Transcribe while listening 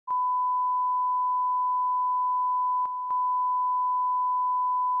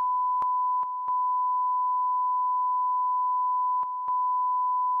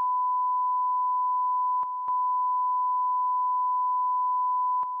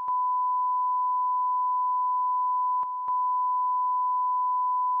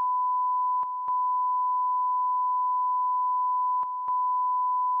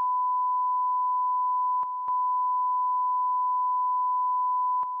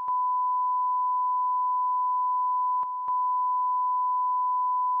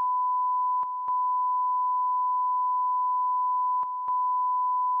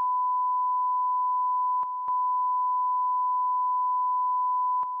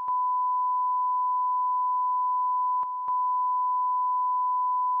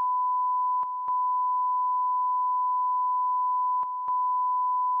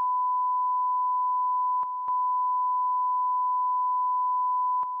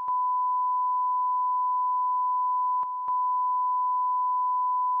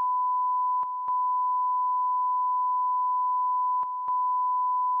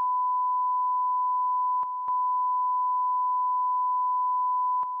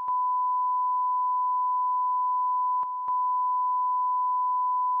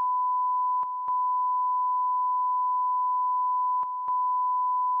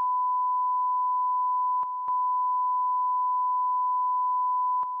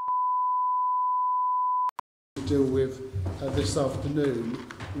deal with this afternoon.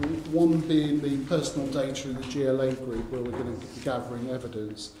 One being the personal data in the GLA group, where we're going to be gathering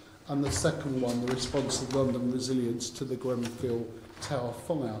evidence, and the second one, the response of London Resilience to the Grenfell Tower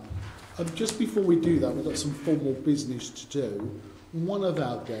Fire. Just before we do that, we've got some formal business to do. One of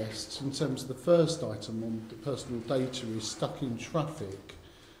our guests, in terms of the first item on the personal data, is stuck in traffic.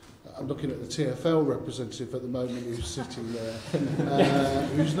 I'm looking at the TfL representative at the moment who's sitting there,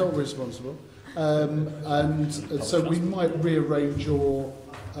 who's not responsible. And so we might rearrange or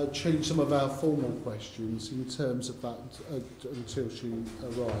change some of our formal questions in terms of that until she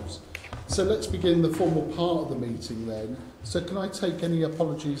arrives. So let's begin the formal part of the meeting then. So can I take any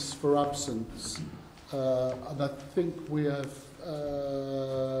apologies for absence? And I think we have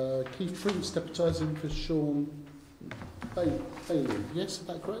Keith Prince deputising for Sean Bailey. Yes, is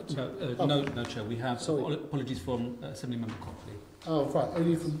that correct? No, Chair. We have apologies from Assemblymember Copley. Oh, right.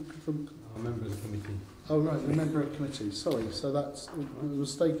 Only from a member of the committee. Oh, right, a member of the committee. Sorry, so that's a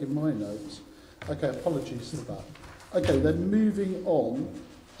mistake in my notes. Okay, apologies for that. Okay, then moving on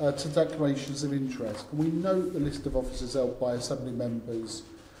to declarations of interest. Can we note the list of officers held by Assembly members?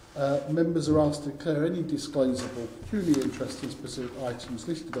 Members are asked to declare any disclosable, peculiar interest in specific items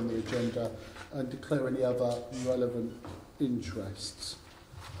listed on the agenda and declare any other relevant interests.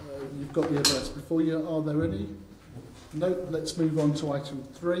 You've got the address before you. Are there any? No. Let's move on to item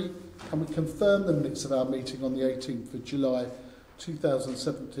 3. Can we confirm the minutes of our meeting on the 18th of July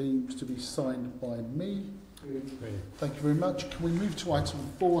 2017 to be signed by me? Thank you very much. Can we move to item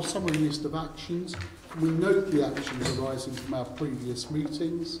 4, summary list of actions? Can we note the actions arising from our previous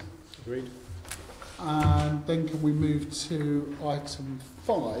meetings? Agreed. And then can we move to item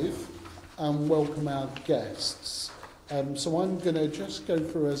 5 and welcome our guests? So I'm going to just go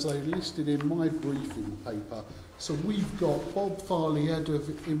through as I listed in my briefing paper. So we've got Bob Farley, Head of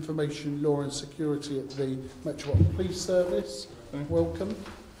Information, Law and Security at the Metropolitan Police Service. Welcome.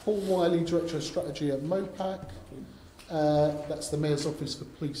 Paul Wiley, Director of Strategy at MOPAC. That's the Mayor's Office for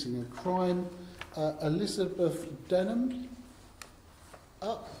Policing and Crime. Elizabeth Denham,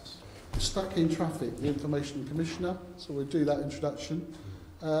 stuck in traffic, the Information Commissioner. So we'll do that introduction.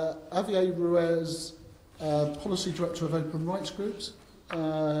 Javier Ruiz, Policy Director of Open Rights Groups.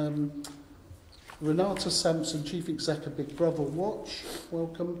 Renata Sampson, Chief Exec of Big Brother Watch.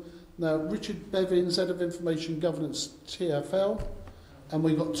 Welcome. Now, Richard Bevins, Head of Information Governance, TfL. And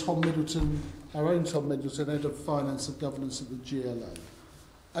we've got Tom Middleton, our own Tom Middleton, Head of Finance and Governance at the GLA.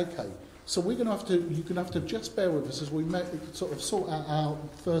 Okay, so you're going to have to just bear with us as we sort of sort out our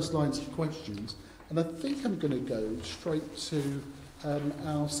first lines of questions. And I think I'm going to go straight to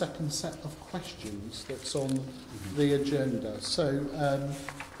our second set of questions that's on the agenda. So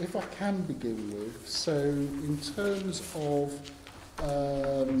if I can begin with, so in terms of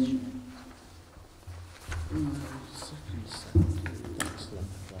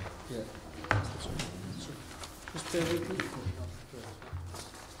just bear with me.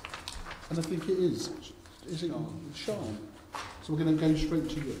 And I think it is. Is it Sean? So we're going to go straight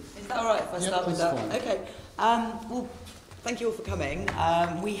to you. Is that all right if I start with that? Fine. Okay. Well, thank you all for coming.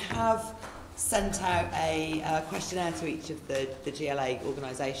 We have sent out a questionnaire to each of the GLA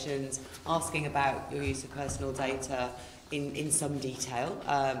organisations asking about your use of personal data in some detail,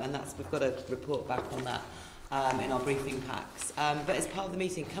 and we've got a report back on that in our briefing packs. But as part of the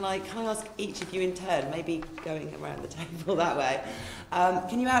meeting, can I ask each of you in turn, maybe going around the table that way,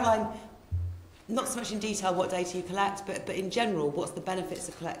 can you outline, not so much in detail what data you collect, but in general, what's the benefits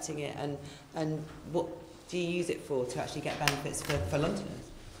of collecting it, and what do you use it for to actually get benefits for Londoners?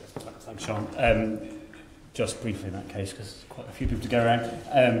 Thanks, Sean. Just briefly in that case, because there's quite a few people to go around.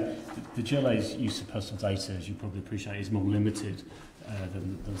 The GLA's use of personal data, as you probably appreciate, is more limited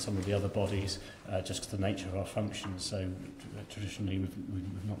than some of the other bodies, just because of the nature of our functions. So traditionally,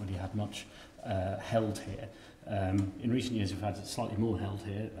 we've not really had much held here. In recent years, we've had slightly more held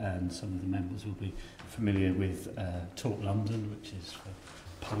here, and some of the members will be familiar with Talk London, which is for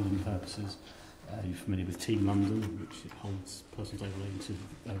polling purposes. You're familiar with Team London, which holds personal data relating to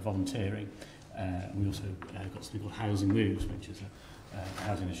volunteering. We also got something called Housing Moves, which is a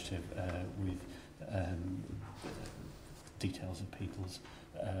housing initiative with details of people's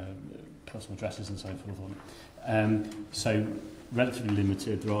personal addresses and so forth on it. So relatively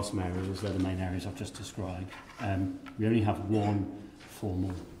limited. There are some areas, they're the main areas I've just described. We only have one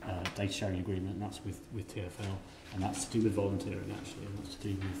formal data sharing agreement, and that's with TfL. and that's to do with volunteering actually, and that's to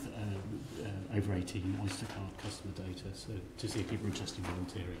do with over 18 Oyster card customer data. So to see if people are interested in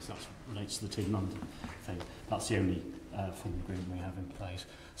volunteering, so that relates to the Team London thing. That's the only form of agreement we have in place.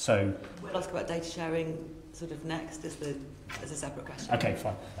 So we'll ask about data sharing sort of next as a separate question. Okay,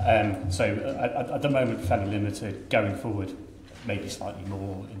 fine. So at the moment, fairly limited. Going forward, maybe slightly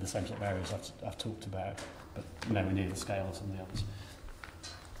more in the same sort of areas I've talked about, but nowhere near the scale of some of the others.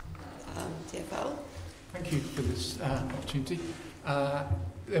 TfL. Thank you for this opportunity.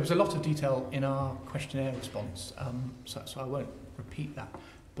 There was a lot of detail in our questionnaire response, so I won't repeat that.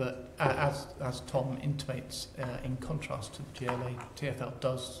 But as Tom intimates, in contrast to the GLA, TfL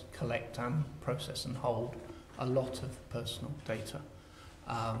does collect and process and hold a lot of personal data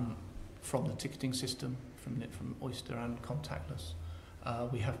from the ticketing system, from Oyster and contactless.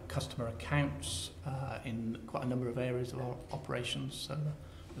 We have customer accounts in quite a number of areas of our operations, so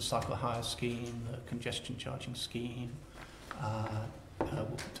the cycle hire scheme, the congestion charging scheme,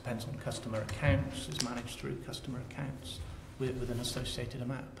 depends on customer accounts, is managed through customer accounts with an associated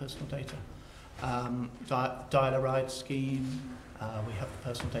amount of personal data. Dial-a-ride scheme, we have the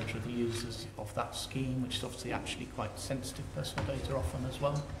personal data of the users of that scheme, which is obviously actually quite sensitive personal data often as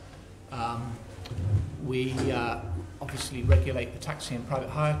well. We obviously regulate the taxi and private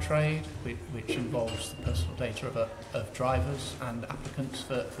hire trade, which involves the personal data of drivers and applicants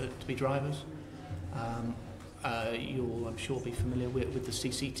to be drivers. You'll, I'm sure, be familiar with the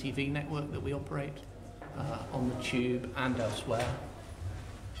CCTV network that we operate on the tube and elsewhere,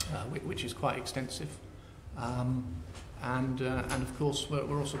 which is quite extensive. And of course,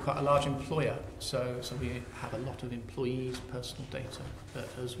 we're also quite a large employer, so we have a lot of employees' personal data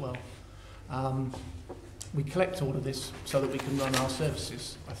as well. We collect all of this so that we can run our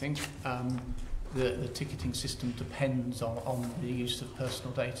services. I think the ticketing system depends on the use of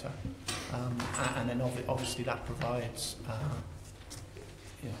personal data, and then obviously that provides.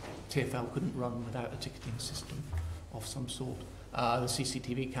 TfL couldn't run without a ticketing system of some sort. The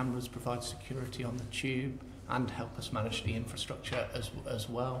CCTV cameras provide security on the tube and help us manage the infrastructure as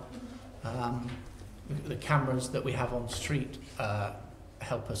well. The cameras that we have on street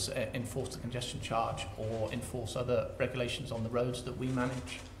help us enforce the congestion charge or enforce other regulations on the roads that we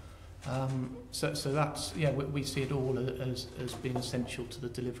manage. So that's, we see it all as being essential to the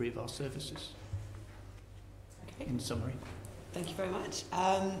delivery of our services. Okay. In summary. Thank you very much.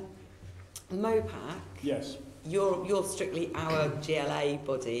 MOPAC. Yes. You're strictly our GLA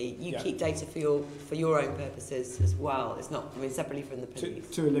body. You keep data for your own purposes as well. It's not, separately from the police.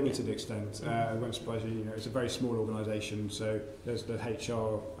 To a limited extent. I won't surprise you. It's a very small organisation, so there's the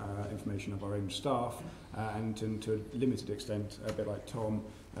HR information of our own staff, and to a limited extent, a bit like Tom,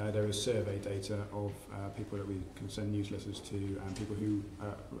 there is survey data of people that we can send newsletters to and people who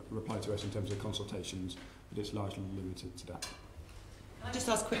reply to us in terms of consultations, but it's largely limited to that. Can I just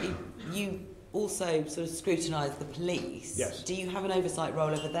ask quickly, you also sort of scrutinise the police. Yes. Do you have an oversight role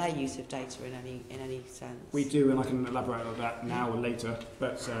over their use of data in any sense? We do, and I can elaborate on that now or later.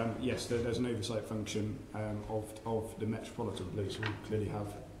 But yes, there's an oversight function of the Metropolitan Police, who clearly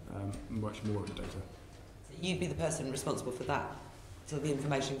have much more of the data. So you'd be the person responsible for that, so the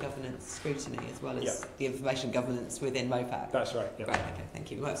information governance scrutiny as well as the information governance within MOPAC. That's right. Yeah. Great. Okay. Thank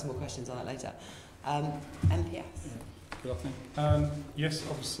you. We might have some more questions on that later. MPS. Good afternoon. Yes,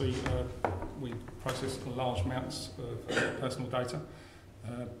 obviously we process large amounts of personal data.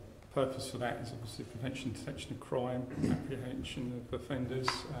 Purpose for that is obviously prevention, detection of crime, apprehension of offenders,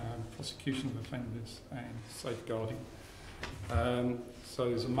 prosecution of offenders and safeguarding. So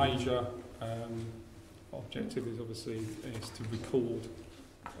there's a major objective is to record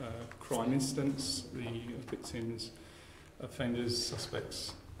crime incidents, the victims, offenders,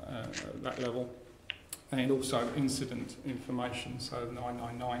 suspects at that level. And also incident information, so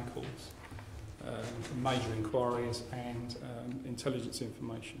 999 calls, major inquiries and intelligence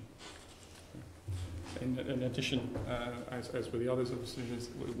information. In addition, as with the others, obviously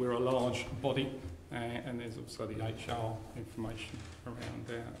we're a large body, and there's also the HR information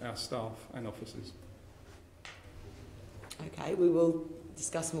around our staff and officers. Okay, we will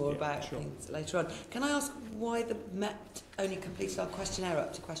discuss more about things later on. Can I ask why the Met only completed our questionnaire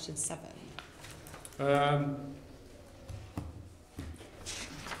up to question 7?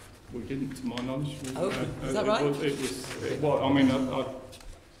 We didn't, to my knowledge. Is that right?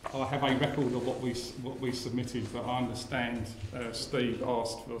 I have a record of what we submitted, but I understand Steve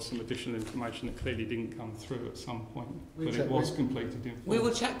asked for some additional information that clearly didn't come through at some point, but it was completed in full. We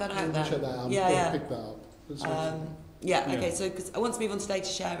will check that out then. Check that out. Yeah. Pick that up. Okay, so 'cause I want to move on to data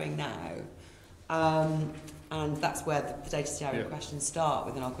sharing now. And that's where the data sharing questions start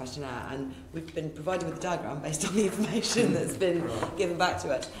within our questionnaire. And we've been provided with a diagram based on the information that's been given back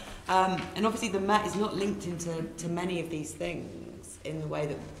to us. And obviously the Met is not linked into many of these things in the way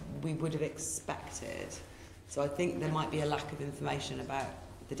that we would have expected. So I think there might be a lack of information about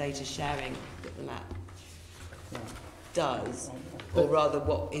the data sharing that the Met does, or rather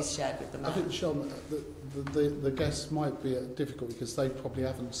what is shared with the Met. I think, Sean, the guests might be difficult because they probably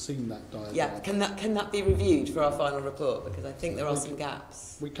haven't seen that diagram. Yeah, can that be reviewed for our final report? Because I think there are some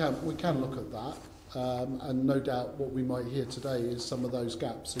gaps. We can look at that, and no doubt what we might hear today is some of those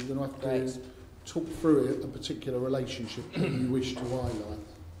gaps. So you're going to have to talk through it, a particular relationship that you wish to highlight.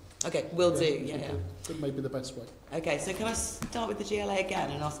 Okay, will do. Yeah. That may be the best way. Okay, so can I start with the GLA again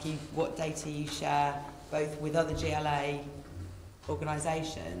and ask you what data you share both with other GLA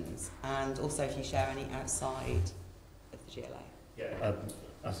organisations and also if you share any outside of the GLA? Yeah.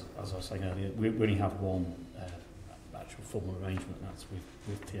 As I was saying earlier, we only have one actual formal arrangement, and that's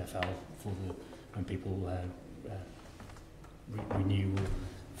with TfL for when people renew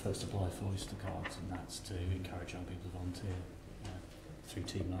first apply for Oyster cards, and that's to encourage young people to volunteer through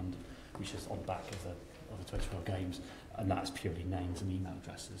Team London, which is on the back of the 2012 games, and that's purely names and email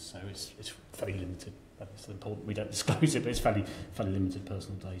addresses, so it's very limited. It's important we don't disclose it, but it's fairly limited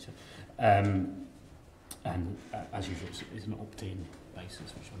personal data. And as usual, it's an opt-in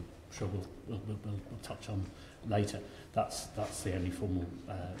basis, which I'm sure we'll touch on later. That's the only formal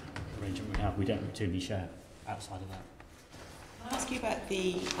arrangement we have. We don't routinely share outside of that. Can I ask you about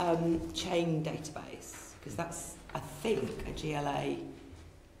the chain database? Because that's, I think, a GLA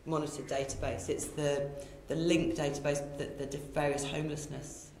monitored database. It's the linked database that the various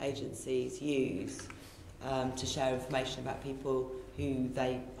homelessness agencies use to share information about people who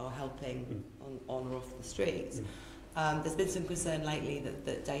they are helping on or off the streets. There's been some concern lately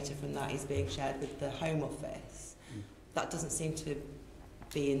that data from that is being shared with the Home Office. That doesn't seem to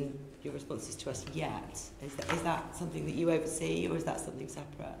be in your responses to us yet. Is that something that you oversee, or is that something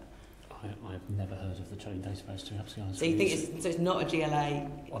separate? I've never heard of the chain database, to be honest. So you think it's not a GLA?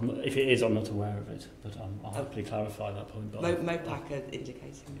 If it is, I'm not aware of it, but I'll happily clarify that point. MOPAC are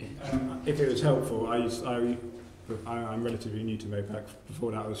indicating. If it was helpful, I'm relatively new to MOPAC.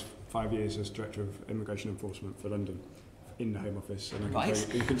 Before that, I was 5 years as Director of Immigration Enforcement for London in the Home Office. And I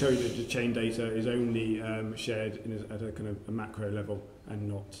can tell you that the chain data is only shared at a kind of a macro level and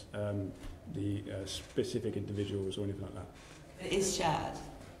not the specific individuals or anything like that. It is shared?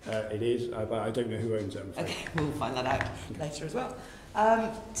 It is, but I don't know who owns it. Okay, we'll find that out later as well.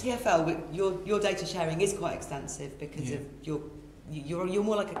 TfL, your data sharing is quite extensive because of you're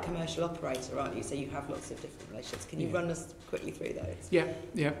more like a commercial operator, aren't you? So you have lots of different relationships. Can you run us quickly through those?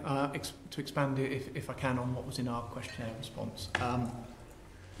 To expand it, if I can, on what was in our questionnaire response.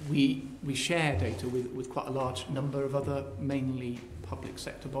 We share data with quite a large number of other, mainly public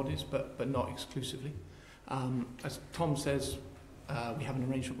sector bodies, but not exclusively. As Tom says, we have an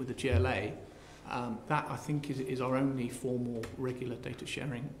arrangement with the GLA. That, I think, is our only formal regular data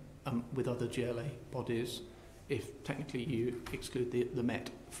sharing with other GLA bodies, if technically you exclude the Met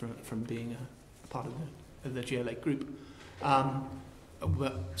from being a part of the GLA group.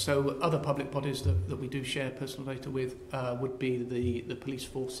 So other public bodies that we do share personal data with would be the police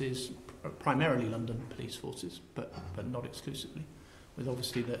forces, primarily London police forces, but not exclusively, with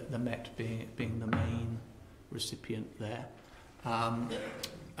obviously the Met being the main recipient there. And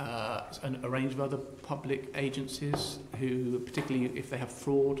a range of other public agencies who, particularly if they have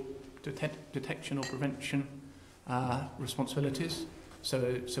fraud detection or prevention responsibilities.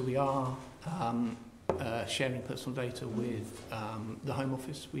 So we are sharing personal data with the Home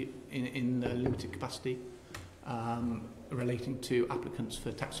Office in a limited capacity relating to applicants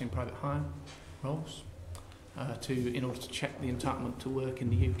for taxi and private hire roles in order to check the entitlement to work in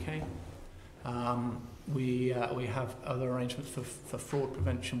the UK. We have other arrangements for fraud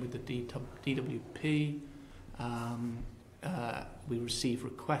prevention with the DWP. We receive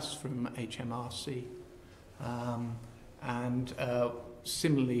requests from HMRC. And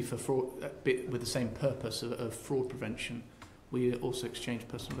similarly, for fraud, with the same purpose of fraud prevention, we also exchange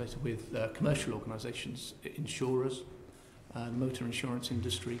personal data with commercial organisations, insurers, the motor insurance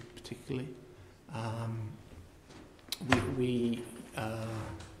industry particularly.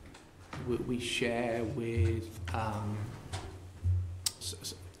 We share with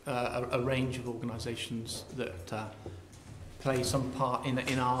a range of organisations that play some part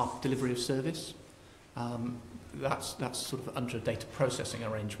in our delivery of service. That's sort of under data processing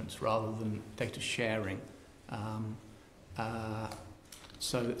arrangements rather than data sharing.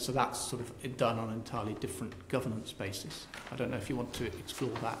 So that's sort of done on an entirely different governance basis. I don't know if you want to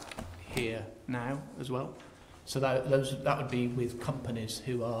explore that here now as well. So that would be with companies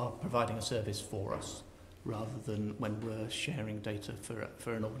who are providing a service for us, rather than when we're sharing data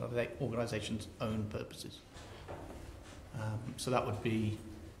for an organisation's own purposes. So that would be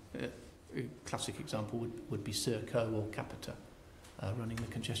a classic example would be Serco or Capita running the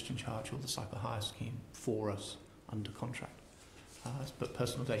congestion charge or the cycle hire scheme for us under contract. But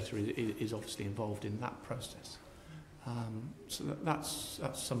personal data is obviously involved in that process. So that's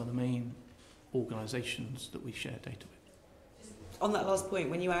some of the main organisations that we share data with. On that last point,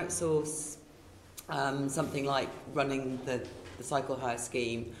 when you outsource something like running the cycle hire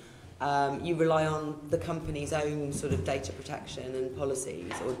scheme, you rely on the company's own sort of data protection and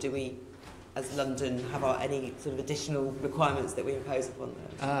policies, or do we, as London, have any sort of additional requirements that we impose upon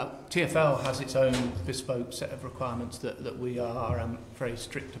them? TfL has its own bespoke set of requirements that we are very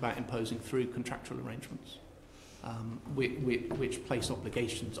strict about imposing through contractual arrangements, which place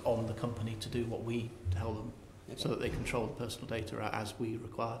obligations on the company to do what we tell them, so that they control the personal data as we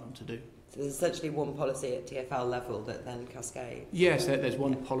require them to do. So there's essentially one policy at TfL level that then cascades? Yes, there's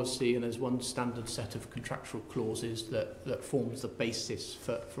one policy and there's one standard set of contractual clauses that forms the basis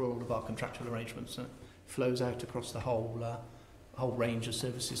for all of our contractual arrangements, and flows out across the whole range of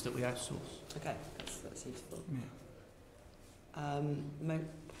services that we outsource. Okay, that's useful. Yeah. Mo?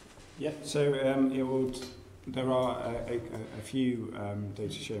 Yeah, so there are a few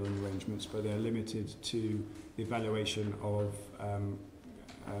data sharing arrangements, but they're limited to the evaluation of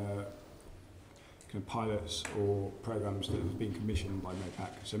kind of pilots or programs that have been commissioned by MOPAC.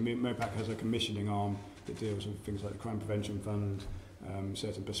 So MOPAC has a commissioning arm that deals with things like the Crime Prevention Fund,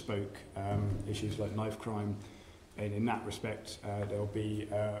 certain bespoke issues like knife crime, and in that respect there'll be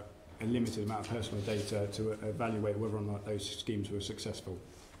a limited amount of personal data to evaluate whether or not those schemes were successful.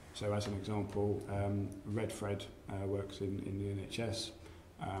 So as an example, Redfred works in the NHS,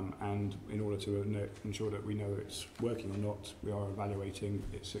 and in order to ensure that we know it's working or not, we are evaluating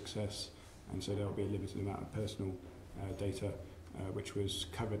its success, and so there will be a limited amount of personal data which was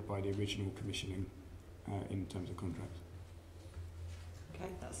covered by the original commissioning in terms of contract. Okay,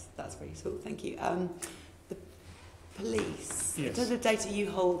 that's very useful, thank you. The police, Yes. in terms of data you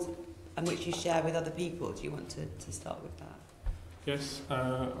hold and which you share with other people, do you want to start with that? Yes,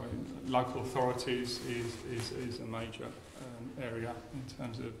 local authorities is a major area in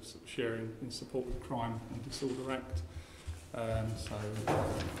terms of sharing in support of the Crime and Disorder Act. So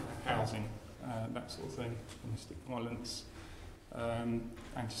housing, that sort of thing, domestic violence,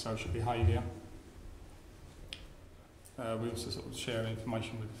 antisocial behaviour. We also sort of share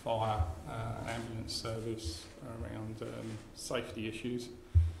information with the fire and ambulance service around safety issues,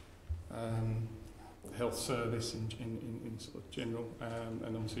 health service in sort of general,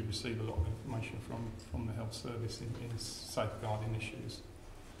 and obviously receive a lot of information from the health service in safeguarding issues.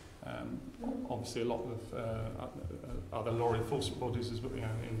 Obviously a lot of other law enforcement bodies as well, you know,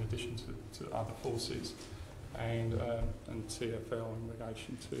 in addition to other forces, and TfL in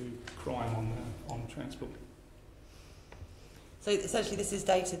relation to crime on transport. So essentially this is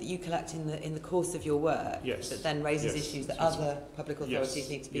data that you collect in the course of your work, yes, that then raises yes, issues that other public authorities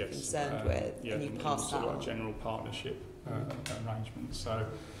need to be concerned with, yeah, and you pass that on. Like general partnership arrangements. So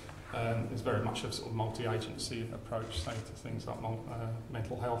there's very much a sort of multi-agency approach, say, to things like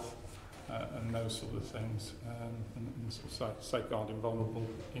mental health and those sort of things, and sort of safeguarding vulnerable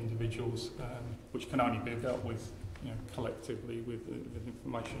individuals, which can only be dealt with, you know, collectively with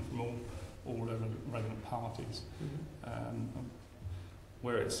information from all relevant parties.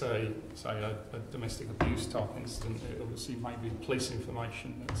 Where it's a domestic abuse type incident, it obviously may be police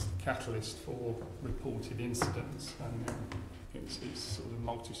information that's the catalyst for reported incidents, and it's sort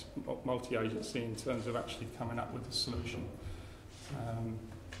of multi-agency in terms of actually coming up with a solution.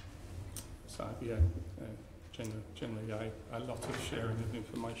 So yeah, generally a lot of sharing of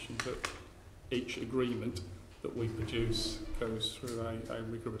information, but each agreement that we produce goes through a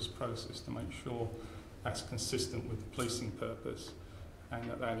rigorous process to make sure that's consistent with the policing purpose, and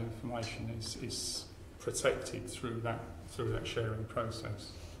that information is protected through that sharing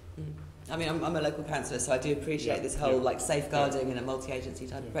process. I mean, I'm a local councillor, so I do appreciate this whole like safeguarding and a multi-agency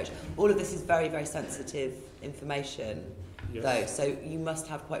type approach. All of this is very, very sensitive information, though, so you must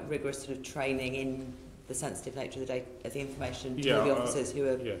have quite rigorous sort of training in the sensitive nature of the information to the officers who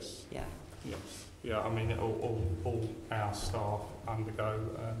are... Yes. Yeah. Yes. Yeah, I mean, all our staff undergo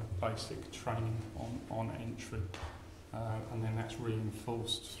basic training on entry, and then that's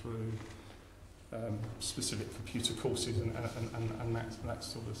reinforced through specific computer courses and that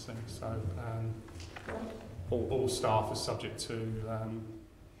sort of thing. So all staff are subject to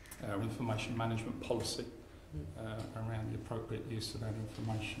our information management policy, around the appropriate use of that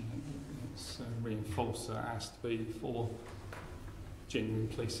information, and it's reinforced that it has to be for genuine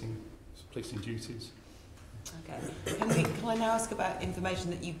policing duties. Okay. Can I now ask about information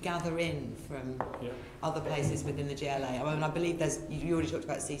that you gather in from other places within the GLA? I mean, I believe you already talked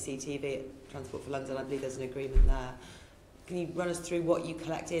about CCTV at Transport for London. I believe there's an agreement there. Can you run us through what you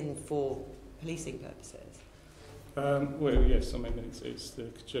collect in for policing purposes? Well, yes. I mean, it's the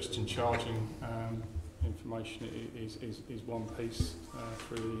congestion charging information is one piece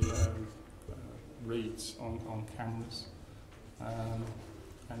through the reads on cameras, and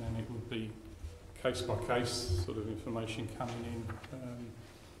then it would be case by case sort of information coming in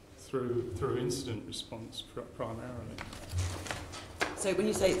through incident response primarily. So when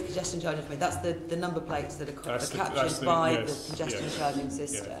you say it's congestion charging, that's the number plates that are captured by the congestion charging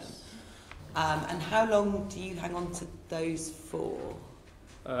system. Yes. And how long do you hang on to those for?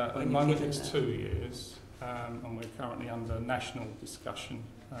 At the moment it's 2 years, and we're currently under national discussion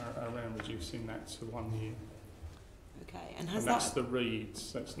around reducing that to 1 year. Okay, and that's the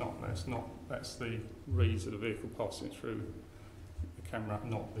reads. That's the reads of the vehicle passing through the camera,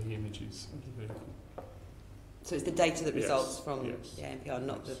 not the images of the vehicle. So it's the data that results from the ANPR,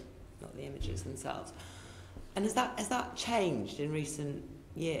 not the images themselves. And has that changed in recent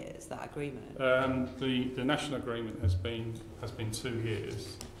years, that agreement? The national agreement has been 2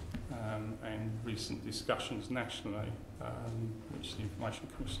 years, and recent discussions nationally, which the Information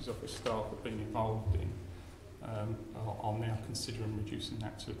Commissioner's Office staff have been involved in, are now considering reducing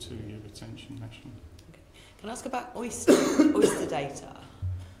that to a 2-year retention nationally. Okay. Can I ask about oyster data?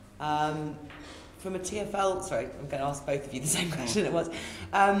 From a TfL, sorry, I'm going to ask both of you the same question at once.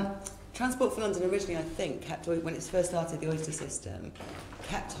 Transport for London originally, I think, when it first started the oyster system,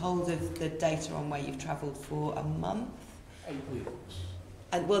 kept hold of the data on where you've travelled for a month. 8 weeks.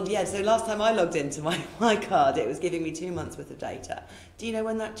 And so last time I logged into my card, it was giving me 2 months worth of data. Do you know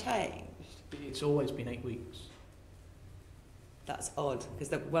when that changed? It's always been 8 weeks. That's odd,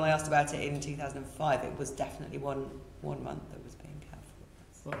 because when I asked about it in 2005, it was definitely one month that was being kept.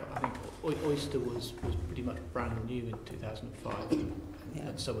 Well, I think Oyster was pretty much brand new in 2005,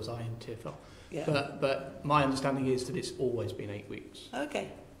 and so was I in TfL. Yeah. But my understanding is that it's always been 8 weeks.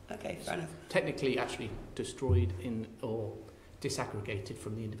 Okay, fair enough. Technically, actually destroyed or disaggregated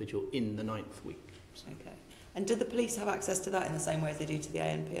from the individual in the 9th week. So. Okay. And do the police have access to that in the same way as they do to the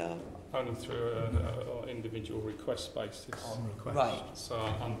ANPR? Only through an individual request basis. On request. Right. So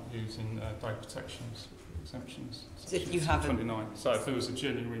I'm using data protections exemptions. So if you have 29. So if there was a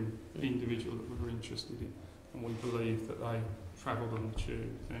genuine individual that we were interested in, and we believe that they travelled on the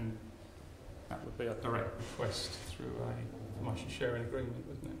tube, then that would be a direct request through a information sharing agreement,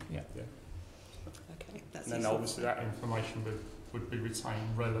 wouldn't it? Yeah. Okay, that's and then useful. obviously that information would be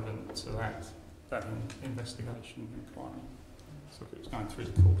retained relevant to that investigation inquiry. So if it was going through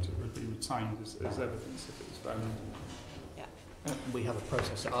the court, it would be retained as evidence if it was valid. Yeah. We have a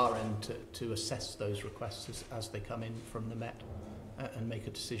process at our end to assess those requests as they come in from the Met and make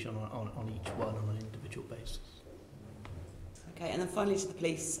a decision on each one on an individual basis. Okay, and then finally to the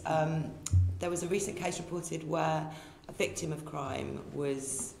police, there was a recent case reported where a victim of crime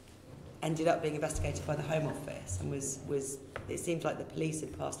ended up being investigated by the Home Office and was it seems like the police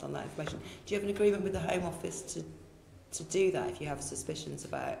had passed on that information. Do you have an agreement with the Home Office to do that if you have suspicions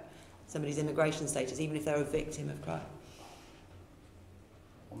about somebody's immigration status, even if they're a victim of crime?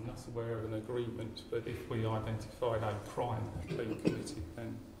 I'm not aware of an agreement, but if we identified a crime being committed,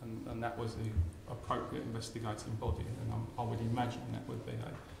 then and that was the appropriate investigating body, then I would imagine that would be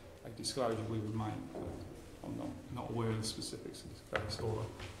a disclosure we would make. But I'm not aware of the specifics of this case or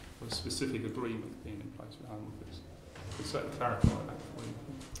a specific agreement being in place with the Home Office. We'll certainly clarify that for you.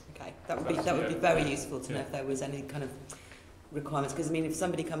 Okay, that would be very useful to know if there was any kind of requirements, because I mean if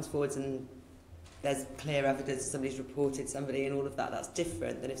somebody comes forwards and there's clear evidence somebody's reported somebody and all of that, that's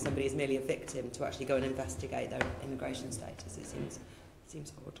different than if somebody is merely a victim to actually go and investigate their immigration status. It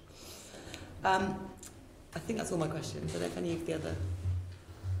seems odd. I think that's all my questions. I don't know if any of the other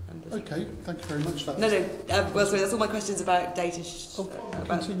members... Okay, thank you very much. Sorry, that's all my questions about data...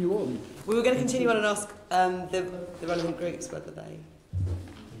 Continue on. We were going to continue on and ask the relevant groups whether they...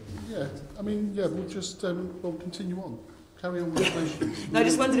 Yeah, I mean, we'll just we'll continue on. Carry on with the questions. No, I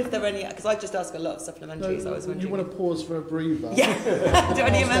just wondered if there were any, because I just asked a lot of supplementaries, so I was wondering... You want to pause for a breather? Yeah. Do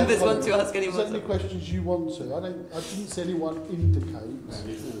any members want to ask any more? Is there any questions you want to? I didn't see anyone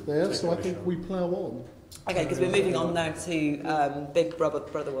indicate there, so I think we plough on. Okay, because we're moving on now to Big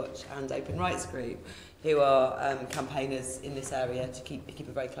Brother Watch and Open Rights Group, who are campaigners in this area to keep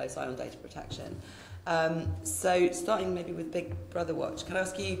a very close eye on data protection. So starting maybe with Big Brother Watch, can I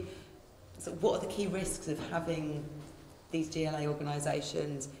ask you, So what are the key risks of having these GLA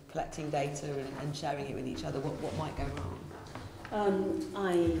organisations collecting data and sharing it with each other? What might go wrong?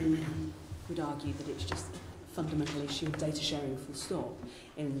 I would argue that it's just a fundamental issue of data sharing, full stop,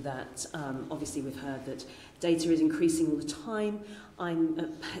 in that obviously we've heard that data is increasing all the time.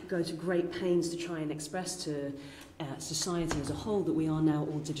 I'm going to great pains to try and express to society as a whole that we are now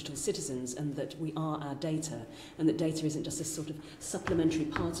all digital citizens and that we are our data, and that data isn't just a sort of supplementary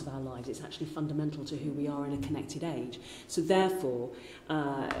part of our lives, it's actually fundamental to who we are in a connected age. So therefore,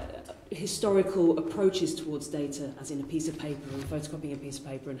 historical approaches towards data, as in a piece of paper and photocopying a piece of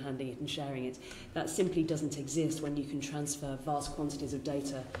paper and handing it and sharing it, that simply doesn't exist when you can transfer vast quantities of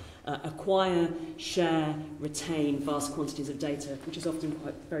data, acquire, share, retain vast quantities of data, which is often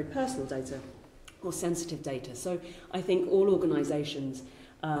quite very personal data, or sensitive data. So I think all organisations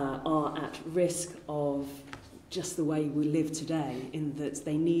are at risk of just the way we live today, in that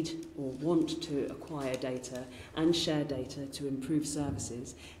they need or want to acquire data and share data to improve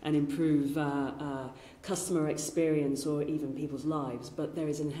services and improve customer experience or even people's lives. But there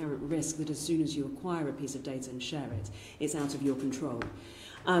is inherent risk that as soon as you acquire a piece of data and share it, it's out of your control.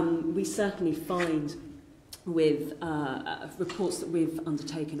 We certainly find with reports that we've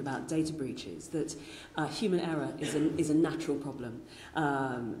undertaken about data breaches that human error is a natural problem.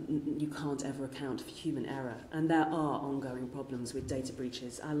 You can't ever account for human error, and there are ongoing problems with data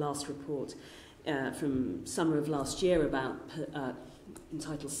breaches. Our last report from summer of last year about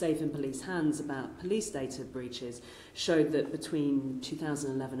entitled Safe in Police Hands about police data breaches showed that between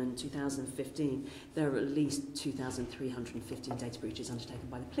 2011 and 2015 there are at least 2,315 data breaches undertaken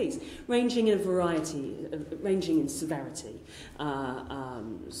by the police, ranging in a variety, ranging in severity.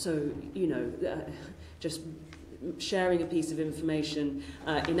 So, you know, just sharing a piece of information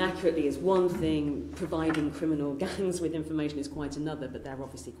inaccurately is one thing, providing criminal gangs with information is quite another, but they're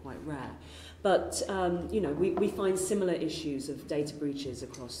obviously quite rare. But, you know, we find similar issues of data breaches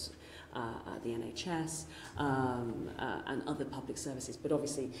across the NHS and other public services. But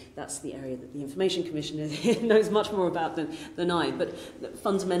obviously that's the area that the Information Commissioner knows much more about than I. But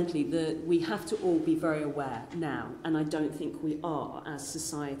fundamentally, we have to all be very aware now, and I don't think we are as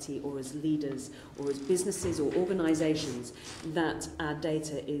society or as leaders or as businesses or organisations, that our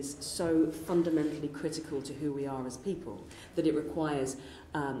data is so fundamentally critical to who we are as people that it requires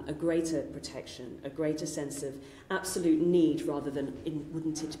a greater protection, a greater sense of absolute need rather than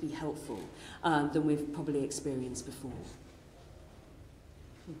wouldn't it be helpful than we've probably experienced before.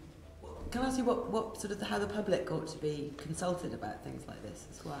 Can I ask you what sort of how the public ought to be consulted about things like this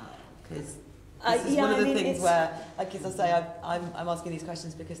as well? Because this is one of the things where, like as I say, I'm asking these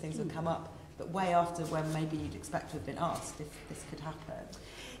questions because things have come up, but way after when maybe you'd expect to have been asked if this could happen.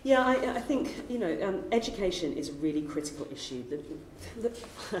 Yeah, I think, you know, education is a really critical issue.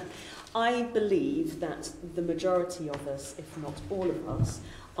 I believe that the majority of us, if not all of us,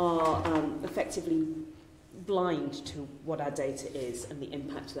 are effectively blind to what our data is and the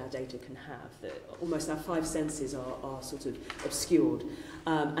impact that our data can have. That almost our five senses are sort of obscured,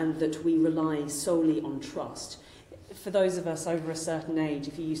 and that we rely solely on trust. For those of us over a certain age,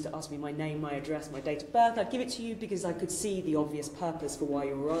 if you used to ask me my name, my address, my date of birth, I'd give it to you because I could see the obvious purpose for why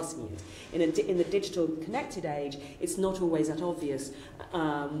you were asking it. In the digital connected age, it's not always that obvious.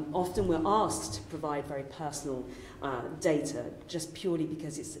 Often we're asked to provide very personal data just purely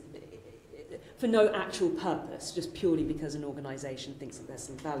because it's for no actual purpose, just purely because an organisation thinks that there's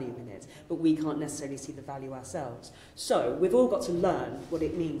some value in it, but we can't necessarily see the value ourselves. So we've all got to learn what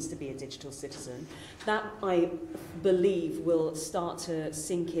it means to be a digital citizen. That, I believe, will start to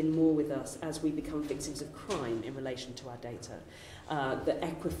sink in more with us as we become victims of crime in relation to our data. The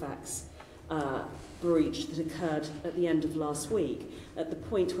Equifax breach that occurred at the end of last week, at the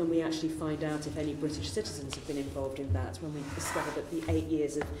point when we actually find out if any British citizens have been involved in that, when we discover that the 8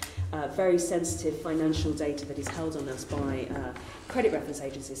 years of very sensitive financial data that is held on us by credit reference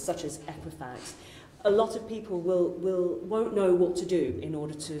agencies such as Equifax, a lot of people won't know what to do in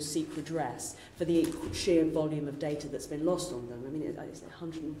order to seek redress for the sheer volume of data that's been lost on them. I mean,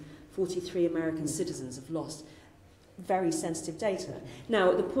 143 American citizens have lost very sensitive data. Now,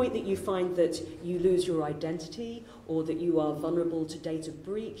 at the point that you find that you lose your identity, or that you are vulnerable to data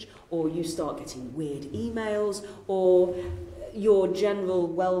breach, or you start getting weird emails, or your general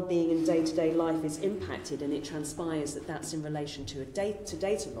well-being and day-to-day life is impacted, and it transpires that that's in relation to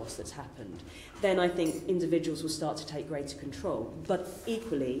data loss that's happened, then I think individuals will start to take greater control. But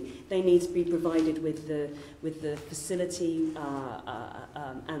equally, they need to be provided with the facility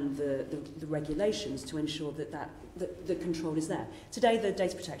and the regulations to ensure that the control is there. Today, the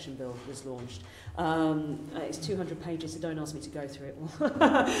Data Protection Bill was launched. It's 200 pages, so don't ask me to go through it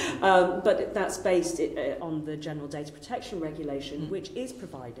all. But that's based on the General Data Protection Regulation, which is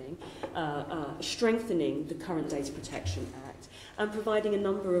providing, strengthening the current Data Protection Act and providing a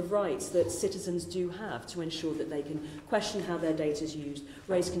number of rights that citizens do have to ensure that they can question how their data is used,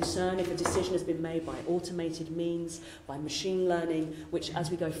 raise concern if a decision has been made by automated means, by machine learning, which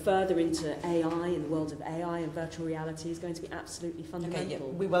as we go further into AI, in the world of AI and virtual reality, is going to be absolutely fundamental. Okay, yeah,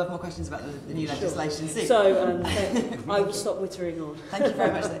 we will have more questions about the new legislation soon. So I will stop wittering on. Thank you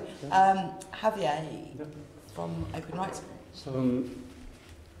very much. Javier from Open Rights. So,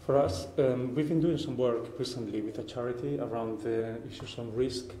 for us, we've been doing some work recently with a charity around the issues of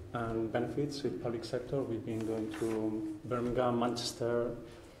risk and benefits in the public sector. We've been going to Birmingham, Manchester,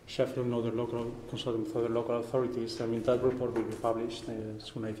 Sheffield, and other local, consulting with other local authorities. I mean, that report will be published soon.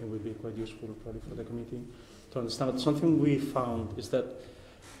 I think will be quite useful probably for the committee to understand. But something we found is that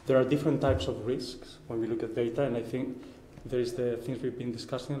there are different types of risks when we look at data, and I think there is the things we've been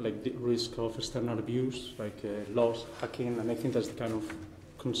discussing, like the risk of external abuse, like loss, hacking, and I think that's the kind of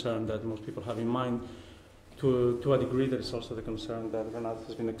concern that most people have in mind. To a degree, there is also the concern that Renat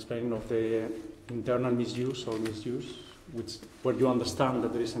has been explaining of the internal misuse or misuse, where you understand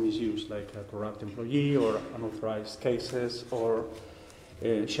that there is a misuse, like a corrupt employee or unauthorized cases or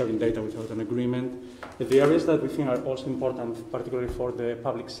sharing data without an agreement. The areas that we think are also important, particularly for the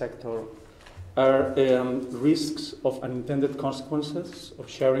public sector, are risks of unintended consequences of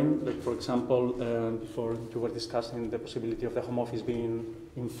sharing. Like, for example, before you were discussing the possibility of the Home Office being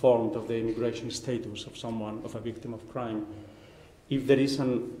informed of the immigration status of someone, of a victim of crime. If there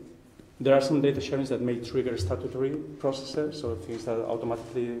are some data sharings that may trigger statutory processes, so things that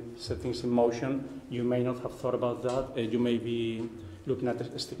automatically set things in motion. You may not have thought about that. You may be looking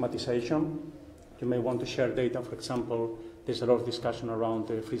at stigmatization. You may want to share data, for example. There's a lot of discussion around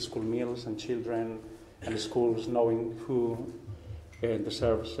free school meals and children and schools knowing who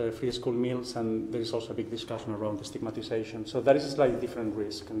deserves free school meals, and there is also a big discussion around the stigmatization. So that is a slightly different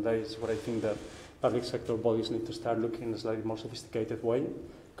risk, and that is what I think that public sector bodies need to start looking in a slightly more sophisticated way,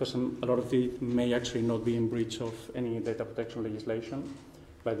 because a lot of it may actually not be in breach of any data protection legislation,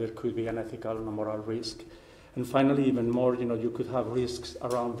 but there could be an ethical and a moral risk. And finally, even more, you could have risks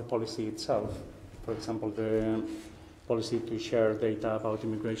around the policy itself. For example, the policy to share data about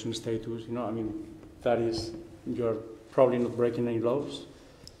immigration status, I mean, that is, you're probably not breaking any laws,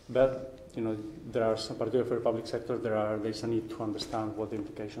 but, there are some, particularly for the public sector, there's a need to understand what the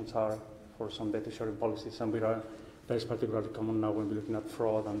implications are for some data sharing policies, and that is particularly common now when we're looking at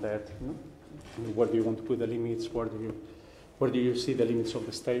fraud and that, where do you want to put the limits, where do you see the limits of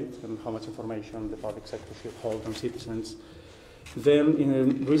the state, and how much information the public sector should hold on citizens.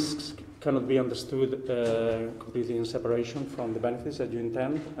 Then risks cannot be understood completely in separation from the benefits that you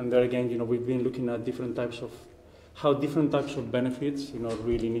intend. And there again, we've been looking at how different types of benefits,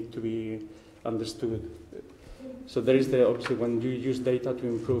 really need to be understood. So there is obviously when you use data to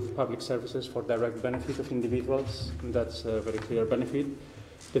improve public services for direct benefit of individuals, that's a very clear benefit.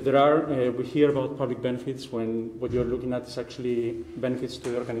 But we hear about public benefits when what you're looking at is actually benefits to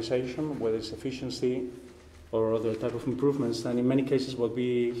the organization, whether it's efficiency or other type of improvements. And in many cases, what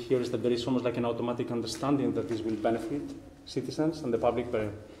we hear is that there is almost like an automatic understanding that this will benefit citizens and the public, but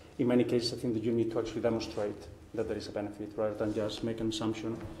in many cases, I think that you need to actually demonstrate that there is a benefit rather than just make an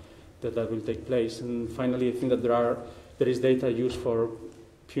assumption that will take place. And finally, I think that there is data used for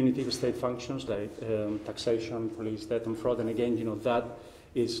punitive state functions like taxation, police, debt, and fraud. And again, that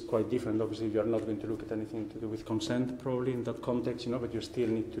is quite different. Obviously, you are not going to look at anything to do with consent, probably in that context, but you still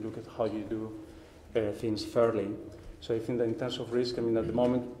need to look at how you do things fairly. So I think that in terms of risk, at the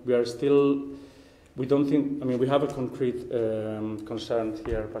moment, we have a concrete concern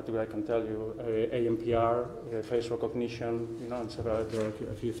here, particularly I can tell you, ANPR, face recognition, and there are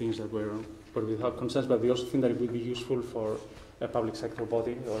a few things that where we have concerns, but we also think that it would be useful for a public sector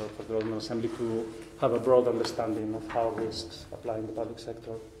body or for the Ordinary Assembly to have a broad understanding of how risks apply in the public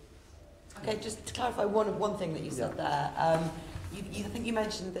sector. Okay, just to clarify one thing that you said there. I think you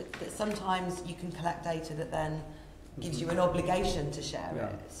mentioned that sometimes you can collect data that then gives you an obligation to share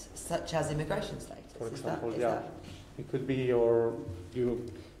it, such as immigration status. For example, it could be, or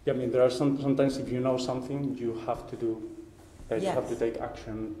there are sometimes if you know something, you have to do, you have to take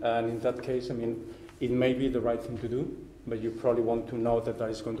action. And in that case, it may be the right thing to do, but you probably want to know that that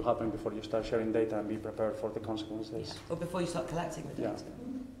is going to happen before you start sharing data and be prepared for the consequences. Yeah. Or before you start collecting the data.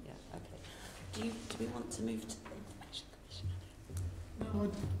 Yeah. Yeah, okay. Do we want to move to the information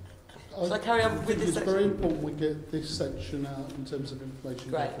commission? Shall I carry on with this It's section? very important we get this section out in terms of information.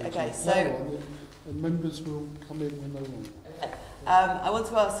 Great, gathering. okay, So and members will come in when they want. Okay. I want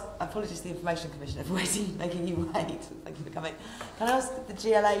to ask, apologies to the Information Commissioner for making you wait. Thank you for coming. Can I ask the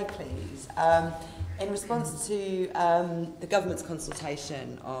GLA, please? In response to the government's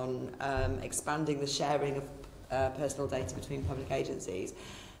consultation on expanding the sharing of personal data between public agencies,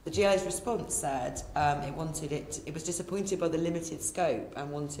 the GLA's response said it was disappointed by the limited scope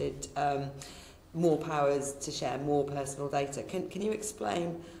and wanted more powers to share more personal data. Can you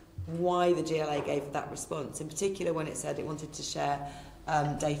explain why the GLA gave that response, in particular when it said it wanted to share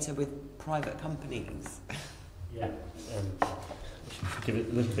data with private companies? Yeah, should give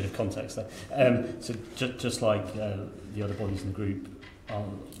it a little bit of context there. So just like the other bodies in the group,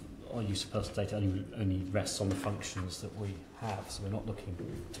 our use of personal data only rests on the functions that we have. So we're not looking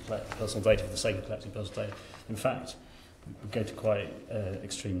to collect personal data for the sake of collecting personal data. In fact, we go to quite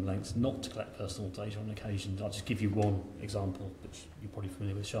extreme lengths not to collect personal data on occasion. I'll just give you one example, which you're probably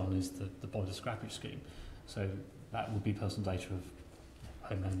familiar with, Sean, is the boiler scrappage scheme. So that would be personal data of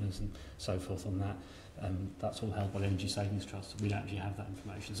homeowners and so forth on that. That's all held by the Energy Savings Trust. We don't actually have that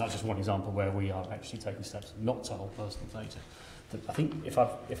information. So that's just one example where we are actually taking steps not to hold personal data. I think if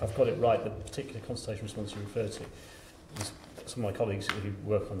I've got it right, the particular consultation response you refer to is some of my colleagues who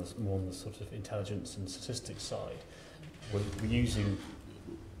work on this, more on the sort of intelligence and statistics side. We're using.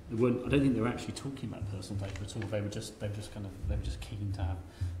 I don't think they were actually talking about personal data at all. They were just keen to have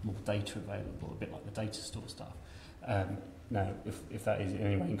more data available, a bit like the data store stuff. Now, if that is in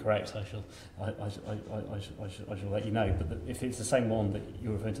any way incorrect, I shall let you know. But if it's the same one that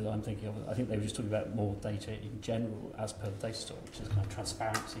you're referring to that I'm thinking of, I think they were just talking about more data in general as per the data store, which is a kind of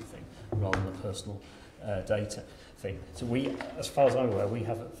transparency thing rather than a personal data thing. So we, as far as I'm aware, we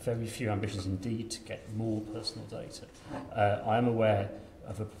have very few ambitions indeed to get more personal data. I am aware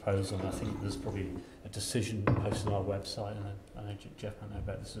of a proposal, and I think there's probably a decision posted on our website, and I know Jeff might know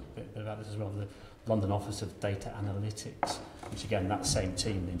about this, a bit about this as well, the London Office of Data Analytics, which again, that same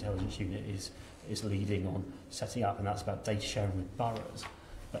team, the intelligence unit, is leading on setting up, and that's about data sharing with boroughs.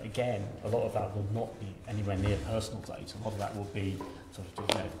 But again, a lot of that will not be anywhere near personal data. A lot of that will be sort of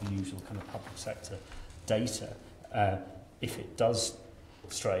the usual kind of public sector data. If it does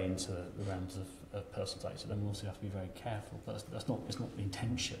stray into the realms of personal data, then we also have to be very careful. But it's not the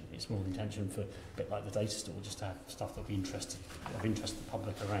intention. It's more the intention for a bit like the data store, just to have stuff that will be of interest to the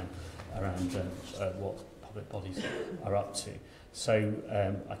public around what public bodies are up to. So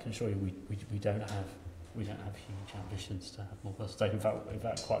I can assure you, we don't have huge ambitions to have more personal data. In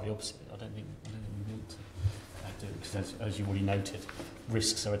fact, quite the opposite. I don't think we want to do it, because as you already noted,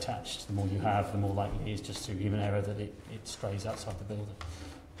 risks are attached. The more you have, the more likely it is just through human error that it strays outside the building.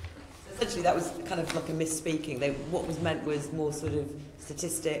 Essentially, that was kind of like a misspeaking. What was meant was more sort of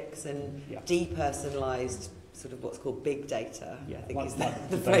statistics and depersonalised, sort of what's called big data. Yeah, I think like, is like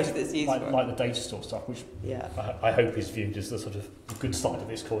the phrase that's used for it. Like the data store stuff, which I hope is viewed as the sort of good side of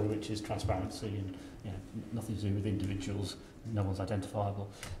this coin, which is transparency and nothing to do with individuals, no one's identifiable,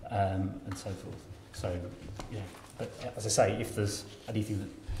 and so forth. So, but as I say, if there's anything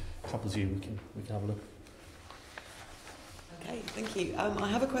that troubles you, we can have a look. Okay, thank you. I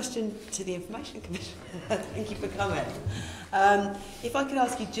have a question to the Information Commission. Thank you for coming. If I could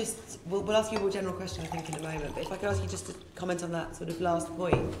ask you we'll ask you a more general question, I think, in a moment, but if I could ask you just to comment on that sort of last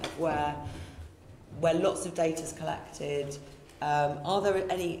point of where lots of data is collected, are there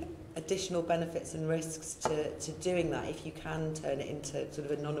any additional benefits and risks to doing that if you can turn it into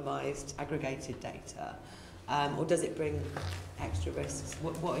sort of anonymised, aggregated data? Or does it bring extra risks?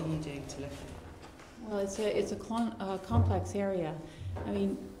 What are you doing to look at that? Well, it's a complex area. I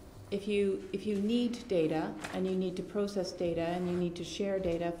mean, if you need data and you need to process data and you need to share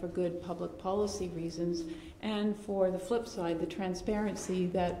data for good public policy reasons, and for the flip side, the transparency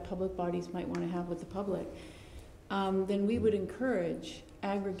that public bodies might want to have with the public, then we would encourage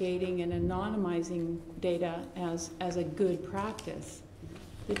aggregating and anonymizing data as a good practice.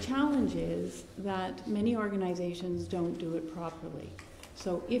 The challenge is that many organizations don't do it properly.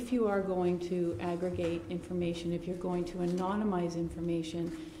 So if you are going to aggregate information, if you're going to anonymize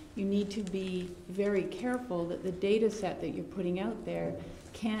information, you need to be very careful that the data set that you're putting out there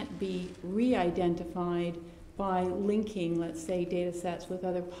can't be re-identified by linking, let's say, data sets with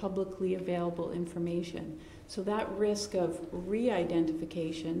other publicly available information. So that risk of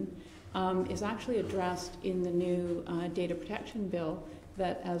re-identification is actually addressed in the new data protection bill,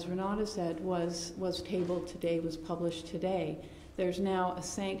 that, as Renata said, was tabled today, was published today. There's now a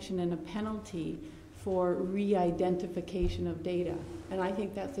sanction and a penalty for re-identification of data. And I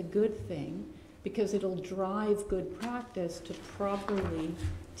think that's a good thing, because it'll drive good practice to properly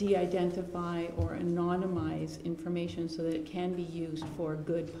de-identify or anonymize information so that it can be used for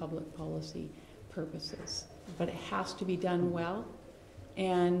good public policy purposes. But it has to be done well,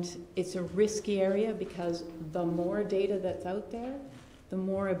 and it's a risky area because the more data that's out there, the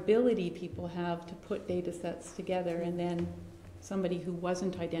more ability people have to put data sets together, and then somebody who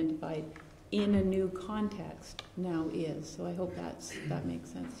wasn't identified in a new context now is. So I hope that makes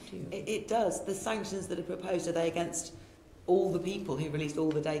sense to you. It does. The sanctions that are proposed, are they against all the people who released all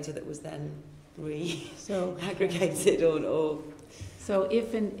the data that was then aggregated or? So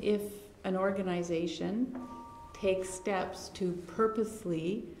if an organization takes steps to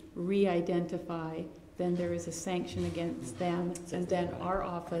purposely re-identify, then there is a sanction against them, and then our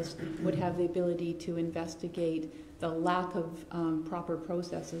office would have the ability to investigate the lack of proper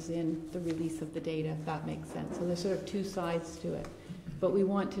processes in the release of the data, if that makes sense. So there's sort of two sides to it. But we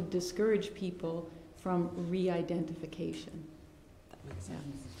want to discourage people from re-identification. That makes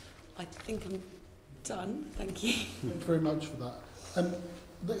sense. I think I'm done. Thank you. Thank you very much for that.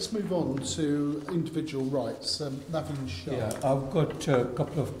 Let's move on to individual rights. Navin Shah. Yeah, I've got a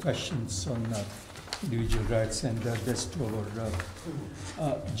couple of questions on individual rights and addressed to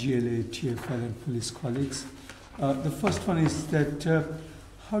our GLA, TFL and police colleagues. The first one is that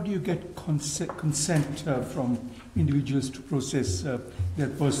how do you get consent from individuals to process their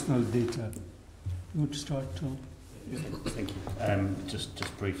personal data? You want to start, Tom? Thank you.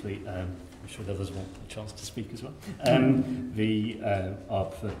 Just briefly, I'm sure the others want a chance to speak as well. Our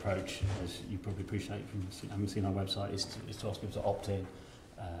preferred approach, as you probably appreciate from having seen our website, is to ask people to opt in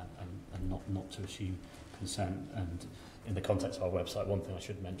and not to assume consent. And in the context of our website, one thing I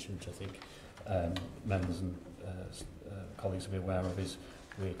should mention, which I think members and colleagues will be aware of, is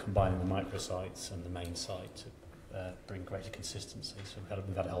we're combining the microsites and the main site to bring greater consistency. So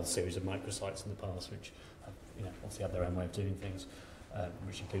we've had a whole series of microsites in the past, which have, obviously have their own way of doing things,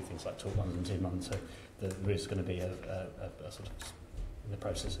 which include things like Talk London and Team London. So there is going to be a sort of, in the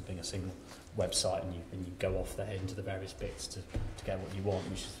process of being a single website, and you go off there into the various bits to get what you want,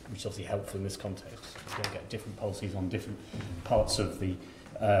 which is obviously helpful in this context. You're going to get different policies on different parts of the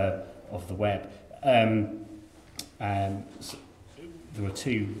web. So there were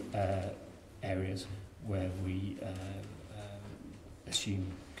two areas where we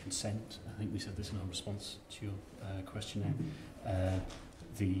assume consent. I think we said this in our response to your questionnaire.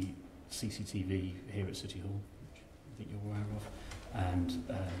 The CCTV here at City Hall, which I think you're aware of, and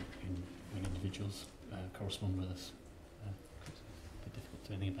when individuals correspond with us, it's a bit difficult to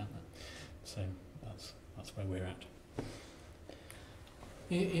do anything about that. So that's where we're at.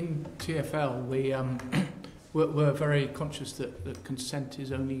 In TFL, we're very conscious that consent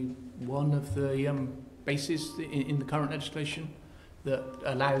is only one of the bases in the current legislation that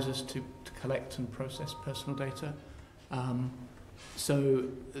allows us to collect and process personal data. So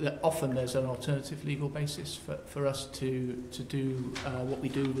that often there's an alternative legal basis for us to do what we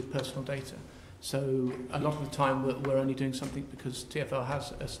do with personal data. So a lot of the time we're only doing something because TFL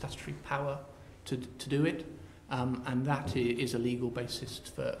has a statutory power to do it. And that is a legal basis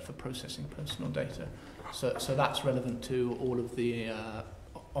for processing personal data. So that's relevant to all of the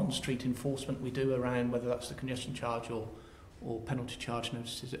on-street enforcement we do around, whether that's the congestion charge or penalty charge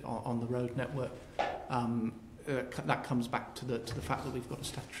notices on the road network. That comes back to the fact that we've got a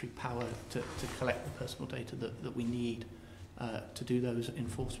statutory power to collect the personal data that we need to do those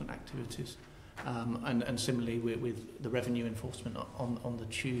enforcement activities. And similarly with the revenue enforcement on the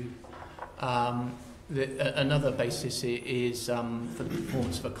tube. Another basis is for the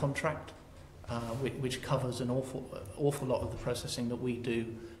performance of a contract, which covers an awful lot of the processing that we do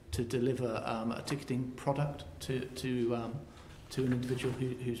to deliver a ticketing product to an individual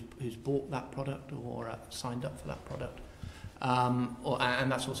who's bought that product or signed up for that product.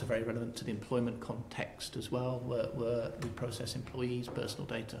 And that's also very relevant to the employment context as well, where we process employees' personal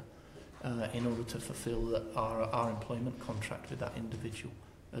data in order to fulfil our employment contract with that individual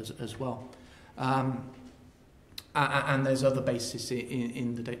as well. And there's other bases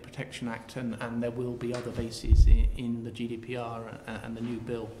in the Data Protection Act, and there will be other bases in the GDPR and the new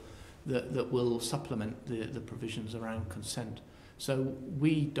bill that will supplement the provisions around consent. So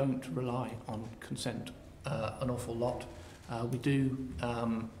we don't rely on consent an awful lot. We do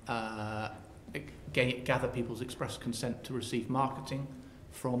gather people's express consent to receive marketing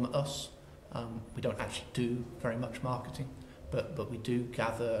from us. We don't actually do very much marketing, but we do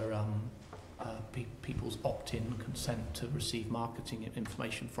gather people's opt-in consent to receive marketing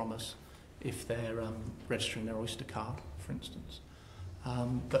information from us if they're registering their Oyster card, for instance.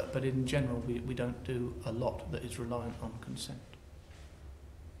 But in general, we don't do a lot that is reliant on consent.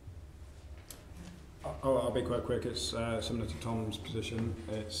 I'll be quite quick. It's similar to Tom's position.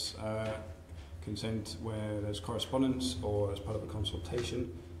 It's consent where there's correspondence or as part of a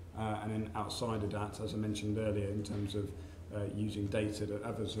consultation, and then outside of that, as I mentioned earlier, in terms of using data that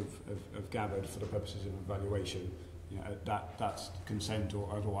others have gathered for the purposes of evaluation, you know, that's consent or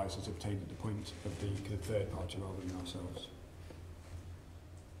otherwise is obtained at the point of the third party rather than ourselves.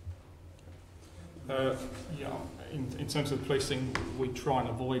 Yeah, in terms of policing, we try and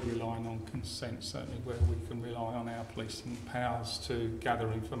avoid relying on consent, certainly where we can rely on our policing powers to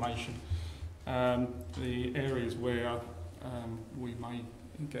gather information. The areas where we may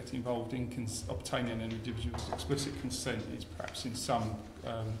get involved in obtaining an individual's explicit consent is perhaps in some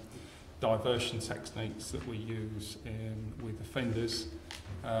diversion techniques that we use with offenders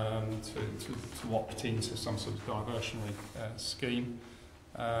to opt into some sort of diversionary scheme.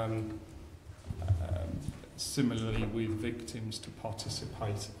 Similarly with victims to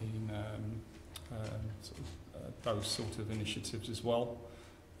participate in those sort of initiatives as well.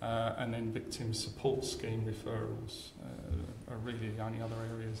 And then victim support scheme referrals are really the only other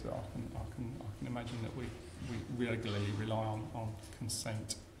areas that I can imagine that we regularly rely on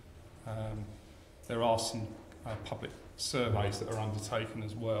consent. There are some public surveys that are undertaken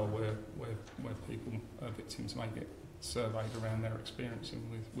as well where people, victims may get surveyed around their experiencing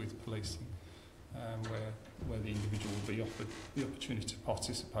with policing, where the individual will be offered the opportunity to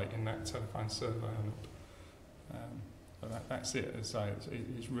participate in that telephone survey. But that's it. As I say,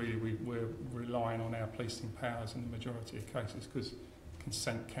 it's really we're relying on our policing powers in the majority of cases because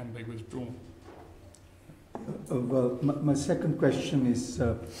consent can be withdrawn. Well, my second question is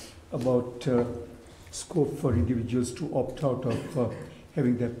about scope for individuals to opt out of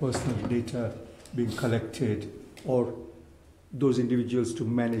having their personal data being collected, or those individuals to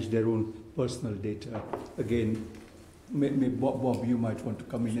manage their own personal data. Again, maybe Bob, you might want to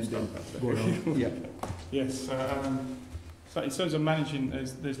come in and then go on. Yeah. Yes. So in terms of managing,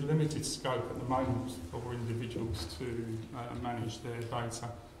 there's limited scope at the moment for individuals to manage their data,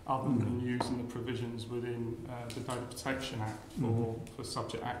 other than using the provisions within the Data Protection Act for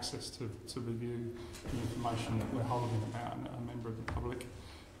subject access to review the information that we're holding about a member of the public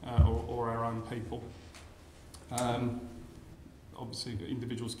or our own people. Obviously,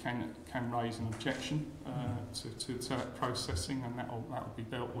 individuals can raise an objection to that processing, and that will be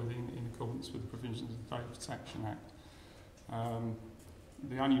dealt with in accordance with the provisions of the Data Protection Act.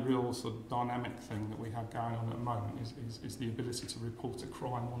 The only real sort of dynamic thing that we have going on at the moment is the ability to report a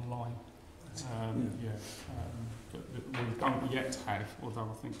crime online. But we don't yet have, although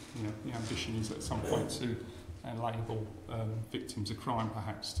I think the ambition is at some point to enable victims of crime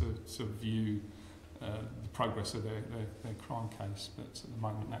perhaps to view the progress of their crime case, but at the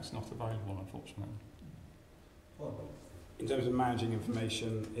moment that's not available, unfortunately. In terms of managing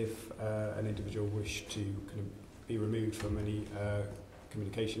information, if an individual wished to kind of be removed from any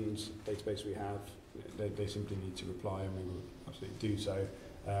communications database we have, they simply need to reply, and we will absolutely do so.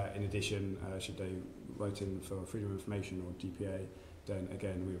 In addition, should they write in for freedom of information or DPA, then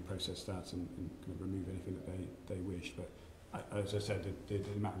again we will process that and kind of remove anything that they wish. But as I said, the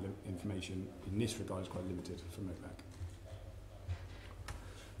amount of information in this regard is quite limited for MOPAC.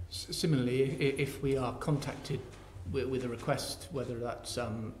 Similarly, if we are contacted with a request, whether that's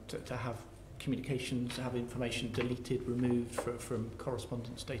to have communications, have information deleted, removed from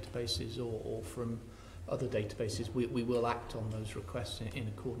correspondence databases or from other databases, we will act on those requests in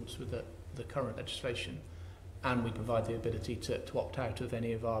accordance with the current legislation, and we provide the ability to opt out of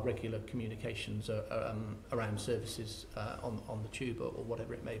any of our regular communications around services on the tube or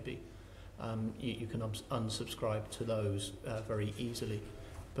whatever it may be. You can unsubscribe to those very easily,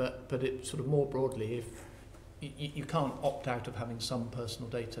 but it sort of more broadly, if you can't opt out of having some personal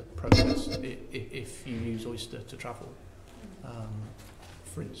data processed if you use Oyster to travel,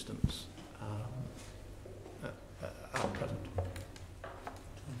 for instance, at present.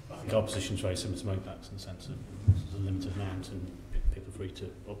 I think our position is very similar to MOPAC's in the sense of there's a limited amount and people are free to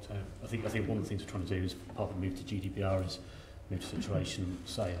opt out. I think one of the things we're trying to do is part of the move to GDPR is move to a situation,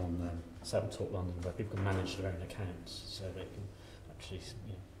 say on Talk London, where people can manage their own accounts, so they can actually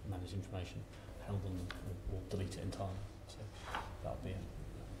manage information held on them or delete it in time. So that would be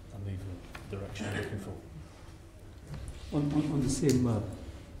a move in the direction we're looking for. On the same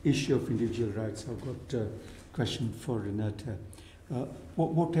issue of individual rights, I've got a question for Renata.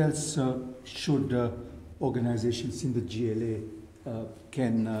 What else should organisations in the GLA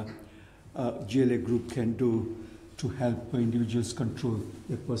can GLA group can do to help individuals control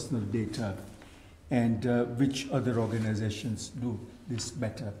their personal data, and which other organizations do this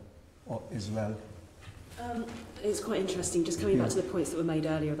better as well? It's quite interesting, just coming back to the points that were made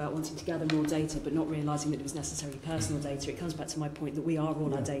earlier about wanting to gather more data but not realising that it was necessarily personal data. It comes back to my point that we are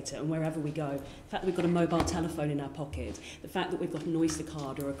all our data, and wherever we go, the fact that we've got a mobile telephone in our pocket, the fact that we've got an Oyster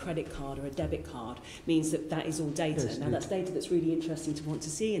card or a credit card or a debit card means that that is all data. Yes, now that's data that's really interesting to want to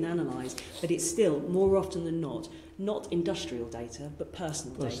see and analyse, but it's still, more often than not industrial data, but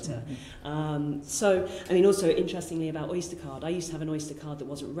personal data. So, I mean, also interestingly about Oyster card, I used to have an Oyster card that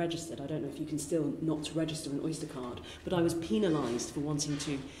wasn't registered. I don't know if you can still not register an Oyster card, but I was penalised for wanting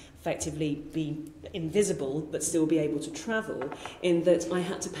to effectively be invisible but still be able to travel, in that I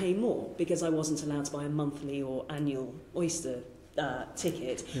had to pay more because I wasn't allowed to buy a monthly or annual Oyster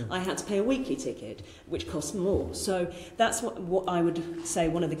ticket. I had to pay a weekly ticket, which costs more. So that's what I would say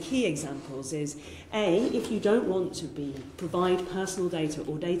one of the key examples is, A, if you don't want to provide personal data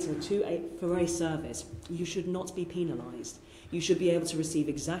or data for a service, you should not be penalised. You should be able to receive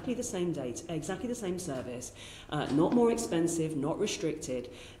exactly the same data, exactly the same service, not more expensive, not restricted,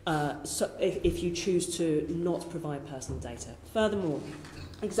 so if you choose to not provide personal data. Furthermore,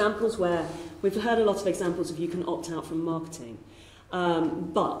 examples where we've heard a lot of examples of you can opt out from marketing.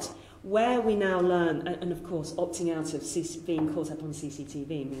 But where we now learn, and of course opting out of being caught up on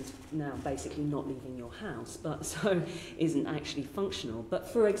CCTV means now basically not leaving your house, but so isn't actually functional.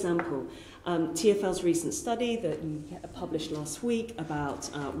 But for example, TfL's recent study that published last week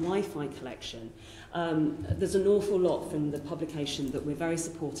about Wi-Fi collection, there's an awful lot from the publication that we're very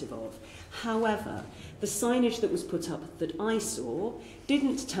supportive of. However, the signage that was put up that I saw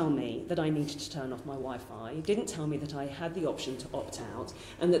didn't tell me that I needed to turn off my Wi-Fi, didn't tell me that I had the option to opt out,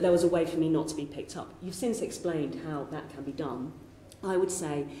 and that there was a way for me not to be picked up. You've since explained how that can be done. I would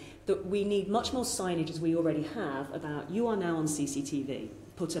say that we need much more signage, as we already have, about you are now on CCTV,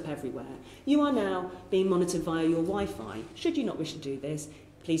 put up everywhere. You are now being monitored via your Wi-Fi. Should you not wish to do this,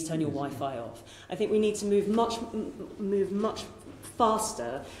 please turn your Wi-Fi off. I think we need to move much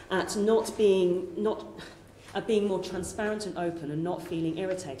faster at being more transparent and open, and not feeling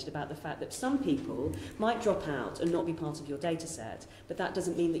irritated about the fact that some people might drop out and not be part of your data set, but that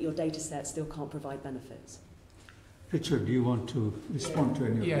doesn't mean that your data set still can't provide benefits. Richard, do you want to respond to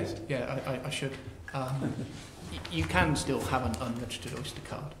any of Yes, this? yeah, I should. You can still have an unregistered Oyster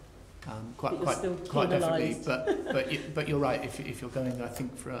card, quite definitely. But you're right. If you're going, I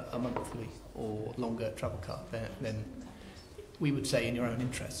think, for a monthly or longer travel card, then we would say in your own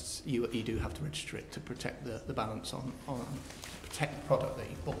interests, you do have to register it to protect the balance on protect the product that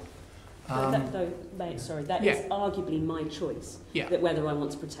you bought. That is arguably my choice, that whether I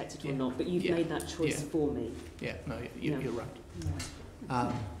want to protect it or not, but you've made that choice for me. Yeah, no, you're right.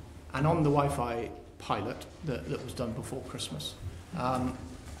 And on the Wi-Fi pilot that was done before Christmas,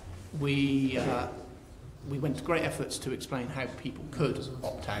 we went to great efforts to explain how people could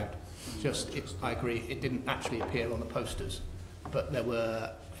opt out. I agree, it didn't actually appear on the posters, but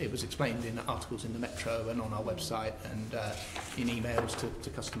it was explained in articles in the Metro and on our website and in emails to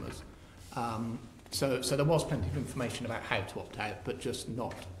customers. So there was plenty of information about how to opt out, but just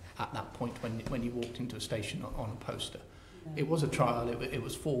not at that point when you walked into a station on a poster. It was a trial, it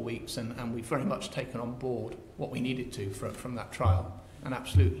was 4 weeks, and we've very much taken on board what we needed to from that trial. And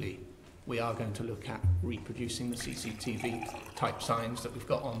absolutely, we are going to look at reproducing the CCTV type signs that we've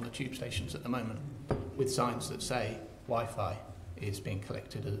got on the tube stations at the moment, with signs that say Wi-Fi is being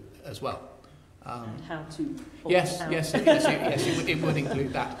collected as well. And how to opt out. Yes, it would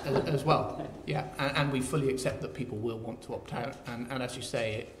include that as well. Yeah, and we fully accept that people will want to opt out, and as you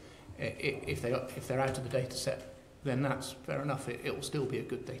say, if they're out of the data set, then that's fair enough. It will still be a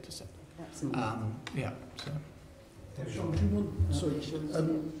good data set. Absolutely. Sean, do you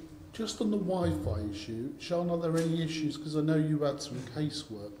want, just on the Wi-Fi issue, Sean, are there any issues, because I know you had some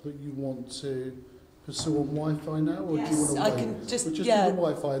casework that you want to pursue on Wi-Fi now, or do you want to wait? I can just do the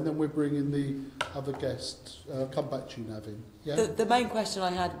Wi-Fi, and then we're bringing the other guest, come back to you, Navin. Yeah? The main question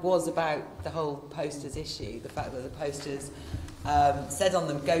I had was about the whole posters issue, the fact that the posters said on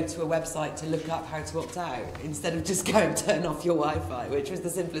them, go to a website to look up how to opt out, instead of just go and turn off your Wi-Fi, which was the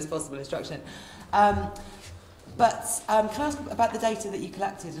simplest possible instruction. But can I ask about the data that you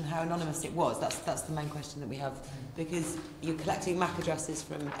collected and how anonymous it was? That's the main question that we have, because you're collecting MAC addresses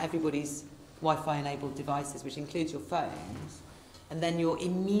from everybody's Wi-Fi enabled devices, which includes your phones, and then you're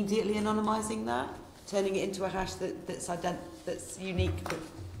immediately anonymising that, turning it into a hash that's unique but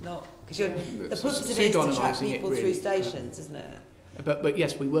not, because the purpose of it is to track people through stations, isn't it? But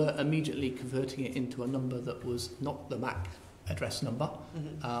yes, we were immediately converting it into a number that was not the MAC address number,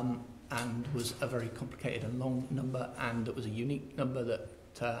 and was a very complicated and long number, and it was a unique number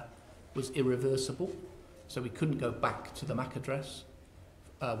that was irreversible. So we couldn't go back to the MAC address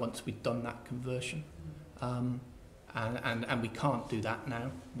once we'd done that conversion. And we can't do that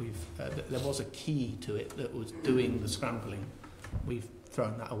now. There was a key to it that was doing the scrambling. We've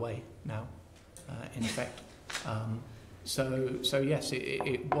thrown that away now, in effect. So yes,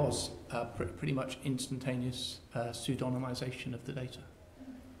 it was pretty much instantaneous pseudonymization of the data.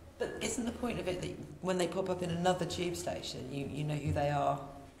 But isn't the point of it that when they pop up in another tube station, you know who they are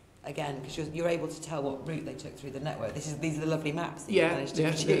again, because you're able to tell what route they took through the network? These are the lovely maps that you managed to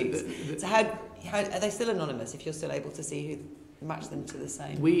produce. So how are they still anonymous if you're still able to see who match them to the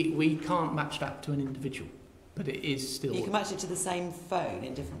same? We can't match that to an individual, but it is still... You can match it to the same phone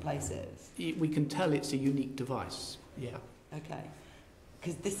in different places? We can tell it's a unique device, yeah. Okay.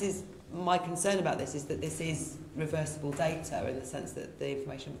 Because this is... My concern about this is that this is reversible data in the sense that the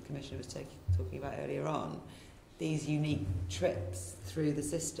Information Commissioner was talking about earlier on. These unique trips through the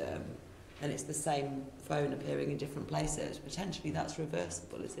system, and it's the same phone appearing in different places. Potentially that's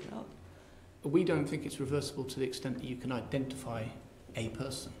reversible, is it not? We don't think it's reversible to the extent that you can identify a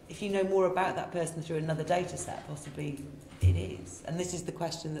person. If you know more about that person through another data set, possibly it is. And this is the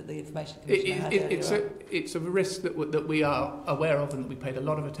question that the Information Commissioner had earlier on. It's a risk that we are aware of and that we paid a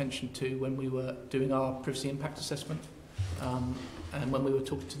lot of attention to when we were doing our privacy impact assessment, and when we were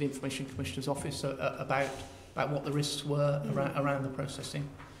talking to the Information Commissioner's office about what the risks were around the processing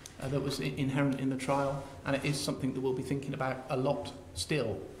that was inherent in the trial. And it is something that we'll be thinking about a lot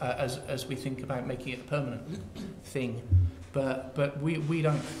still as we think about making it a permanent thing. But we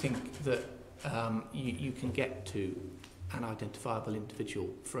don't think that you can get to an identifiable individual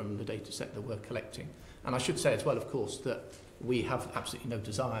from the data set that we're collecting. And I should say as well, of course, that we have absolutely no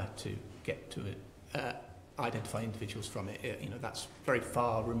desire to get to it, identify individuals from it. That's very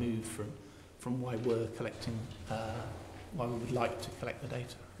far removed from why we're collecting, why we would like to collect the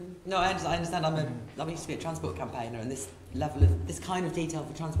data. No, I understand. I used to be a transport campaigner, and this kind of detail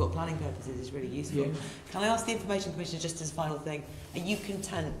for transport planning purposes is really useful. Yeah. Can I ask the Information Commissioner, just as a final thing, are you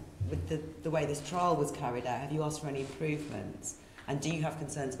content with the way this trial was carried out? Have you asked for any improvements? And do you have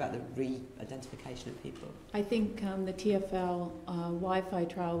concerns about the re-identification of people? I think the TfL Wi-Fi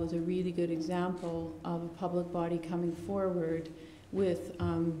trial was a really good example of a public body coming forward with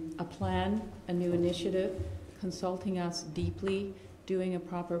a plan, a new initiative, consulting us deeply, doing a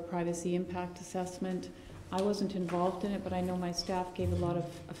proper privacy impact assessment. I wasn't involved in it, but I know my staff gave a lot of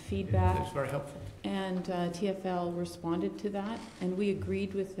feedback. It was very helpful. And TfL responded to that, and we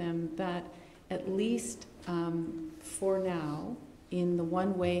agreed with them that at least for now, in the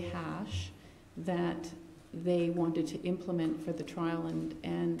one-way hash that they wanted to implement for the trial,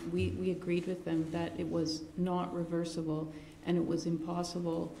 and we agreed with them that it was not reversible and it was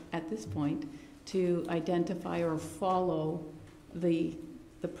impossible at this point to identify or follow the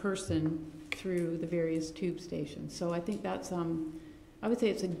person through the various tube stations. So I think that's, I would say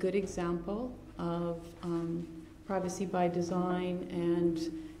it's a good example of privacy by design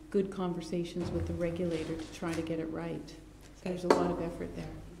and good conversations with the regulator to try to get it right. So there's a lot of effort there.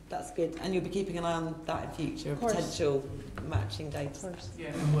 That's good. And you'll be keeping an eye on that in future, potential matching data. Yeah,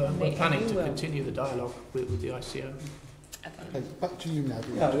 and we're planning to continue the dialogue with the ICO. Okay, back to you,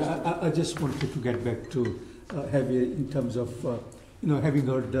 Nadia. Yeah, I just wanted to get back to Javier in terms of, having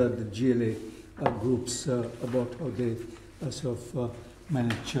heard the GLA groups about how they sort of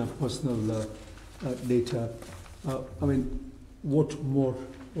manage personal data. What more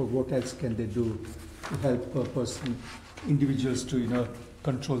or what else can they do to help individuals to,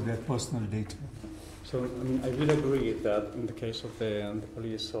 control their personal data? So, I will agree that in the case of the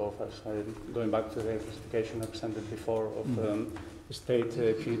police officers, going back to the classification I presented before of state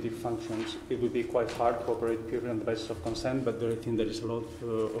punitive functions, it would be quite hard to operate purely on the basis of consent, but I think there is a lot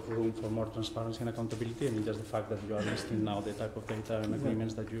of room for more transparency and accountability. Just the fact that you are listing now the type of data and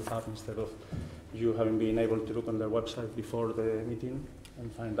agreements that you have instead of you having been able to look on their website before the meeting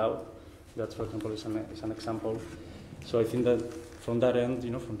and find out. That, for example, is an example. So I think that from that end,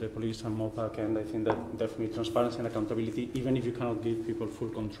 from the police and MOPAC end, I think that definitely transparency and accountability, even if you cannot give people full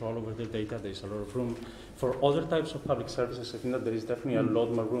control over their data, there is a lot of room. For other types of public services, I think that there is definitely a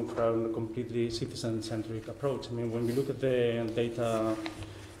lot more room for a completely citizen-centric approach. When we look at the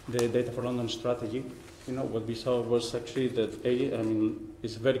data for London strategy, what we saw was actually that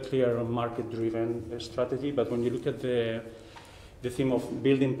it's a very clear market-driven strategy, but when you look at the theme of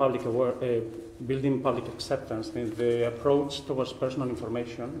building public acceptance, the approach towards personal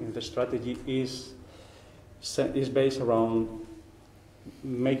information in the strategy is based around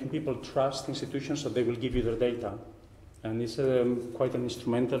making people trust institutions so they will give you their data. And it's quite an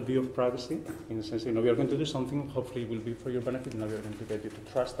instrumental view of privacy, in the sense, we are going to do something, hopefully it will be for your benefit, and now we are going to get you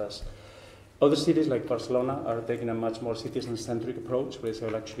to trust us. Other cities like Barcelona are taking a much more citizen-centric approach, where they say,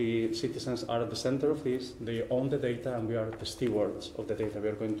 well, actually, citizens are at the center of this, they own the data, and we are the stewards of the data. We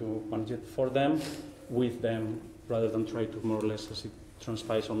are going to manage it for them, with them, rather than try to more or less, as it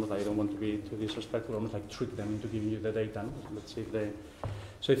transpires almost, I don't want to be too disrespectful, almost like trick them into giving you the data. Let's see if they...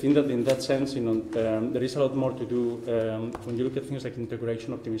 So I think that in that sense, there is a lot more to do when you look at things like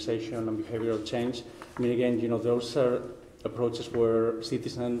integration, optimization, and behavioral change. I mean, again, those are approaches where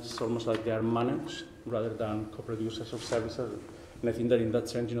citizens almost like they are managed rather than co-producers of services. And I think that in that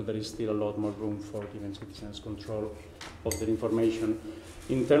sense, there is still a lot more room for giving citizens control of their information.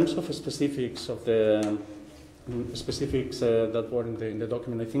 In terms of specifics of the that were in the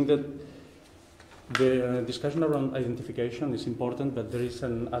document, I think that the discussion around identification is important, but there is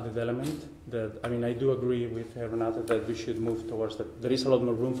an added element that, I mean, I do agree with Renata that we should move towards that. There is a lot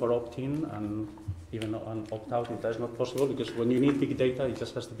more room for opt-in and even an opt-out if that's not possible, because when you need big data, it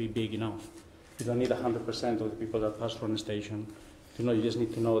just has to be big enough. You don't need 100% of the people that pass through a station. You just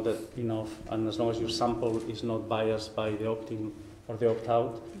need to know that enough, and as long as your sample is not biased by the opt-in or the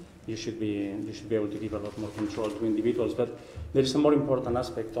opt-out, you should be able to give a lot more control to individuals. But there is a more important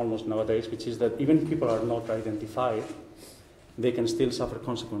aspect almost nowadays, which is that even if people are not identified, they can still suffer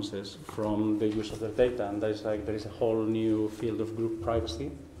consequences from the use of their data, and there is a whole new field of group privacy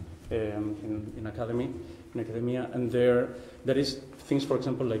in academia, and there is things, for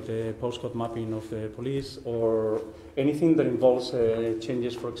example, like the postcode mapping of the police, or anything that involves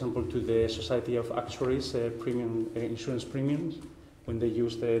changes, for example, to the Society of Actuaries insurance premiums when they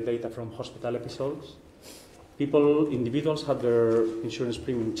use the data from hospital episodes. Individuals had their insurance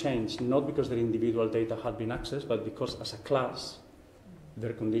premium changed, not because their individual data had been accessed, but because as a class,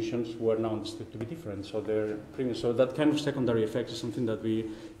 their conditions were now understood to be different. So their premium, so that kind of secondary effect is something that we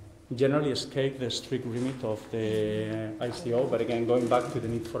generally escape the strict remit of the ICO, but again, going back to the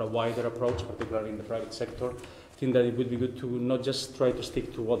need for a wider approach, particularly in the private sector, I think that it would be good to not just try to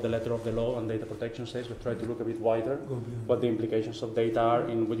stick to what the letter of the law and data protection says, but try to look a bit wider what the implications of data are.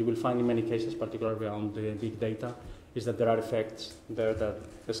 In what you will find in many cases, particularly around the big data, is that there are effects there that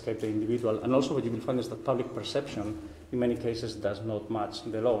escape the individual. And also what you will find is that public perception in many cases does not match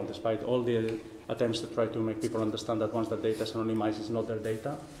the law, despite all the attempts to try to make people understand that once the data is anonymized, it's not their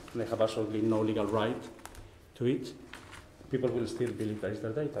data, and they have absolutely no legal right to it. People will still believe that it's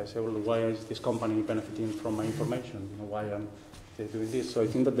their data. I say, well, why is this company benefiting from my information? Why am they doing this? So I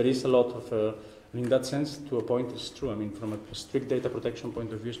think that there is a lot of, in that sense, to a point, it's true. I mean, from a strict data protection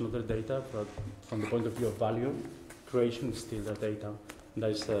point of view, it's not their data, but from the point of view of value creation, it's still their data. And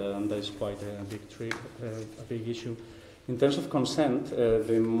that is quite a big issue. In terms of consent,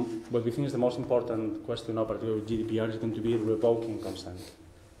 what we think is the most important question, particularly with GDPR, is going to be revoking consent.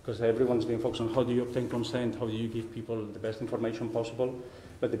 Because everyone's been focused on how do you obtain consent, how do you give people the best information possible.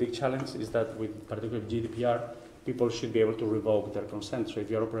 But the big challenge is that particularly with GDPR, people should be able to revoke their consent. So if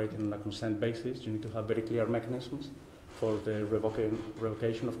you're operating on a consent basis, you need to have very clear mechanisms for the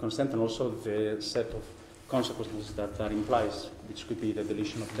revocation of consent, and also the set of consequences that implies, which could be the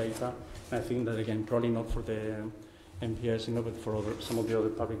deletion of data. And I think that, again, probably not for the MPS, but for some of the other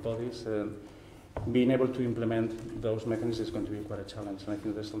public bodies, being able to implement those mechanisms is going to be quite a challenge, and I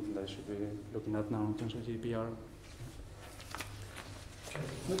think that's something that I should be looking at now in terms of GDPR. Okay,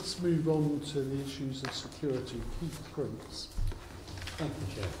 let's move on to the issues of security. Keith Prince. Thank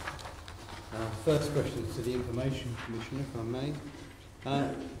you, Chair. First question is to the Information Commissioner, if I may.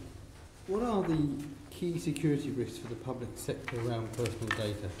 What are the key security risks for the public sector around personal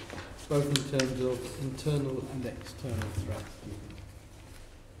data, both in terms of internal and external threats?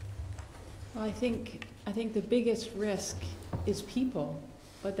 Well, I think the biggest risk is people,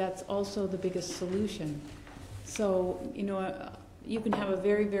 but that's also the biggest solution. So, you can have a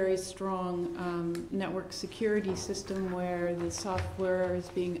very, very strong network security system where the software is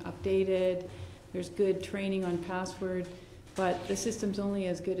being updated, there's good training on password, but the system's only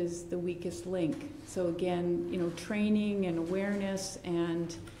as good as the weakest link. So again, training and awareness,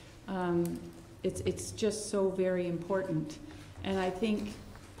 and it's just so very important. And I think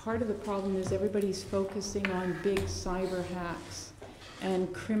part of the problem is everybody's focusing on big cyber hacks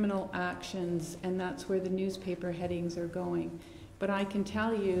and criminal actions, and that's where the newspaper headings are going. But I can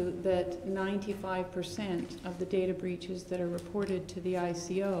tell you that 95% of the data breaches that are reported to the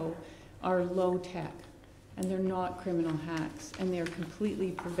ICO are low tech, and they're not criminal hacks, and they're completely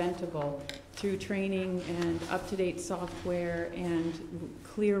preventable through training and up-to-date software and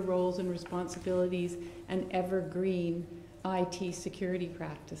clear roles and responsibilities and evergreen IT security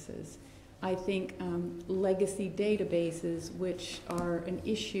practices. I think legacy databases, which are an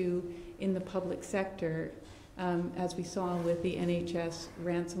issue in the public sector, as we saw with the NHS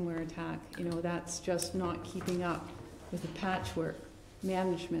ransomware attack, you know, that's just not keeping up with the patchwork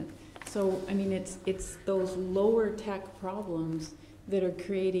management. So, I mean, it's those lower tech problems that are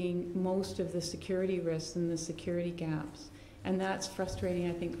creating most of the security risks and the security gaps. And that's frustrating,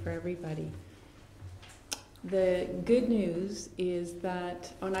 I think, for everybody. The good news is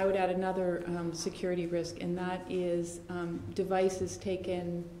that, and I would add another security risk, and that is devices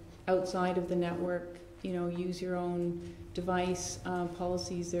taken outside of the network. You know, use your own device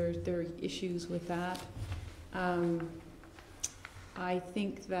policies. There are issues with that. I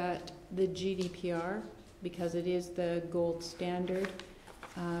think that the GDPR, because it is the gold standard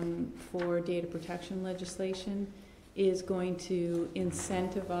for data protection legislation, is going to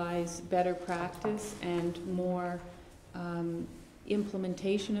incentivize better practice and more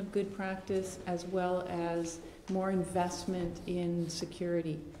implementation of good practice, as well as more investment in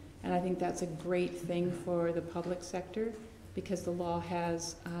security. And I think that's a great thing for the public sector, because the law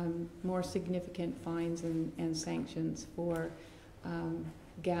has more significant fines and sanctions for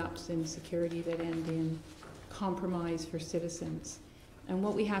gaps in security that end in compromise for citizens. And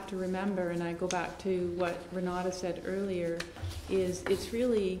what we have to remember, and I go back to what Renata said earlier, is it's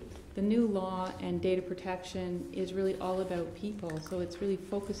really, the new law and data protection is really all about people. So it's really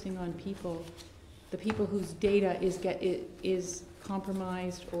focusing on people, the people whose data is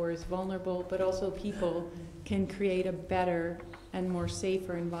compromised or is vulnerable, but also people can create a better and more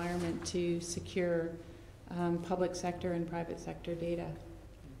safer environment to secure public sector and private sector data.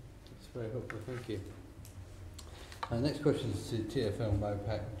 That's very helpful, thank you. Next question is to TfL,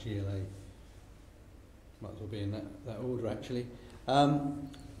 MOPAC, GLA. Might as well be in that order, actually.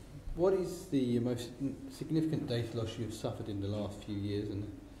 What is the most significant data loss you've suffered in the last few years, and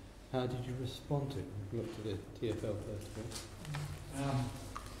how did you respond to it? We'll look to the TfL first of all.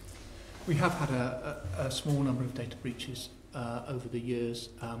 We have had a small number of data breaches over the years.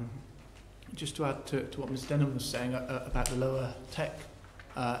 Just to add to what Ms Denham was saying about the lower tech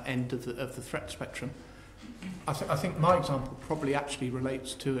end of the threat spectrum, I think my example probably actually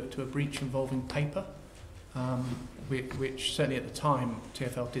relates to a breach involving paper, which certainly at the time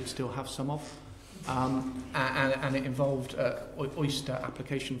TfL did still have some of, and it involved Oyster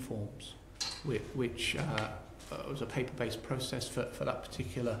application forms, which was a paper-based process for that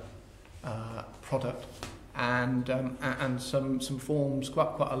particular product, and some forms,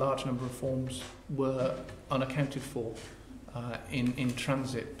 quite a large number of forms, were unaccounted for in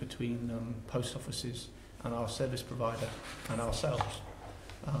transit between post offices and our service provider and ourselves.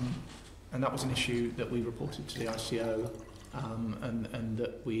 And that was an issue that we reported to the ICO, and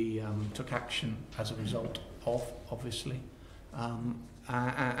that we took action as a result of, obviously,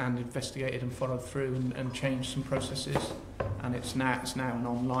 and investigated and followed through and changed some processes, and it's now an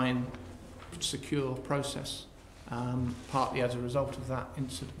online secure process, partly as a result of that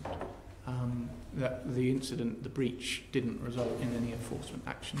incident. That the breach didn't result in any enforcement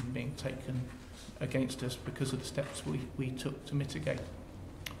action being taken against us because of the steps we took to mitigate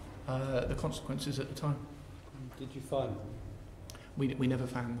the consequences at the time. Did you find them? We never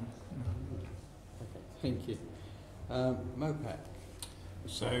found them. No. Okay, thank you. MOPAC.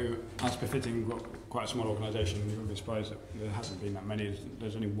 So, as befitting quite a small organisation, you won't be surprised that there hasn't been that many.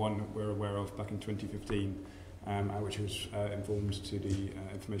 There's only one that we're aware of back in 2015, which was informed to the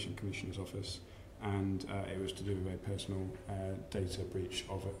Information Commissioner's Office, and it was to do with a personal data breach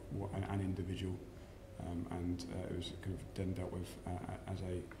of an individual, and it was kind of then dealt with as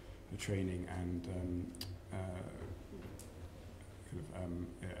a training and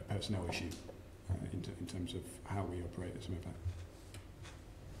a personnel issue in terms of how we operate as MOPAC.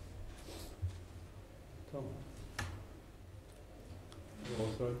 Tom?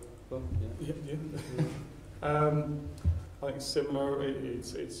 Also, Tom? Yeah. I think it's similar.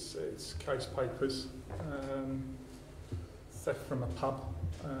 It's case papers, theft from a pub,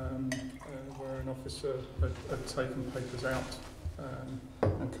 where an officer had taken papers out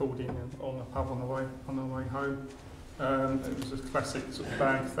and called in on the pub on the way home. It was a classic sort of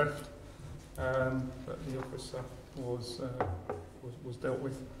bag theft, but the officer was dealt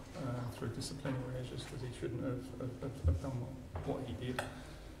with through disciplinary measures because he shouldn't have done what he did.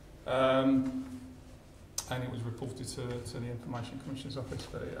 And it was reported to the Information Commissioner's Office,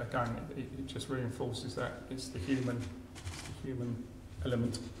 but again, it just reinforces that it's the human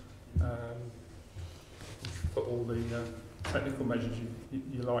element. Put all the technical measures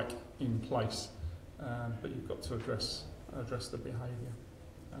you like in place, but you've got to address the behaviour.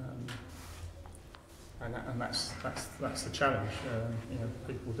 and that's the challenge. You know,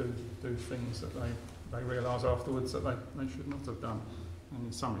 people do things that they realise afterwards that they should not have done, and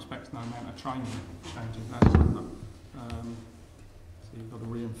in some respects, no amount of training changes that. So you've got to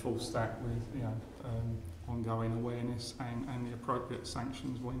reinforce that with ongoing awareness and the appropriate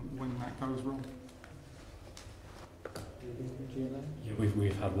sanctions when that goes wrong. Yeah,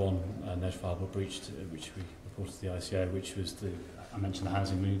 we've had one notifiable breach which we reported to the ICO, which was I mentioned the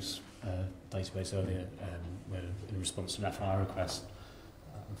housing moves database earlier, where in response to an FIR request,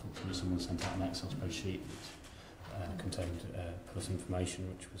 unfortunately someone sent out an Excel spreadsheet which contained personal information,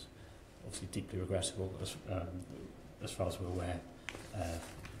 which was obviously deeply regrettable as far as we're aware.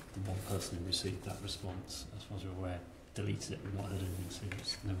 The one person who received that response, as far as we're aware, deleted it and not heard anything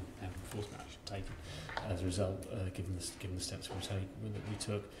serious. No enforcement action taken as a result, given the steps we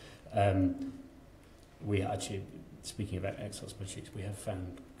took. We actually, speaking about Excel spreadsheets, we have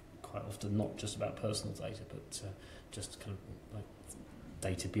found quite often not just about personal data, but just kind of like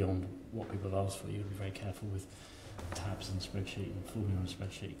data beyond what people have asked for. You have to be very careful with tabs in a spreadsheet and formula on a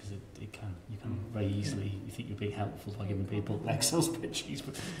spreadsheet, because you can very easily, you think you're being helpful by giving people Excel spreadsheets,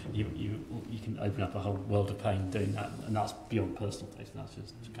 but you can open up a whole world of pain doing that, and that's beyond personal data. That's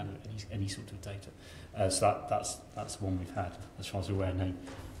just kind of any sort of data. So that's one we've had. As far as we're aware, no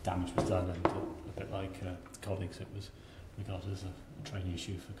damage was done, and a bit like colleagues, it was regarded as a training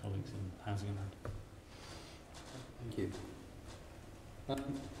issue for colleagues in housing and land. Thank you.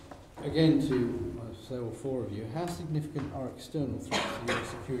 Again, to say all four of you, how significant are external threats to your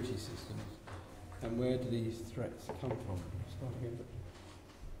security systems, and where do these threats come from? Starting with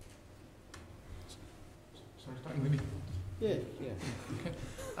Sorry, starting with me. Yeah. Okay.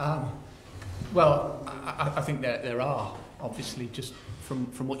 Well, I think there are, obviously, just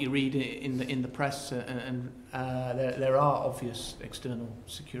from what you read in the press, and there are obvious external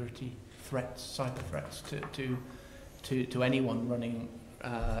security threats, cyber threats to anyone running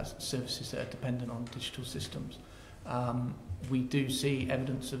services that are dependent on digital systems. We do see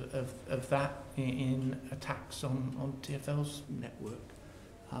evidence of that in attacks on TfL's network.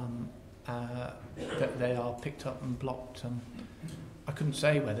 That they are picked up and blocked. I couldn't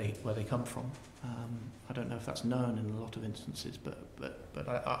say where they come from. I don't know if that's known in a lot of instances, but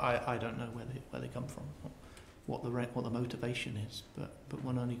I don't know where they come from, what the motivation is. But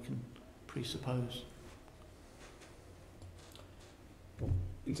one only can presuppose.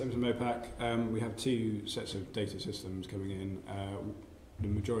 In terms of MOPAC, we have two sets of data systems coming in. The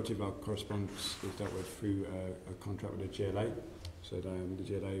majority of our correspondence is dealt with through a contract with the GLA. So the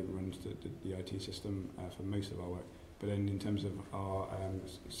GLA runs the IT system for most of our work. But then in terms of our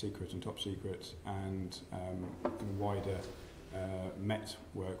secret and top secret and wider Met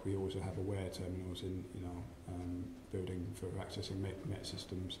work, we also have aware terminals in our building for accessing Met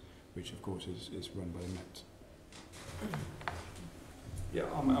systems, which of course is run by the Met. Yeah,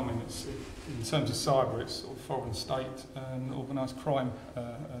 I mean, it's, in terms of cyber, it's sort of foreign state and organised crime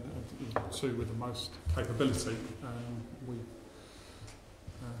are the two with the most capability. We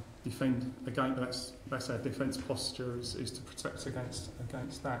defend against that's our defence posture is to protect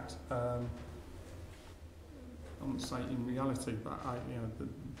against that. I won't say in reality, but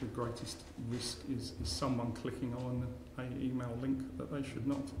the greatest risk is someone clicking on an email link that they should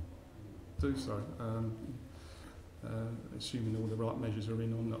not do so. Assuming all the right measures are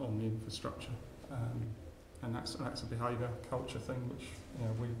in on the infrastructure, and that's a behaviour culture thing which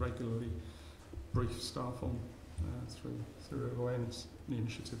we regularly brief staff on through awareness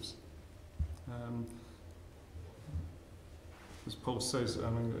initiatives. As Paul says, I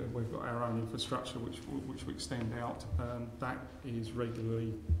mean, we've got our own infrastructure which we extend out. That is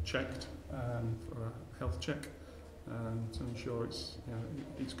regularly checked for a health check. To ensure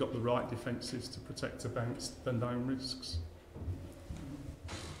it's got the right defences to protect against the known risks.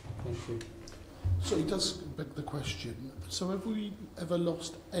 Thank you. So it does beg the question, so have we ever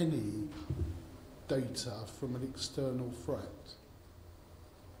lost any data from an external threat?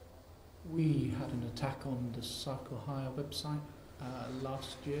 We had an attack on the Cycle Hire website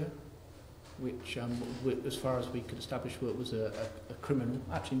last year, which, as far as we could establish, was a criminal,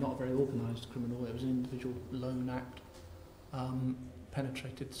 actually not a very organised criminal. It was an individual lone act,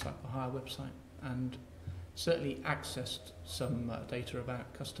 penetrated the Cycle Hire website and certainly accessed some data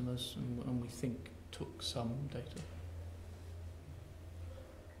about customers, and we think took some data.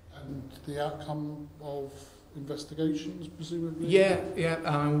 And the outcome of investigations, presumably? Yeah.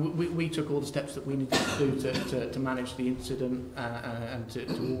 We took all the steps that we needed to do to manage the incident and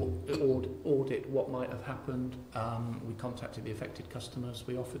to audit what might have happened. We contacted the affected customers.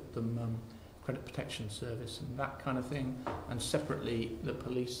 We offered them credit protection service and that kind of thing. And separately, the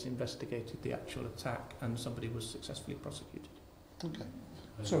police investigated the actual attack and somebody was successfully prosecuted. Okay.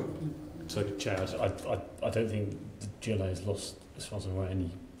 So, Chair, I don't think the GLA has lost, as far as I'm aware, any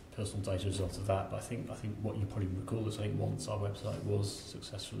personal data as a result of that. But I think what you probably recall is once our website was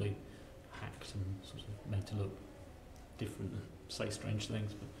successfully hacked and sort of made to look different, and say strange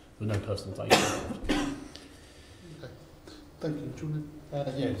things, but there were no personal data. Okay. Thank you. Do you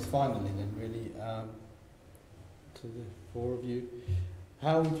want to? Yes, finally then, really, to the four of you,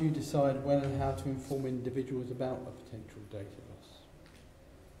 how would you decide when and how to inform individuals about a potential data loss?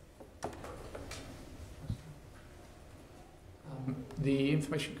 The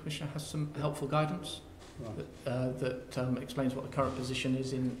Information Commissioner has some helpful guidance that explains what the current position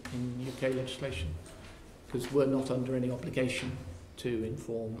is in UK legislation, because we're not under any obligation to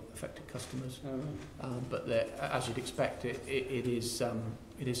inform affected customers. But as you'd expect, it is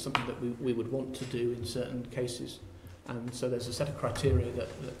something that we would want to do in certain cases. And so there's a set of criteria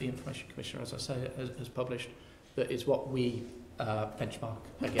that the Information Commissioner, as I say, has published, that is what we benchmark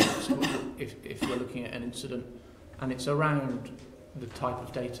against if we're looking at an incident. And it's around the type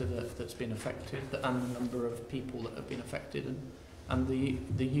of data that's been affected and the number of people that have been affected and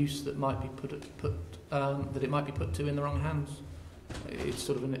the use that might be that it might be put to in the wrong hands. It's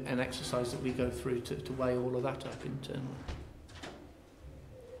sort of an exercise that we go through to weigh all of that up internally.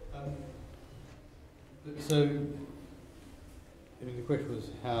 So, I mean, the question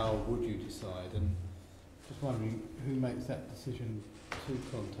was, how would you decide? And just wondering, who makes that decision to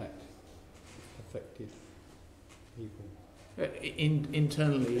contact affected people?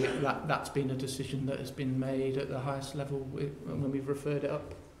 Internally, that's been a decision that has been made at the highest level when we've referred it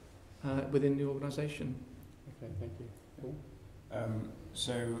up within the organisation. Okay, thank you. Paul?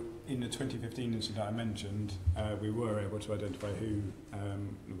 So in the 2015 incident I mentioned, we were able to identify who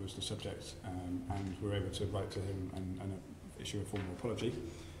was the subject and we were able to write to him and issue a formal apology.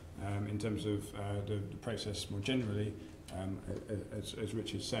 In terms of the process more generally, as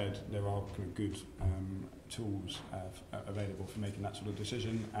Richard said, there are kind of good tools available for making that sort of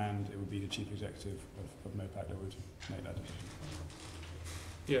decision, and it would be the Chief Executive of MOPAC that would make that decision.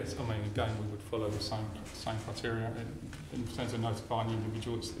 Yes, I mean, again, we would follow the same criteria. In terms of notifying the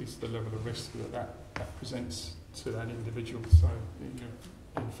individual, it's the level of risk that presents to that individual. So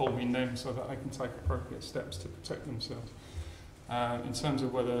you're informing them so that they can take appropriate steps to protect themselves. In terms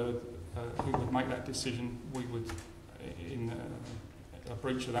of whether who would make that decision, we would, in a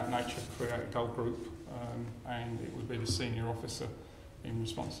breach of that nature, create a goal group, and it would be the senior officer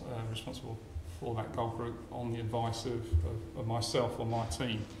responsible for that goal group on the advice of myself or my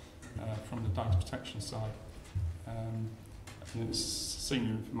team from the data protection side. And the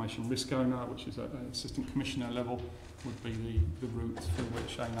senior information risk owner, which is at assistant commissioner level, would be the route through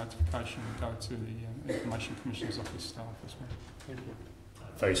which a notification would go to the information commissioner's office staff as well. Thank you.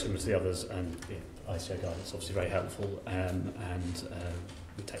 Very similar to the others, and ICO guidance obviously very helpful, and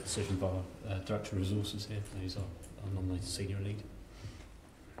we take the decision by our Director of Resources here, who's our nominated senior lead.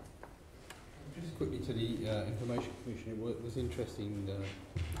 Just quickly to the Information Commissioner, it was interesting,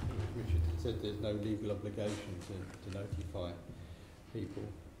 Richard said there's no legal obligation to notify people.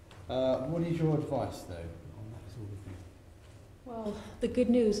 What is your advice, though, on that sort of thing? Well, the good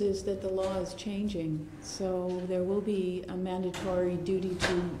news is that the law is changing, so there will be a mandatory duty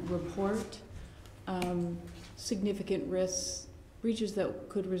to report significant risks, breaches that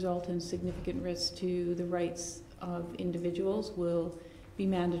could result in significant risks to the rights of individuals will be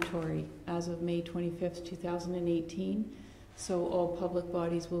mandatory as of May 25th, 2018. So all public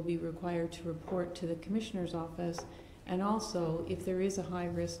bodies will be required to report to the Commissioner's office, and also, if there is a high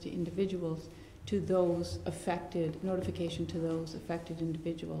risk to individuals, to those affected, notification to those affected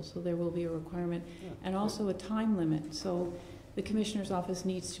individuals. So there will be a requirement, and also a time limit. So the Commissioner's office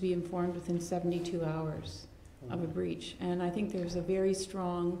needs to be informed within 72 hours of a breach. And I think there's a very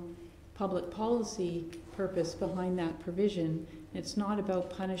strong public policy purpose behind that provision. It's not about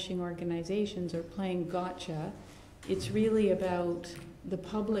punishing organizations or playing gotcha. It's really about the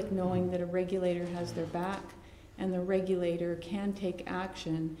public knowing that a regulator has their back, and the regulator can take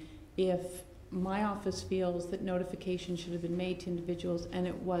action if my office feels that notification should have been made to individuals and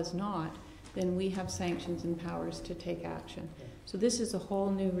it was not, then we have sanctions and powers to take action. So this is a whole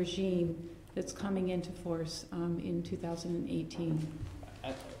new regime that's coming into force in 2018.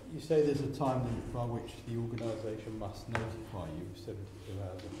 You say there's a time limit by which the organisation must notify you, 72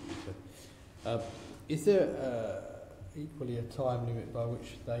 hours, I think you said. Is there equally a time limit by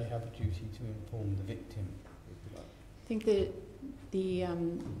which they have a duty to inform the victim? think that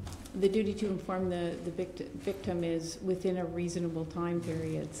the duty to inform the victim is within a reasonable time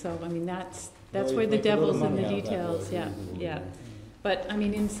period. So, I mean, that's where the devil's in the details. Yeah. But, I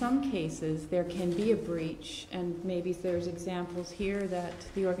mean, in some cases, there can be a breach, and maybe there's examples here that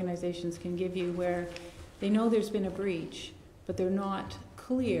the organizations can give you where they know there's been a breach, but they're not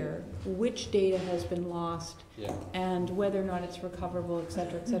clear which data has been lost and whether or not it's recoverable, et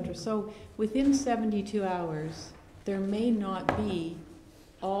cetera, et cetera. So within 72 hours, there may not be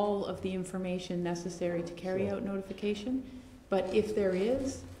all of the information necessary to carry out notification, but if there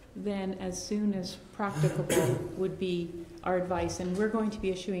is, then as soon as practicable would be our advice. And we're going to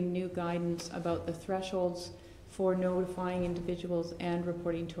be issuing new guidance about the thresholds for notifying individuals and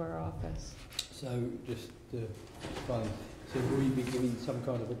reporting to our office. So just finally, so will you be giving some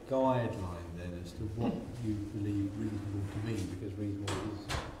kind of a guideline then as to what you believe reasonable to mean? Because reasonable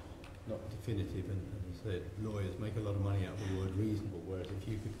is not definitive, and as I said, lawyers make a lot of money out of the word reasonable, whereas if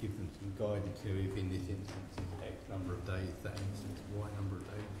you could give them some guidance, so if in this instance it's X number of days, that instance Y number of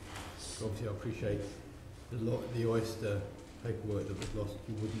days. So obviously I appreciate the oyster paperwork that was lost.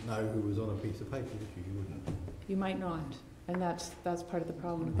 You wouldn't know who was on a piece of paper, would you? You wouldn't. You might not, and that's part of the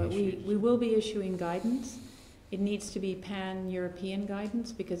problem. But we will be issuing guidance. It needs to be pan-European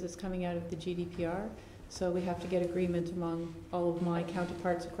guidance because it's coming out of the GDPR. So we have to get agreement among all of my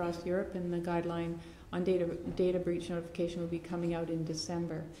counterparts across Europe, and the guideline on data breach notification will be coming out in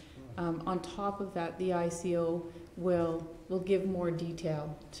December. On top of that, the ICO will give more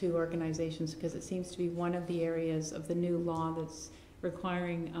detail to organizations because it seems to be one of the areas of the new law that's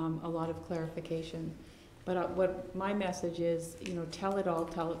requiring a lot of clarification. But what my message is, tell it all,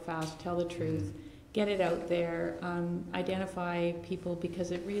 tell it fast, tell the truth, get it out there, identify people,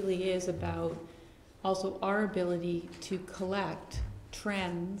 because it really is about also our ability to collect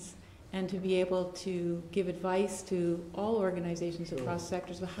trends and to be able to give advice to all organizations across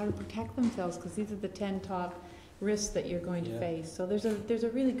sectors about how to protect themselves, because these are the 10 top risks that you're going to face. So there's a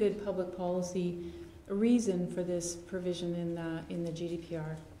really good public policy reason for this provision in the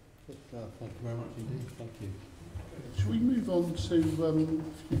GDPR. Thank you very much indeed. Thank you. Should we move on to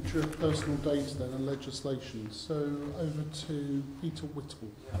future of personal data then and legislation? So over to Peter Whittle.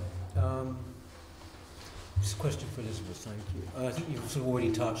 This is a question for Elizabeth, thank you. I think you've sort of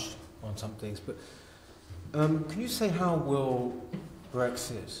already touched on some things, but can you say how will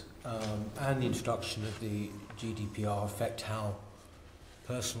Brexit and the introduction of the GDPR affect how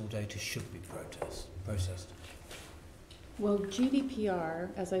personal data should be processed? Well, GDPR,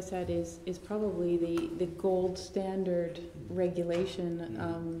 as I said, is probably the gold standard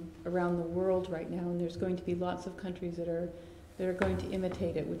regulation around the world right now, and there's going to be lots of countries that are going to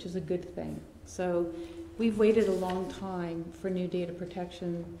imitate it, which is a good thing. So we've waited a long time for new data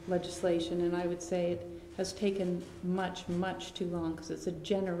protection legislation, and I would say it has taken much, much too long because it's a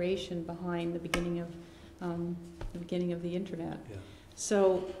generation behind the beginning of the internet. Yeah.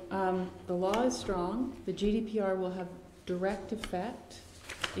 So the law is strong. The GDPR will have direct effect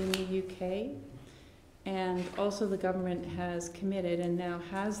in the UK, and also the government has committed and now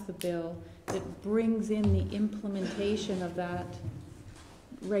has the bill that brings in the implementation of that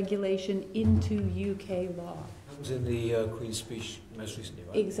regulation into UK law. That was in the Queen's speech most recently,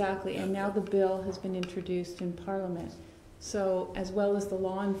 right? Exactly, and now the bill has been introduced in Parliament. So, as well as the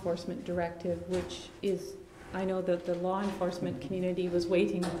law enforcement directive, which is, I know that the law enforcement community was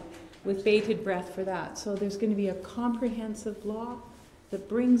waiting with bated breath for that. So there's going to be a comprehensive law that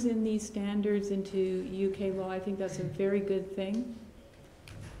brings in these standards into UK law. I think that's a very good thing.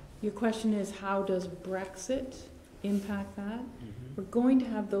 Your question is, how does Brexit impact that? Mm-hmm. We're going to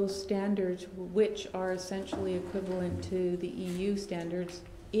have those standards which are essentially equivalent to the EU standards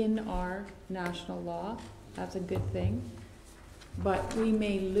in our national law. That's a good thing. But we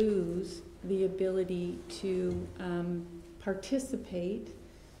may lose the ability to participate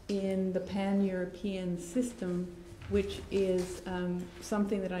in the pan-European system, which is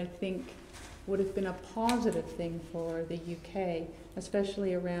something that I think would have been a positive thing for the UK,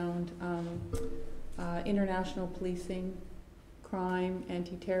 especially around international policing, crime,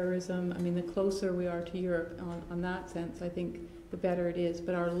 anti-terrorism. I mean, the closer we are to Europe on that sense, I think the better it is.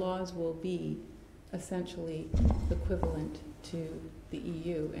 But our laws will be essentially equivalent to the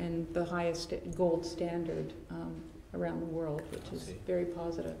EU and the highest gold standard around the world, which is very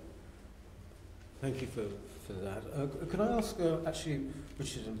positive. Thank you for that. Can I ask, actually,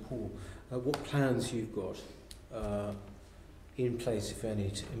 Richard and Paul, what plans you've got in place, if any,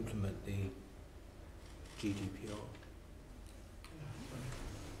 to implement the GDPR?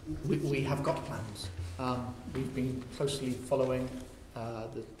 We have got plans. We've been closely following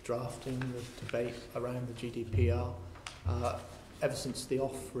the drafting, the debate around the GDPR. ever since the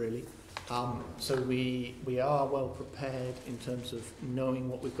off, really. So we are well prepared in terms of knowing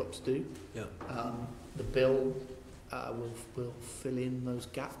what we've got to do. Yeah. The bill will fill in those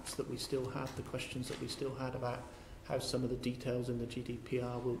gaps that we still have, the questions that we still had about how some of the details in the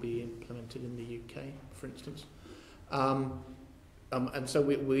GDPR will be implemented in the UK, for instance. And so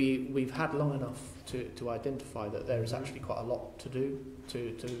we've had long enough to identify that there is actually quite a lot to do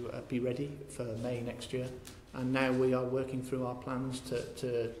to be ready for May next year. And now we are working through our plans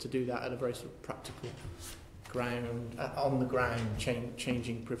to do that at a very sort of practical ground, on the ground,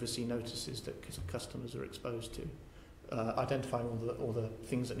 changing privacy notices that customers are exposed to, identifying all the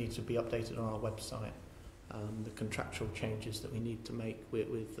things that need to be updated on our website, the contractual changes that we need to make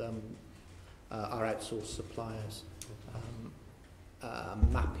with our outsourced suppliers,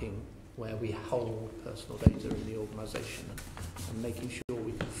 mapping where we hold personal data in the organisation, and making sure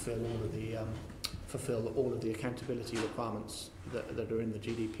we can fulfil all of the accountability requirements that are in the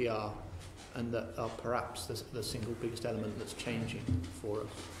GDPR, and that are perhaps the single biggest element that's changing for us.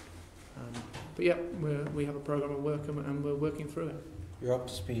 But yeah, we have a programme of work and we're working through it. You're up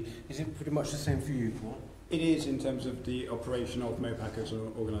to speed. Is it pretty much the same for you, Paul? It is in terms of the operation of MOPAC as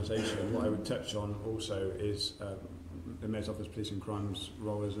an organisation. What I would touch on also is the Mayor's Office of Police and Crime's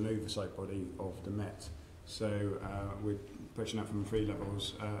role as an oversight body of the Met. So we're pushing out from 3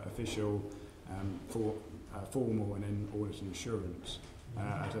 levels: official, formal, and then audit and assurance.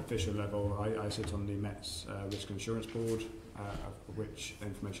 At official level, I sit on the Met's Risk and Assurance Board, of which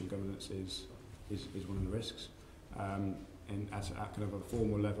information governance is one of the risks. And at kind of a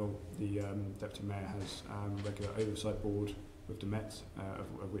formal level, the Deputy Mayor has a regular oversight board with the Met,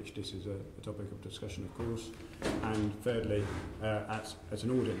 of which this is a topic of discussion, of course. And thirdly, at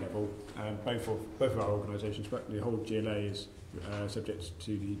an audit level, both of our organisations, but the whole GLA is subject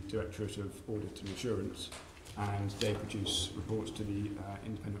to the Directorate of Audit and Assurance, and they produce reports to the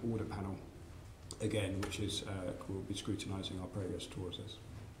Independent Audit Panel, again, which is will be scrutinising our progress towards this.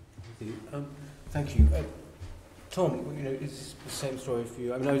 Thank you. Tom, is this the same story for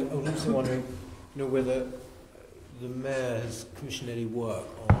you? I mean, I was also wondering, whether the Mayor has commissioned any work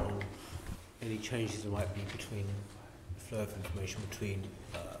on any changes there might be between the flow of information between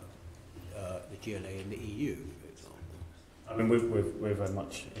the GLA and the EU, for example. I mean, we're very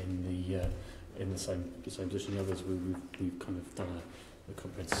much in the same position as others. We've kind of done a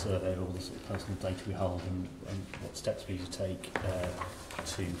comprehensive survey of all the sort of personal data we hold and what steps we need to take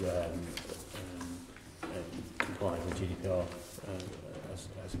to comply with GDPR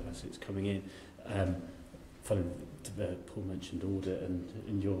as it's coming in. Paul mentioned audit, and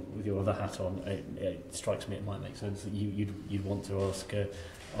with your other hat on, it strikes me it might make sense that you'd want to ask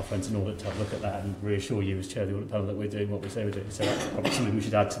our friends in audit to have a look at that and reassure you as chair of the audit panel that we're doing what we say we're doing. So that's probably something we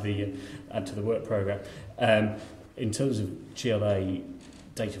should add to the work programme. In terms of GLA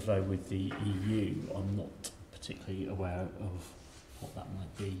data flow with the EU, I'm not particularly aware of what that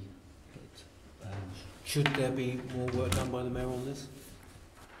might be. But, should there be more work done by the Mayor on this?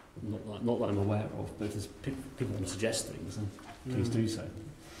 Not that I'm aware of, but if there's people want to suggest things, then please do so.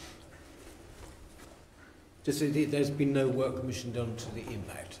 Just there's been no work commissioned done to the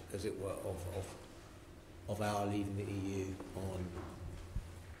impact, as it were, of our leaving the EU on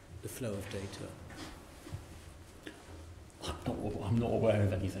the flow of data. I'm not aware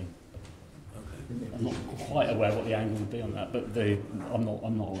of anything. Okay. I'm not quite aware what the angle would be on that, but I'm not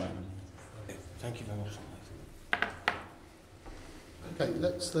aware of anything. Okay. Thank you very much. Okay,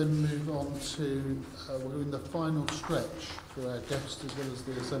 let's then move on to, we're in the final stretch for our guests as well as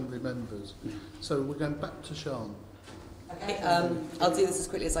the Assembly members. So we're going back to Sian. Okay, I'll do this as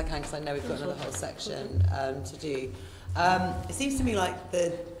quickly as I can because I know we've got another whole section to do. It seems to me like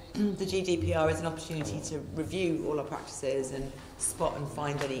the GDPR is an opportunity to review all our practices and spot and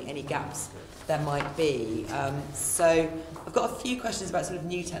find any gaps there might be. So I've got a few questions about sort of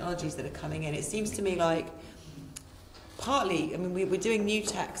new technologies that are coming in. It seems to me like partly, I mean, we're doing new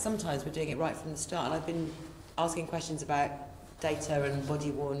tech, sometimes we're doing it right from the start, and I've been asking questions about data and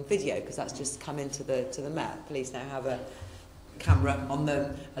body-worn video, because that's just come into the Met. Police now have a camera on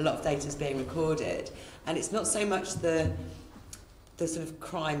them, a lot of data is being recorded, and it's not so much the sort of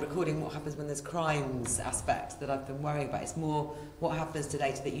crime, recording what happens when there's crimes aspect that I've been worrying about. It's more what happens to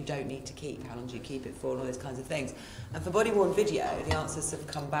data that you don't need to keep, how long do you keep it for, and all those kinds of things. And for body-worn video, the answers have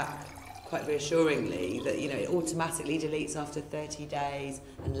come back quite reassuringly that, it automatically deletes after 30 days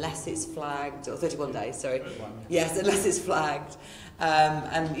unless it's flagged, or 31 days, sorry. 31. Yes, unless it's flagged.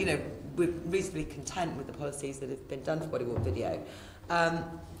 And, we're reasonably content with the policies that have been done for body-worn video.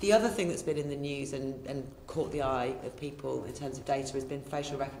 The other thing that's been in the news and caught the eye of people in terms of data has been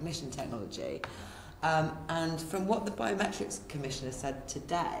facial recognition technology. And from what the Biometrics Commissioner said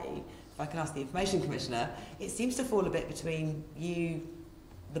today, if I can ask the Information Commissioner, it seems to fall a bit between you,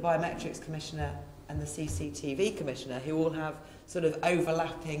 the Biometrics Commissioner, and the CCTV Commissioner, who all have sort of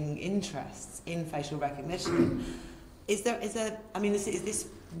overlapping interests in facial recognition. Is there, I mean, is this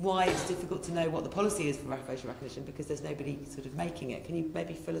why it's difficult to know what the policy is for facial recognition, because there's nobody sort of making it? Can you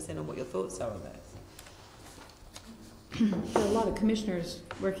maybe fill us in on what your thoughts are on this? There are a lot of commissioners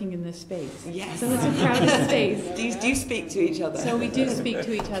working in this space. Yes. So it's a crowded space. Do you speak to each other? So we do speak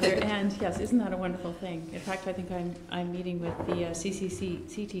to each other, and yes, isn't that a wonderful thing? In fact, I think I'm meeting with the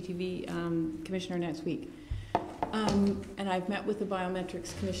CCTV commissioner next week. And I've met with the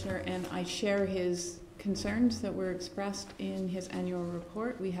Biometrics Commissioner, and I share his concerns that were expressed in his annual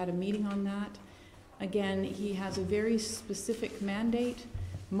report. We had a meeting on that. Again, he has a very specific mandate.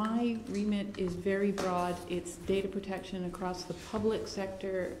 My remit is very broad. It's data protection across the public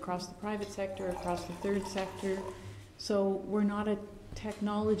sector, across the private sector, across the third sector. So we're not a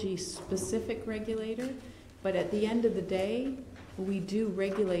technology-specific regulator, but at the end of the day, we do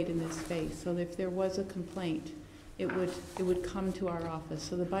regulate in this space. So if there was a complaint, it would come to our office.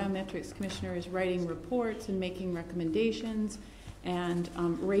 So the Biometrics Commissioner is writing reports and making recommendations and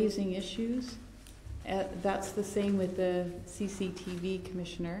raising issues. That's the same with the CCTV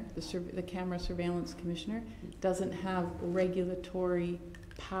Commissioner, the Camera Surveillance Commissioner, doesn't have regulatory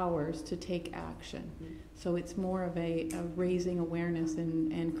powers to take action. So it's more of a raising awareness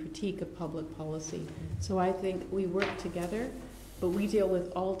and critique of public policy. So I think we work together, but we deal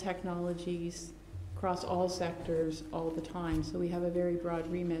with all technologies across all sectors all the time. So we have a very broad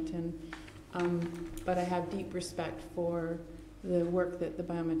remit, and but I have deep respect for the work that the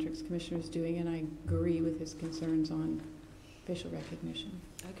Biometrics Commissioner is doing, and I agree with his concerns on facial recognition.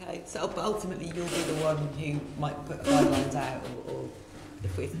 Okay, so but ultimately you'll be the one who might put guidelines out, or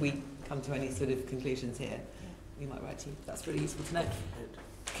if we come to any sort of conclusions here, we might write to you. That's really useful to know.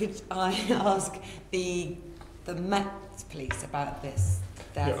 Could I ask the Met Police about this?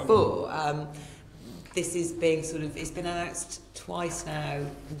 Therefore, this is being it's been announced twice now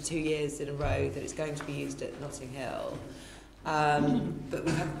in 2 years in a row that it's going to be used at Notting Hill. But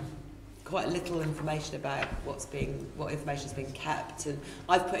we have quite little information about what information is being kept, and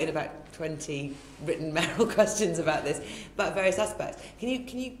I've put in about 20 written mayoral questions about this, about various aspects. Can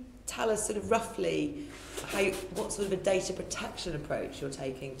you tell us sort of roughly what sort of a data protection approach you're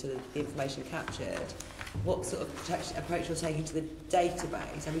taking to the information captured? What sort of protection approach you're taking to the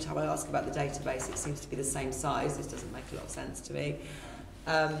database? Every time I ask about the database, it seems to be the same size. This doesn't make a lot of sense to me.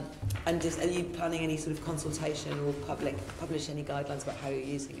 And are you planning any sort of consultation or publish any guidelines about how you're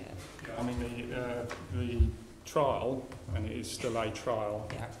using it? Yeah, I mean, the trial, and it is still a trial,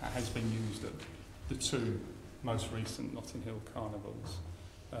 has been used at the two most recent Notting Hill carnivals.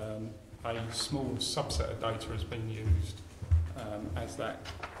 A small subset of data has been used as that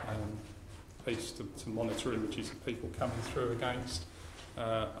piece to monitor images of people coming through against,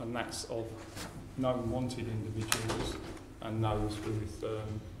 and that's of known wanted individuals and those with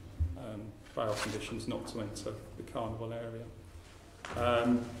bail conditions not to enter the carnival area.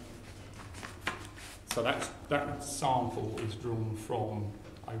 So that sample is drawn from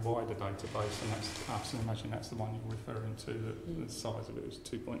a wider database, and I can imagine that's the one you're referring to, that the size of it was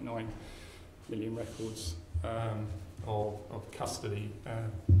 2.9 million records of custody,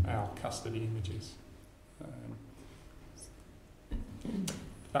 our custody images.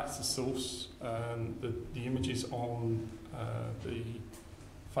 That's the source. The images on the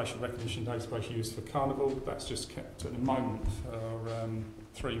facial recognition database used for Carnival, that's just kept at the moment for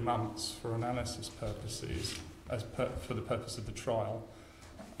 3 months for analysis purposes, for the purpose of the trial,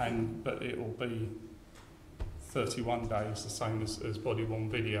 but it will be 31 days, the same as body-worn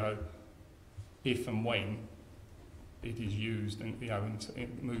video, if and when it is used and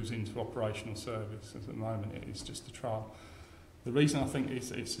it moves into operational service. At the moment, it is just a trial. The reason I think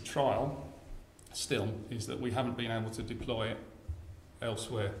it's a trial still is that we haven't been able to deploy it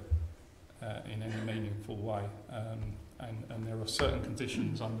elsewhere in any meaningful way, and there are certain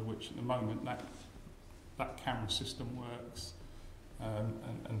conditions under which at the moment that camera system works,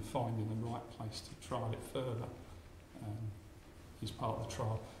 and finding the right place to trial it further is part of the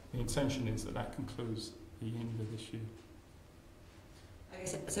trial. The intention is that concludes the end of this year. Okay,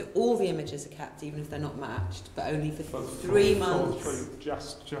 so all the images are kept, even if they're not matched, but only for 3 months?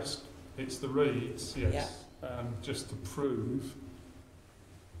 Just it's the reads, yes, just to prove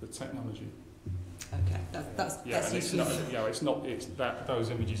the technology. Okay, that's useful. It's that those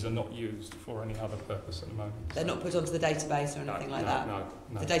images are not used for any other purpose at the moment. They're not put onto the database or anything like that? No.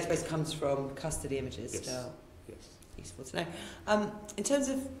 The database comes from custody images still? Yes. Useful to know. In terms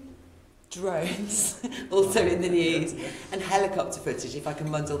of drones, also in the news, and helicopter footage, if I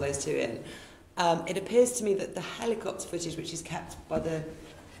can bundle those two in. It appears to me that the helicopter footage, which is kept by the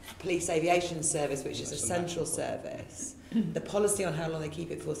Police Aviation Service, which is a central service, the policy on how long they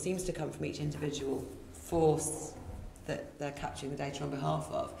keep it for seems to come from each individual force that they're capturing the data on behalf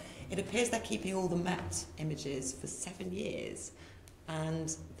of. It appears they're keeping all the Met images for 7 years,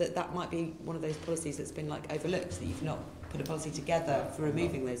 and that might be one of those policies that's been like overlooked, that you've not put a policy together for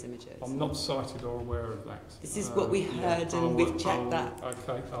removing those images. I'm not cited or aware of that. This is what we heard, and we've checked that.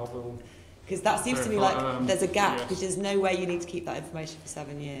 Okay, I will. Because that seems to me like there's a gap, because there's no way you need to keep that information for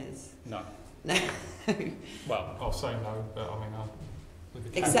 7 years. No. No. Well, I'll say no, but I mean,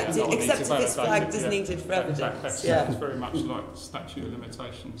 with the except if it's flagged as needed for evidence. It's very much like statute of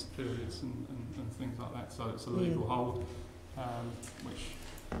limitations periods and things like that. So it's a legal hold, which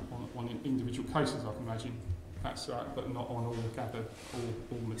on individual cases I can imagine that's right, but not on all gathered,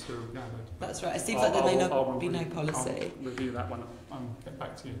 all material gathered. That's right. It seems like there may not be no policy. I'll review that one and get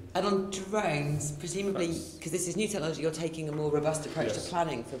back to you. And on drones, presumably, because this is new technology, you're taking a more robust approach to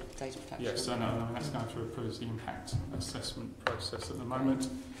planning for data protection. Yes, and that's going through the impact assessment process at the moment.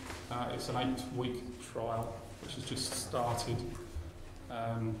 It's an 8-week trial, which has just started,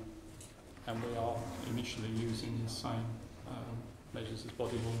 and we are initially using the same measures as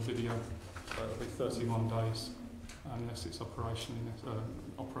body-worn video. So it'll be 31 days, unless it's operationally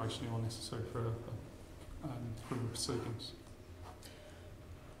or necessary for criminal proceedings.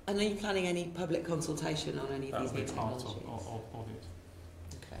 And are you planning any public consultation on any of these new technologies? technologies? That will be part of it.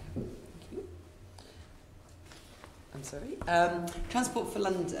 Okay, thank you. I'm sorry. Transport for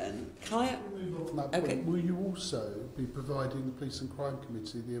London. Can I... Okay. Will you also be providing the Police and Crime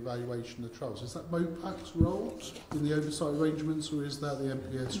Committee the evaluation of trials? Is that MOPAC's role in the oversight arrangements, or is that the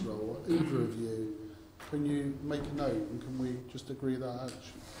MPS role? Either of you, can you make a note, and can we just agree that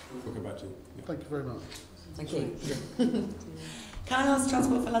action? We'll come back to you. Yeah. Thank you very much. Thank you. Can I ask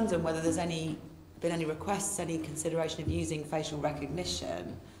Transport for London whether there's been any requests, any consideration of using facial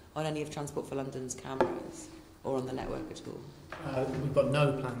recognition on any of Transport for London's cameras, or on the network at all? We've got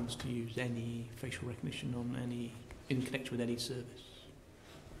no plans to use any facial recognition in connection with any service.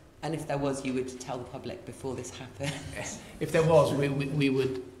 And if there was, you would tell the public before this happened? If there was, we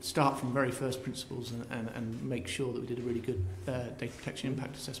would start from very first principles and make sure that we did a really good data protection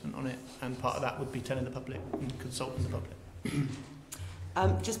impact assessment on it, and part of that would be telling the public and consulting the public.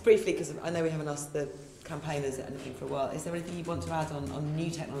 Just briefly, because I know we haven't asked the campaigners anything for a while, is there anything you want to add on new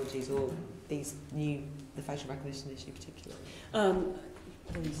technologies or the facial recognition issue particularly?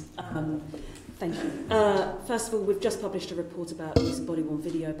 Thank you. First of all, we've just published a report about the use of body-worn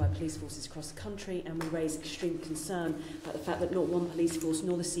video by police forces across the country, and we raised extreme concern about the fact that not one police force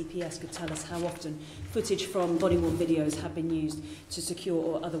nor the CPS could tell us how often footage from body-worn videos have been used to secure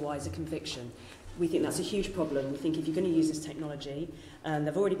or otherwise a conviction. We think that's a huge problem. We think if you're going to use this technology, and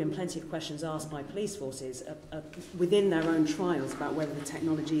there have already been plenty of questions asked by police forces within their own trials about whether the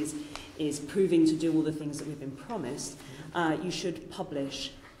technology is proving to do all the things that we've been promised, you should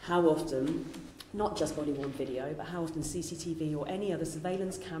publish how often, not just body-worn video, but how often CCTV or any other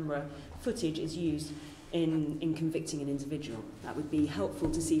surveillance camera footage is used in convicting an individual. That would be helpful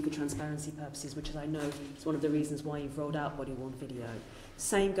to see for transparency purposes, which, as I know, is one of the reasons why you've rolled out body-worn video.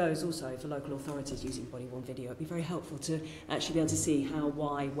 Same goes also for local authorities using body-worn video. It'd be very helpful to actually be able to see how,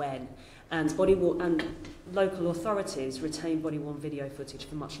 why, when. And local authorities retain body-worn video footage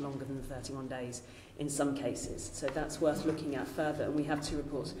for much longer than 31 days in some cases. So that's worth looking at further. And we have 2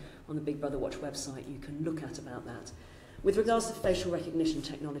 reports on the Big Brother Watch website you can look at about that. With regards to facial recognition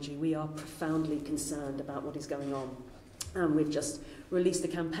technology, we are profoundly concerned about what is going on. And we've just released a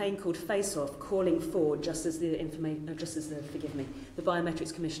campaign called Face Off, calling for, just as the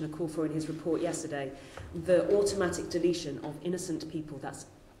Biometrics Commissioner called for in his report yesterday, the automatic deletion of innocent people, that's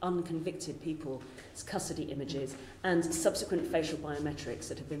unconvicted people's custody images, and subsequent facial biometrics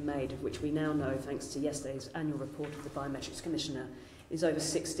that have been made, of which we now know, thanks to yesterday's annual report of the Biometrics Commissioner, is over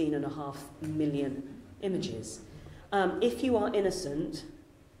 16.5 million images. If you are innocent,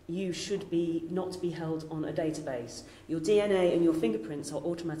 you should not be held on a database. Your DNA and your fingerprints are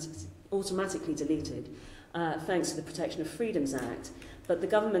automatically deleted, thanks to the Protection of Freedoms Act. But the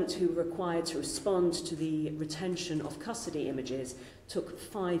government who were required to respond to the retention of custody images took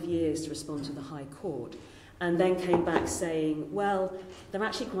 5 years to respond to the High Court, and then came back saying, well, they're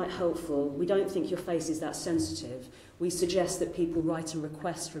actually quite helpful. We don't think your face is that sensitive. We suggest that people write and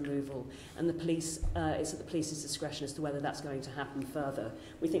request removal, and it's at the police's discretion as to whether that's going to happen further.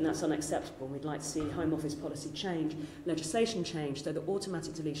 We think that's unacceptable. We'd like to see Home Office policy change, legislation change, so that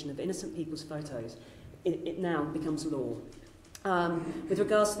automatic deletion of innocent people's photos, it now becomes law. With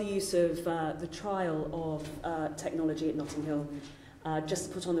regards to the use of the trial of technology at Notting Hill, just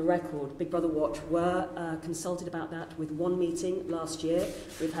to put on the record, Big Brother Watch were consulted about that with one meeting last year.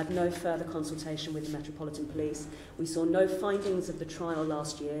 We've had no further consultation with the Metropolitan Police. We saw no findings of the trial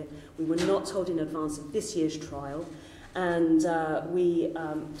last year. We were not told in advance of this year's trial. And we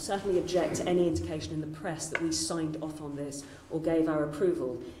certainly object to any indication in the press that we signed off on this or gave our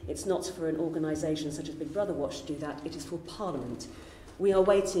approval. It's not for an organisation such as Big Brother Watch to do that, it is for Parliament. We are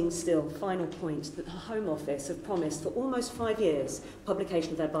waiting still, final point, that the Home Office have promised for almost 5 years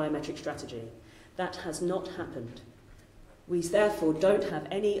publication of their biometric strategy. That has not happened. We therefore don't have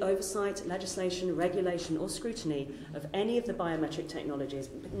any oversight, legislation, regulation or scrutiny of any of the biometric technologies,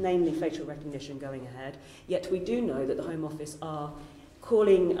 namely facial recognition going ahead, yet we do know that the Home Office are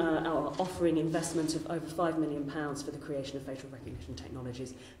offering investment of over £5 million for the creation of facial recognition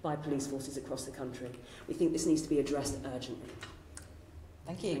technologies by police forces across the country. We think this needs to be addressed urgently.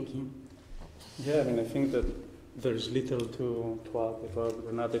 Thank you. Thank you. Yeah, I mean, I think that there's little to add about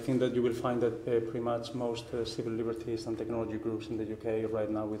Renate. I think that you will find that pretty much most civil liberties and technology groups in the UK right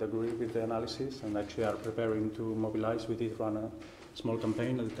now would agree with the analysis and actually are preparing to mobilise. We did run a small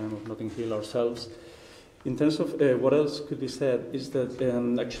campaign at the time of Notting Hill ourselves. In terms of what else could be said is that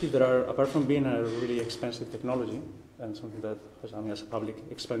actually there are, apart from being a really expensive technology and something that has, I mean, as a public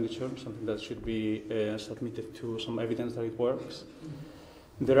expenditure, something that should be submitted to some evidence that it works.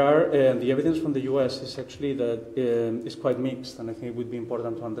 There are, the evidence from the US is actually that is quite mixed, and I think it would be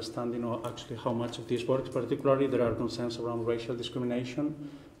important to understand, actually how much of this works. Particularly, there are concerns around racial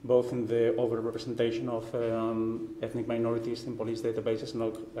discrimination, both in the overrepresentation of ethnic minorities in police databases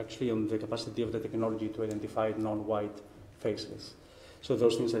and actually on the capacity of the technology to identify non-white faces. So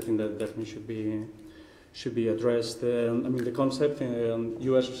those things I think that definitely should be addressed. I mean, the concept,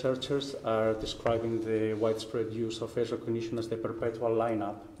 US researchers are describing the widespread use of face recognition as the perpetual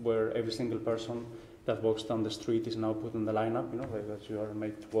lineup, where every single person that walks down the street is now put in the lineup, like that you are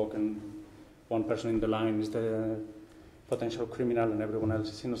made to walk and one person in the line is the potential criminal and everyone else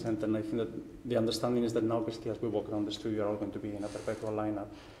is innocent. And I think that the understanding is that now basically as we walk down the street, we are all going to be in a perpetual lineup,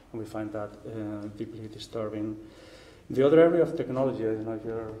 and we find that deeply disturbing. The other area of technology,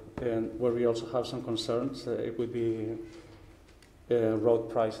 where we also have some concerns, it would be road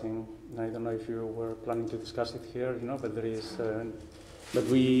pricing. I don't know if you were planning to discuss it here, but there is. But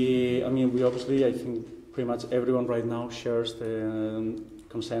we obviously, I think pretty much everyone right now shares the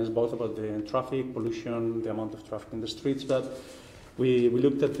concerns both about the traffic, pollution, the amount of traffic in the streets. But we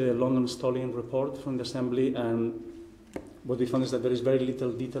looked at the London Stalling report from the Assembly, and what we found is that there is very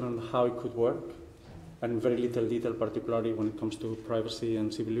little detail on how it could work, and very little detail, particularly when it comes to privacy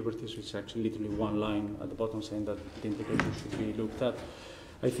and civil liberties, which is actually literally one line at the bottom saying that the implications should be looked at.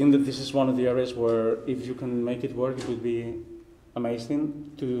 I think that this is one of the areas where if you can make it work, it would be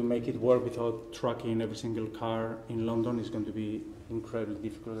amazing. To make it work without tracking every single car in London is going to be incredibly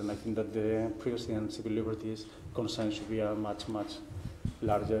difficult, and I think that the privacy and civil liberties concern should be a much, much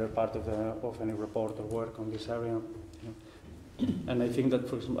larger part of any report or work on this area. And I think that,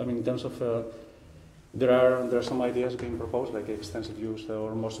 for example, in terms of there are some ideas being proposed, like extensive use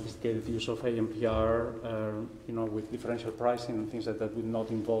or more sophisticated use of ANPR, with differential pricing and things like that would not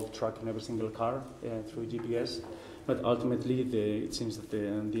involve tracking every single car through GPS. But ultimately, it seems that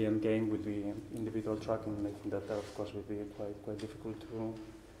the end game would be individual tracking, and I think that of course would be quite difficult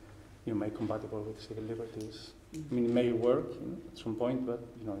to make compatible with civil liberties. I mean, it may work at some point, but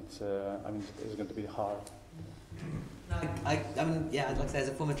it's going to be hard. Like I say, as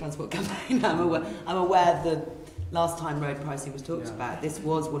a former transport campaigner, I'm aware the last time road pricing was talked about, this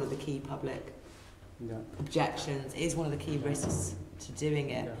was one of the key public objections, is one of the key risks to doing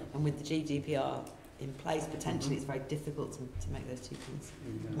it, and with the GDPR in place, potentially it's very difficult to make those two things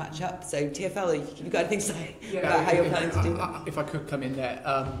match up. So TfL, have you got anything to say about how you're planning to do that? If I could come in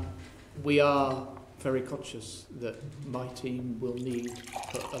there, we are very conscious that my team will need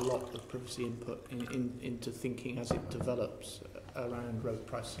to put a lot of privacy input into thinking as it develops around road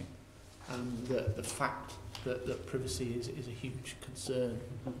pricing. The fact that privacy is a huge concern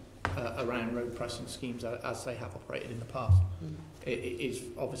around road pricing schemes as they have operated in the past. It is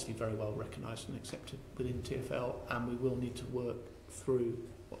obviously very well recognised and accepted within TfL, and we will need to work through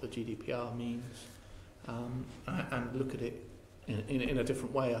what the GDPR means and look at it in a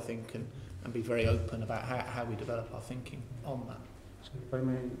different way, I think, and be very open about how we develop our thinking on that. So if I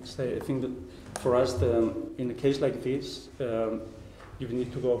may say, I think that for us, in a case like this, you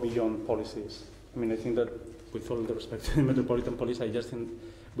need to go beyond policies. I mean, I think that with all the respect to the Metropolitan Police,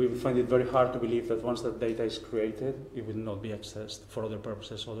 we find it very hard to believe that once that data is created, it will not be accessed for other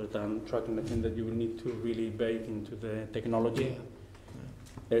purposes other than tracking. I think that you will need to really bake into the technology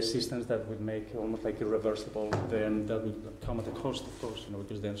systems that would make almost like irreversible. Then that would come at a cost, of course,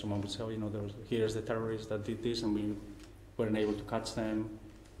 because then someone would say, here's the terrorists that did this, and we weren't able to catch them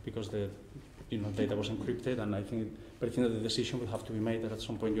because the data was encrypted. And I think that the decision will have to be made that at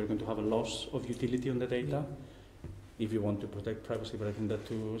some point you're going to have a loss of utility on the data. If you want to protect privacy, but I think that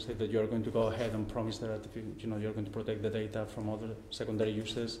to say that you're going to go ahead and promise that you're going to protect the data from other secondary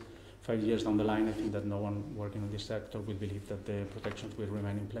uses 5 years down the line, I think that no one working in this sector will believe that the protections will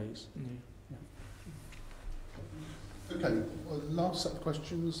remain in place. Okay, well, last set of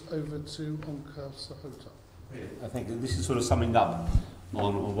questions over to Onkar Sahota. I think this is sort of summing up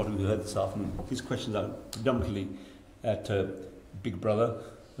on what we heard this afternoon. These questions are predominantly at Big Brother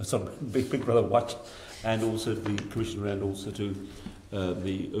Watch, and also to the Commissioner and also to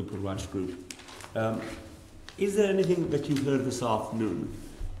the Open Rights Group. Is there anything that you've heard this afternoon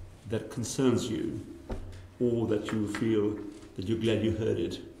that concerns you, or that you feel that you're glad you heard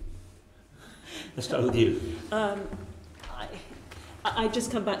it? Let's start with you. I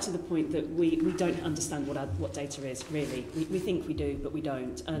just come back to the point that we don't understand what data is, really. We think we do, but we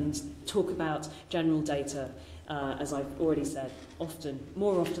don't. And talk about general data, as I've already said,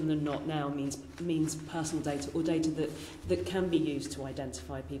 more often than not now means personal data, or data that can be used to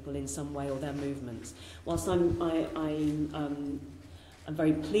identify people in some way or their movements. Whilst I'm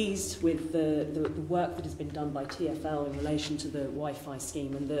very pleased with the work that has been done by TfL in relation to the Wi-Fi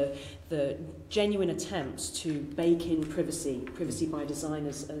scheme and the genuine attempts to bake in privacy by design,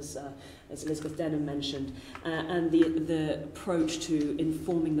 as Elizabeth Denham mentioned, and the approach to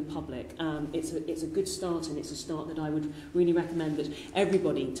informing the public. It's a good start, and it's a start that I would really recommend that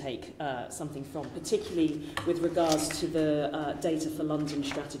everybody take something from, particularly with regards to the Data for London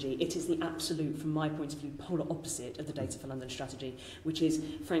strategy. It is the absolute, from my point of view, polar opposite of the Data for London strategy, which is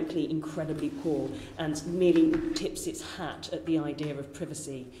frankly incredibly poor and merely tips its hat at the idea of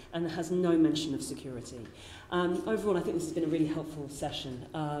privacy and has no mention of security. Overall, I think this has been a really helpful session.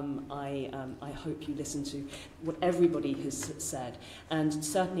 I hope you listen to what everybody has said, and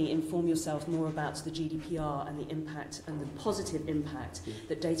certainly inform yourself more about the GDPR and the impact and the positive impact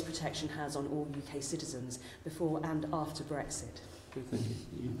that data protection has on all UK citizens before and after Brexit. Thank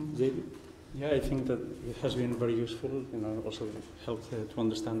you. David? Yeah, I think that it has been very useful. Also helped to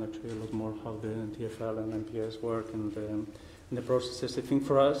understand actually a lot more how the TfL and MPS work and the processes. I think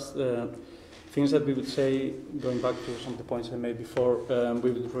for us, things that we would say, going back to some of the points I made before,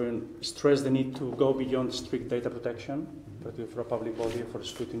 we would stress the need to go beyond strict data protection, but for a public body, for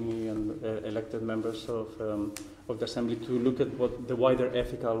scrutiny and elected members of the Assembly, to look at what the wider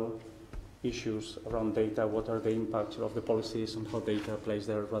ethical issues around data, what are the impacts of the policies and how data plays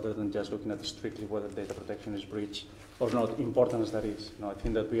there, rather than just looking at strictly whether data protection is breached or not, important as that is. I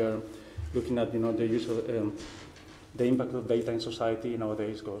think that we are looking at the use of the impact of data in society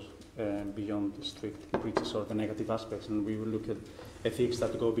nowadays goes beyond the strict breaches or the negative aspects, and we will look at ethics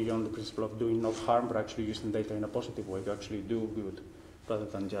that go beyond the principle of doing no harm, but actually using data in a positive way to actually do good, rather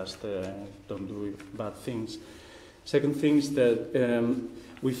than just don't do bad things. Second thing is that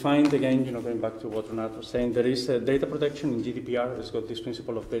we find, again, going back to what Renat was saying, there is data protection in GDPR. It's got this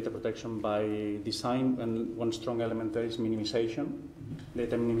principle of data protection by design, and one strong element there is minimization,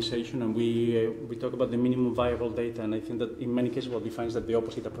 data minimization, and we talk about the minimum viable data, and I think that in many cases what we find is that the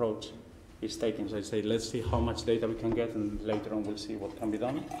opposite approach is taken. So I say, let's see how much data we can get, and later on we'll see what can be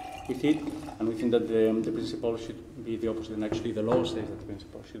done with it. And we think that the principle should be the opposite, and actually the law says that the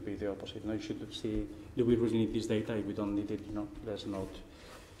principle should be the opposite. You should see, do we really need this data? If we don't need it, let's not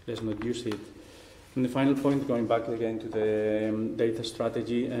use it. And the final point, going back again to the data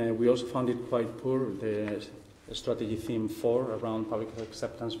strategy, we also found it quite poor. The strategy theme 4 around public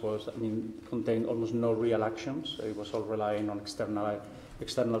acceptance contained almost no real actions. It was all relying on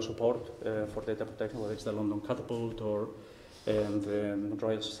external support for data protection, whether it's the London Catapult or the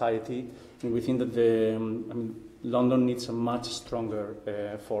Royal Society. And we think that London needs a much stronger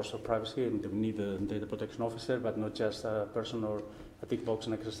force of privacy, and we need a data protection officer, but not just a person or a tick box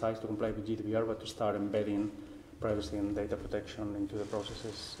and exercise to comply with GDPR, but to start embedding privacy and data protection into the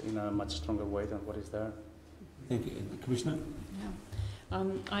processes in a much stronger way than what is there. Thank you. Commissioner? Yeah.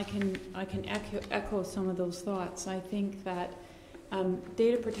 I can echo some of those thoughts. I think that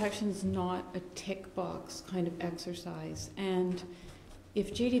data protection is not a tick box kind of exercise, and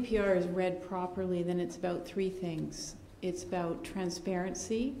if GDPR is read properly, then it's about three things. It's about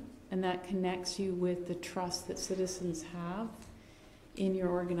transparency, and that connects you with the trust that citizens have. in your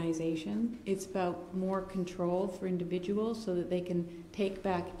organization. It's about more control for individuals so that they can take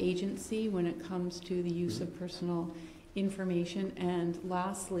back agency when it comes to the use of personal information. And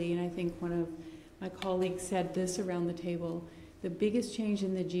lastly, and I think one of my colleagues said this around the table, the biggest change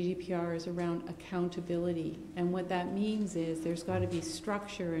in the GDPR is around accountability. And what that means is there's got to be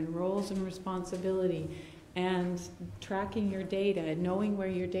structure and roles and responsibility and tracking your data and knowing where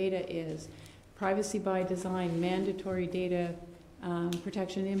your data is. Privacy by design, mandatory data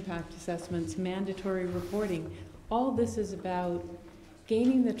protection impact assessments, mandatory reporting. All this is about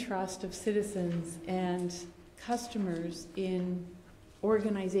gaining the trust of citizens and customers in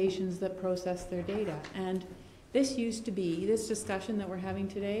organizations that process their data. And this used to be, this discussion that we're having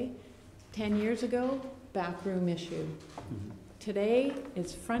today, 10 years ago, backroom issue. Today,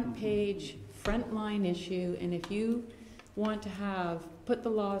 it's front page, frontline issue, and if you want to have, put the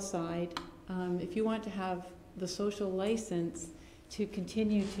law aside, if you want to have the social license to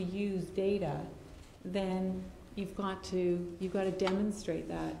continue to use data, then you've got to demonstrate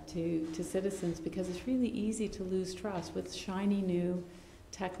that to citizens, because it's really easy to lose trust with shiny new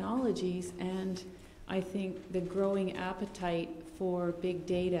technologies and I think the growing appetite for big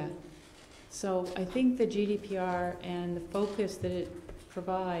data. So I think the GDPR and the focus that it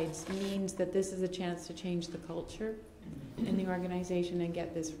provides means that this is a chance to change the culture in the organization and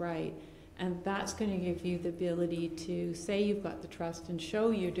get this right. And that's going to give you the ability to say you've got the trust and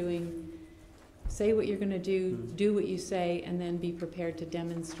show you're doing, say what you're going to do what you say, and then be prepared to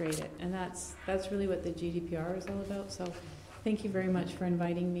demonstrate it. And that's really what the GDPR is all about. So thank you very much for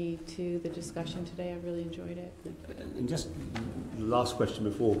inviting me to the discussion today. I really enjoyed it. And just the last question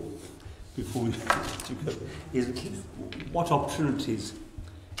before we go is, what opportunities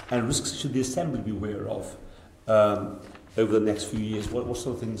and risks should the Assembly be aware of over the next few years? What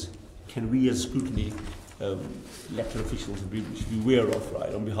sort of things can we as scrutiny elected officials should be aware of,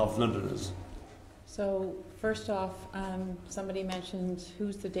 right, on behalf of Londoners? So first off, somebody mentioned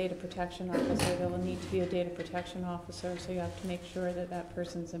who's the data protection officer. There will need to be a data protection officer, so you have to make sure that that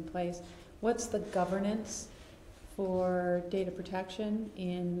person's in place. What's the governance for data protection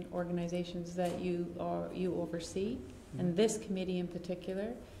in organizations that you oversee, and this committee in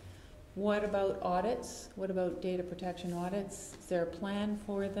particular? What about audits? What about data protection audits? Is there a plan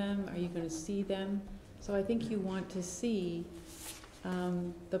for them? Are you going to see them? So I think you want to see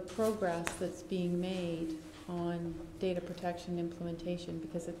the progress that's being made on data protection implementation,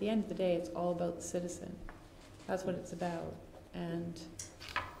 because at the end of the day, it's all about the citizen. That's what it's about, and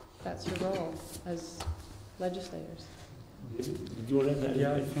that's your role as legislators.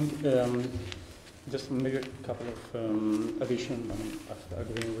 Yeah, I think just maybe a couple of additions after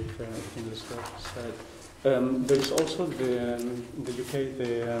agreeing with everything the staff said. There is also in the UK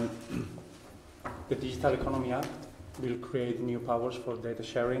the Digital Economy Act will create new powers for data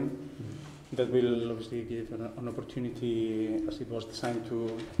sharing that will obviously give an opportunity, as it was designed,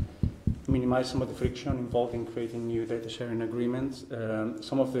 to minimize some of the friction involved in creating new data sharing agreements.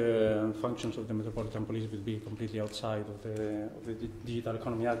 Some of the functions of the Metropolitan Police will be completely outside of the Digital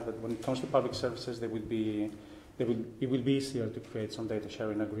Economy Act, but when it comes to public services, it will be easier to create some data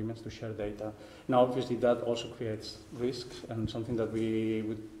sharing agreements to share data. Now, obviously, that also creates risks, and something that we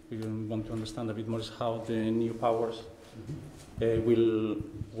want to understand a bit more is how the new powers will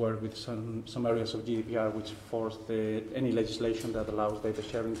work with some areas of GDPR which force any legislation that allows data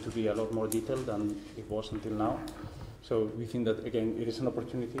sharing to be a lot more detailed than it was until now. So we think that, again, it is an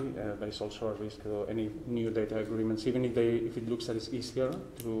opportunity, but it's also a risk. Any new data agreements, even if it looks that it's easier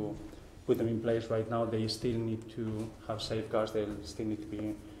to put them in place right now, they still need to have safeguards. They still need to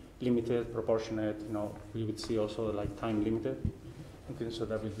be limited, proportionate. We would see also like time limited. Okay, so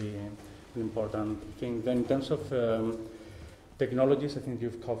that would be an important thing. Then in terms of technologies, I think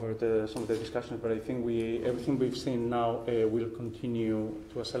you've covered some of the discussions, but I think everything we've seen now will continue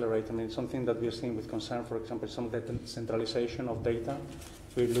to accelerate. I mean, something that we're seeing with concern, for example, some of the centralization of data.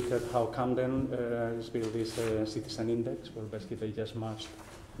 We look at how Camden has built this citizen index, where basically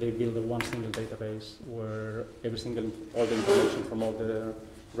they build one single database where all the information from all the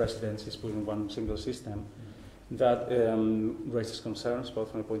residents is put in one single system. That raises concerns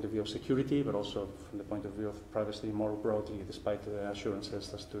both from the point of view of security, but also from the point of view of privacy more broadly, despite the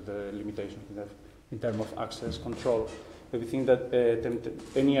assurances as to the limitations in terms of access control. But we think that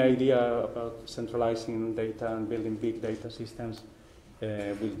any idea about centralizing data and building big data systems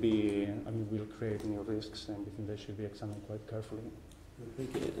will create new risks, and we think they should be examined quite carefully.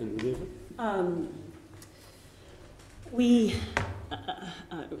 We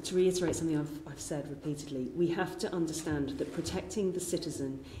to reiterate something I've said repeatedly, we have to understand that protecting the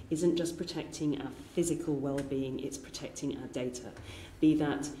citizen isn't just protecting our physical well-being, it's protecting our data. Be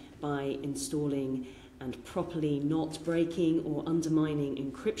that by installing and properly not breaking or undermining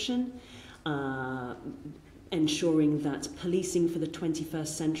encryption, ensuring that policing for the 21st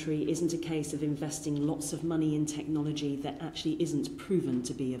century isn't a case of investing lots of money in technology that actually isn't proven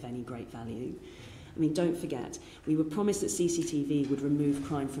to be of any great value. I mean, don't forget, we were promised that CCTV would remove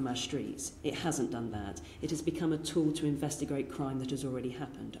crime from our streets. It hasn't done that. It has become a tool to investigate crime that has already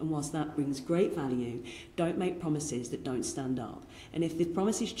happened. And whilst that brings great value, don't make promises that don't stand up. And if the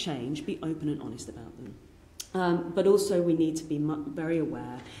promises change, be open and honest about them. But also we need to be very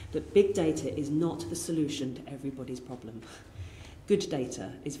aware that big data is not the solution to everybody's problem. Good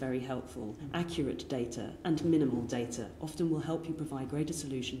data is very helpful. Accurate data and minimal data often will help you provide greater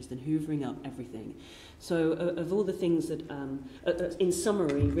solutions than hoovering up everything. So of all the things that, in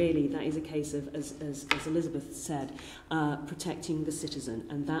summary, really, that is a case of, as Elizabeth said, protecting the citizen,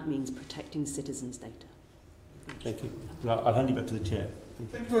 and that means protecting citizens' data. Thank you. I'll hand you back to the chair.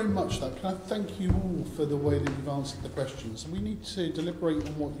 Thank you very much, though. Can I thank you all for the way that you've answered the questions? We need to deliberate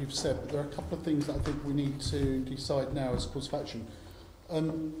on what you've said, but there are a couple of things that I think we need to decide now as course of action.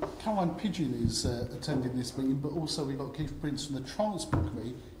 Caroline Pidgeon is attending this meeting, but also we've got Keith Prince from the Transport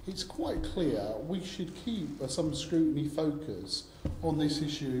Committee. It's quite clear we should keep some scrutiny focus on this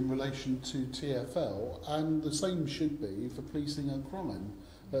issue in relation to TfL, and the same should be for policing and crime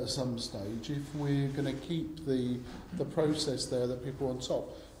at some stage if we're going to keep the process there that people are on top.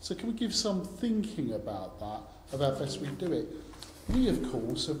 So can we give some thinking about that, of how best we do it? We, of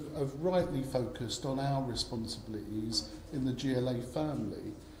course, have rightly focused on our responsibilities in the GLA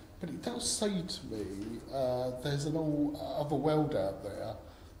family, but it does say to me there's an other world out there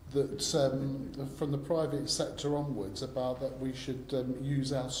that from the private sector onwards about that we should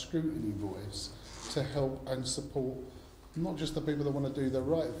use our scrutiny voice to help and support not just the people that want to do the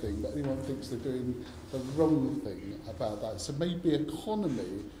right thing, but anyone thinks they're doing the wrong thing about that. So maybe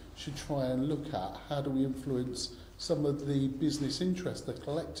economy should try and look at how do we influence some of the business interests, the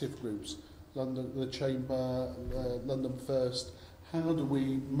collective groups, London, the Chamber, London First. How do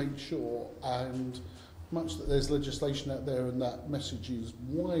we make sure, and much that there's legislation out there and that message is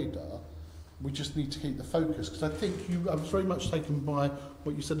wider, we just need to keep the focus. Because I think I was very much taken by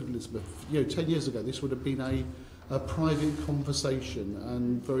what you said, Elizabeth. 10 years ago, this would have been a private conversation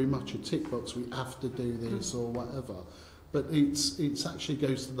and very much a tick box, we have to do this or whatever. But it's actually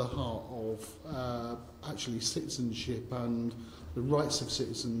goes to the heart of actually citizenship and the rights of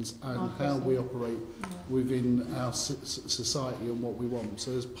citizens and how we operate within our society and what we want.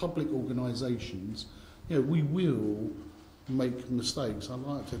 So as public organisations, we will make mistakes. I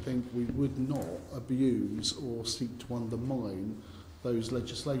like to think we would not abuse or seek to undermine those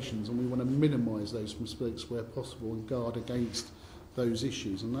legislations, and we want to minimise those mistakes where possible and guard against those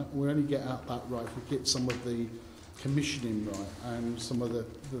issues. And that, we only get out that right if we get some of the commissioning right and some of the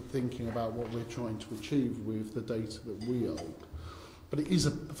thinking about what we're trying to achieve with the data that we hold. But it is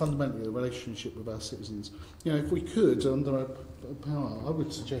fundamentally a relationship with our citizens. If we could, under a power, I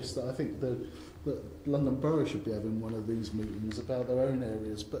would suggest that I think that London Borough should be having one of these meetings about their own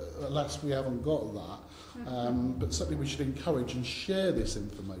areas, but alas, we haven't got that. But certainly we should encourage and share this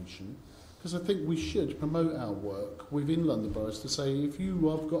information, because I think we should promote our work within London Boroughs to say, if you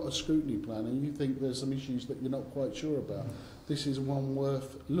have got a scrutiny plan and you think there's some issues that you're not quite sure about, this is one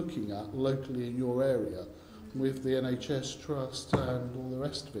worth looking at locally in your area with the NHS Trust and all the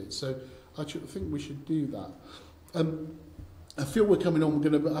rest of it. So I think we should do that. I feel we're coming on, we're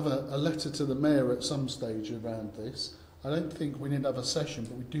going to have a letter to the Mayor at some stage around this. I don't think we need another session,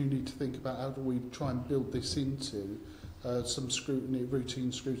 but we do need to think about how do we try and build this into some scrutiny,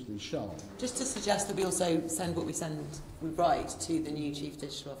 routine scrutiny. Sean? Just to suggest that we also send what we write to the new Chief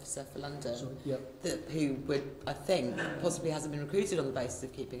Digital Officer for London, who would, I think, possibly hasn't been recruited on the basis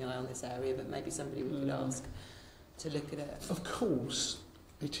of keeping an eye on this area, but maybe somebody we could ask to look at it. Of course,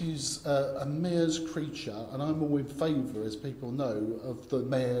 it is a mayor's creature, and I'm all in favour, as people know, of the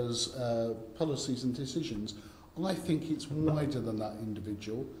mayor's policies and decisions. I think it's wider than that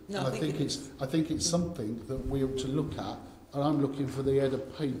individual. No, and I think it's something that we ought to look at, and I'm looking for the head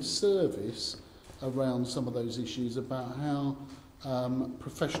of paid service around some of those issues about how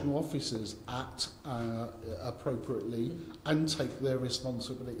professional officers act appropriately and take their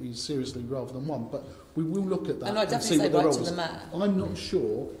responsibilities seriously rather than one. But we will look at that and I see what the right role to is. the Mayor. I'm not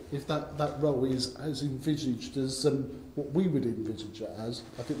sure if that role is as envisaged as what we would envisage it as.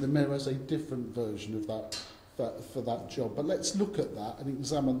 I think the Mayor has a different version of that for that job. But let's look at that and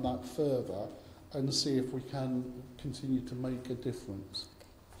examine that further and see if we can continue to make a difference.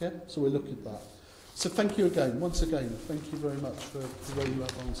 Yeah, so we'll look at that. So thank you again, once again, thank you very much for the way you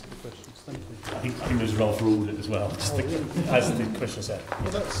have answered the questions. Thank you. I think there's a role for audit as well, just as the question said.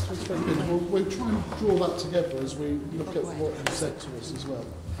 Well, that's very good. We'll try and draw that together as we look at what you said to us as well.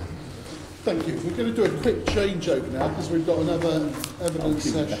 Thank you. We're going to do a quick changeover now because we've got another evidence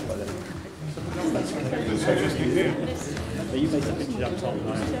session. You made the picture up top,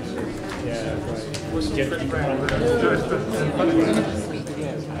 right? Yeah, great.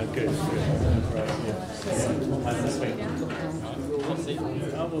 Good.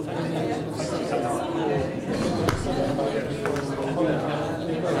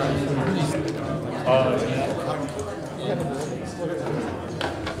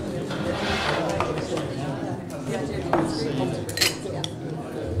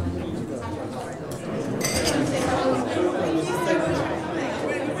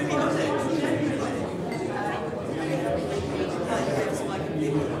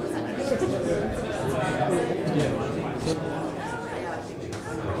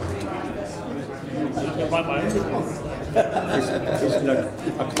 Right, I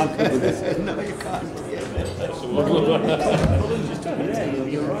can't cover this. No, you can't. Yeah,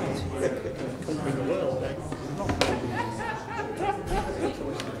 you're right. Conquering the world.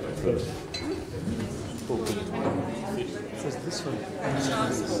 Says this one.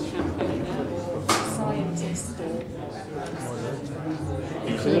 Scientist or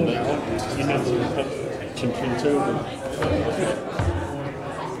You know the between two of them.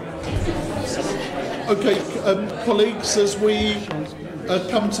 Okay, colleagues, as we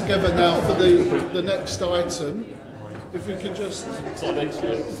come together now for the next item, if we can just... It's not next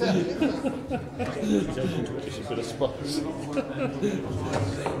year. It's a bit of spots.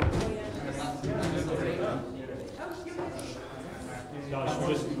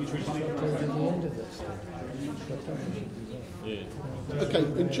 Okay,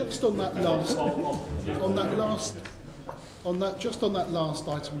 and just on that last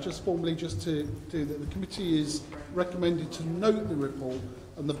item, just formally just to do that, the committee is recommended to note the report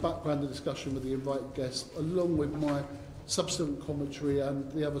and the background of discussion with the invited guests, along with my subsequent commentary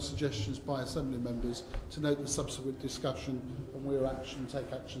and the other suggestions by Assembly members to note the subsequent discussion and where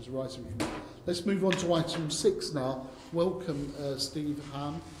take actions arising from it. Let's move on to item 6 now. Welcome Steve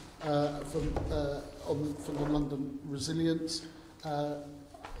Ham from the London Resilience.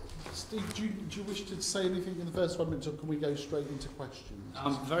 Steve, do you wish to say anything in the first 1 minute, or can we go straight into questions?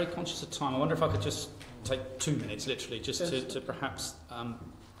 I'm very conscious of time. I wonder if I could just take 2 minutes, literally, just to perhaps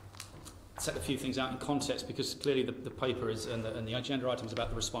set a few things out in context, because clearly the paper is and the agenda item is about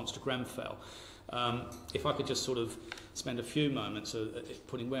the response to Grenfell. If I could just sort of spend a few moments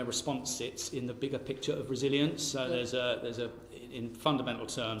putting where response sits in the bigger picture of resilience. So there's a in fundamental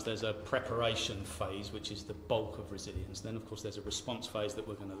terms, there's a preparation phase, which is the bulk of resilience. Then, of course, there's a response phase that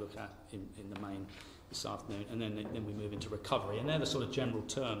we're going to look at in the main this afternoon, and then we move into recovery. And they're the sort of general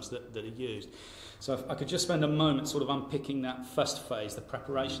terms that are used. So if I could just spend a moment sort of unpicking that first phase, the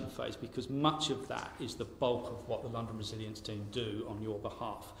preparation phase, because much of that is the bulk of what the London Resilience team do on your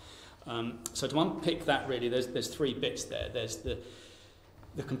behalf. So to unpick that, really, there's 3 bits there. There's the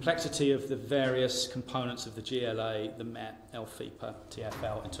complexity of the various components of the GLA, the Met, LFIPA,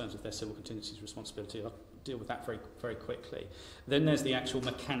 TfL, in terms of their civil contingencies responsibility. I'll deal with that very, very quickly. Then there's the actual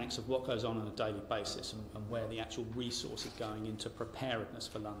mechanics of what goes on a daily basis and where the actual resource is going into preparedness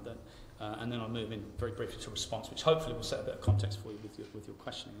for London. And then I'll move in very briefly to response, which hopefully will set a bit of context for you with your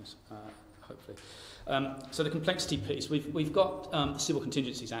questionings, hopefully. So the complexity piece, we've got the Civil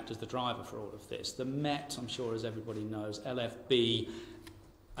Contingencies Act as the driver for all of this. The Met, I'm sure as everybody knows, LFB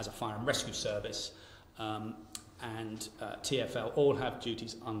as a fire and rescue service, and TfL all have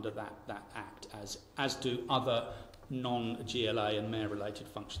duties under that act, as do other non-GLA and mayor-related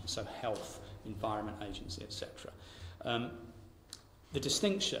functions, so health, environment agency, etc. The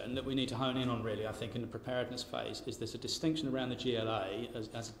distinction that we need to hone in on, really, I think, in the preparedness phase is there's a distinction around the GLA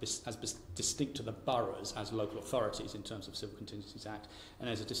as distinct to the boroughs as local authorities in terms of Civil Contingencies Act, and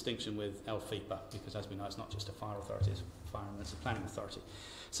there's a distinction with LFIPA, because as we know, it's not just a fire authority, it's a fire and it's a planning authority.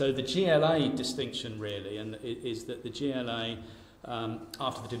 So the GLA distinction, really, is that the GLA,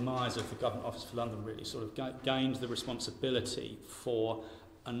 after the demise of the Government Office for London, really sort of gained the responsibility for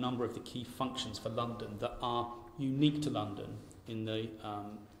a number of the key functions for London that are unique to London in the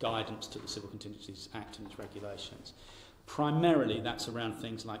guidance to the Civil Contingencies Act and its regulations. Primarily, that's around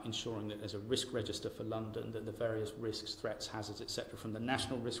things like ensuring that there's a risk register for London, that the various risks, threats, hazards, etc. from the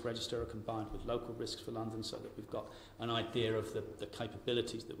national risk register are combined with local risks for London, so that we've got an idea of the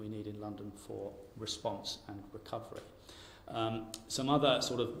capabilities that we need in London for response and recovery. Some other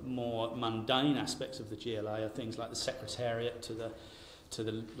sort of more mundane aspects of the GLA are things like the Secretariat to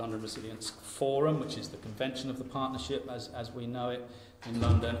the London Resilience Forum, which is the convention of the partnership as we know it in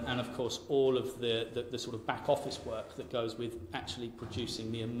London, and of course all of the sort of back office work that goes with actually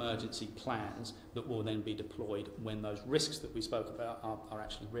producing the emergency plans that will then be deployed when those risks that we spoke about are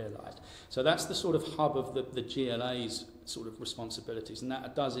actually realised. So that's the sort of hub of the GLA's sort of responsibilities, and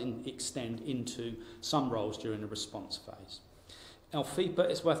that does extend into some roles during the response phase.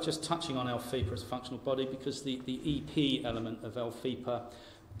 LFIPA, it's worth just touching on LFIPA as a functional body because the EP element of LFIPA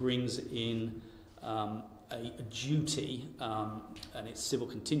brings in a duty, and it's Civil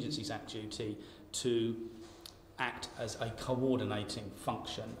Contingencies Act duty, to act as a coordinating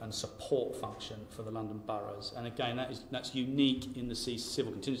function and support function for the London boroughs. And again, that's unique in the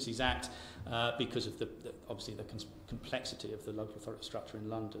Civil Contingencies Act because of obviously the complexity of the local authority structure in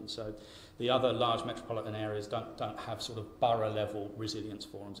London. So the other large metropolitan areas don't have sort of borough level resilience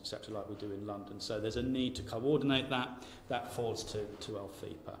forums, etc., like we do in London. So there's a need to coordinate that. That falls to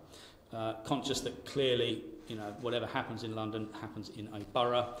LFIPA. Conscious that clearly, whatever happens in London happens in a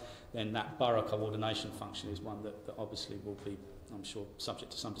borough, then that borough coordination function is one that obviously will be, I'm sure,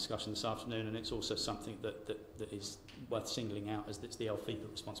 subject to some discussion this afternoon, and it's also something that is worth singling out as it's the LFIPA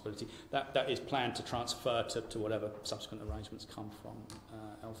responsibility. That is planned to transfer to whatever subsequent arrangements come from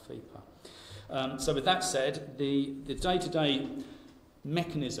LFIPA. So with that said, the day-to-day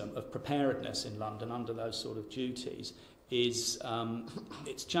mechanism of preparedness in London under those sort of duties is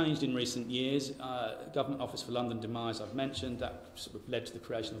it's changed in recent years. Government Office for London Demise, I've mentioned, that sort of led to the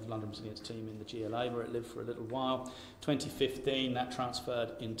creation of the London Resilience Team in the GLA, where it lived for a little while. 2015, that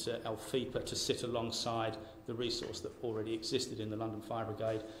transferred into LFIPA to sit alongside the resource that already existed in the London Fire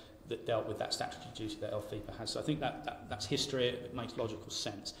Brigade that dealt with that statutory duty that LFIPA has. So I think that's history. It makes logical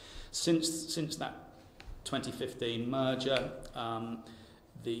sense. Since that 2015 merger,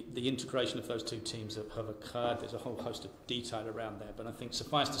 the integration of those two teams have occurred. There's a whole host of detail around there, but I think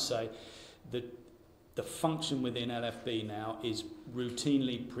suffice to say that the function within LFB now is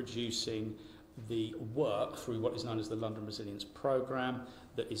routinely producing the work through what is known as the London Resilience Programme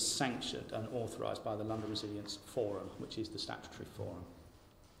that is sanctioned and authorised by the London Resilience Forum, which is the statutory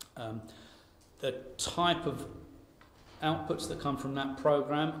forum. The type of outputs that come from that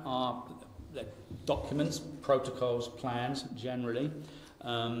programme are documents, protocols, plans generally.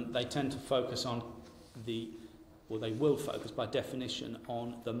 They tend to focus on they will focus by definition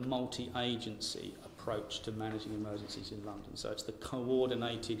on the multi-agency approach to managing emergencies in London. So it's the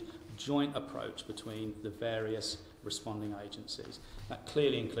coordinated joint approach between the various responding agencies. That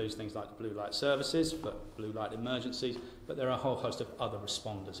clearly includes things like the blue light services for blue light emergencies, but there are a whole host of other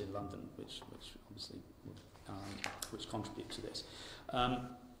responders in London which obviously which contribute to this.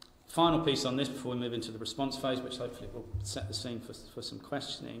 Final piece on this before we move into the response phase, which hopefully will set the scene for some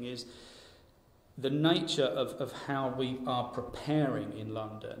questioning, is the nature of how we are preparing in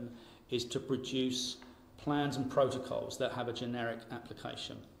London is to produce plans and protocols that have a generic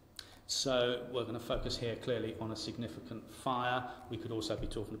application. So we're going to focus here clearly on a significant fire. We could also be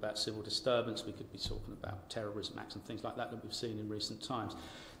talking about civil disturbance. We could be talking about terrorism acts and things like that we've seen in recent times.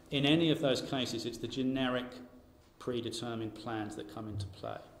 In any of those cases, it's the generic predetermined plans that come into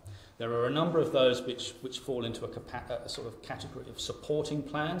play. There are a number of those which fall into a sort of category of supporting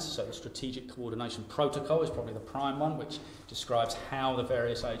plans. So the Strategic Coordination Protocol is probably the prime one, which describes how the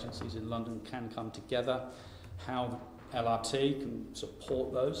various agencies in London can come together, how LRT can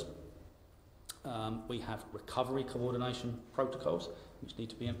support those. We have recovery coordination protocols, which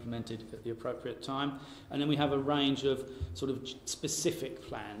need to be implemented at the appropriate time. And then we have a range of sort of specific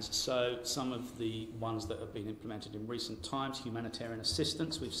plans. So some of the ones that have been implemented in recent times, humanitarian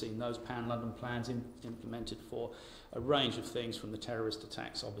assistance, we've seen those pan-London plans implemented for a range of things, from the terrorist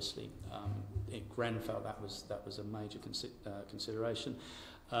attacks, obviously. In Grenfell, that was a major consideration.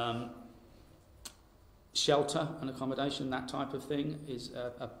 Shelter and accommodation, that type of thing, is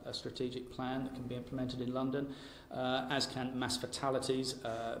a strategic plan that can be implemented in London, as can mass fatalities,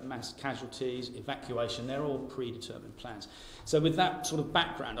 mass casualties, evacuation. They're all predetermined plans. So with that sort of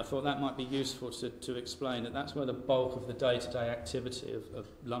background, I thought that might be useful to explain that that's where the bulk of the day-to-day activity of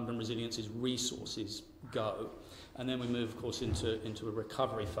London Resilience's resources go. And then we move, of course, into a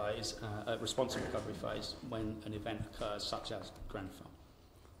recovery phase, a responsive recovery phase, when an event occurs, such as Grenfell.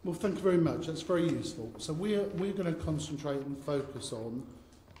 Well, thank you very much. That's very useful. So we're going to concentrate and focus on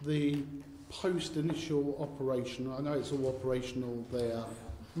the post-initial operation. I know it's all operational there.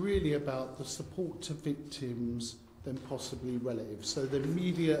 Really about the support to victims, then possibly relatives. So the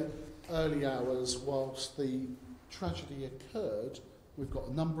immediate early hours whilst the tragedy occurred, we've got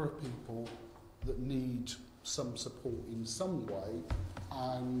a number of people that need some support in some way,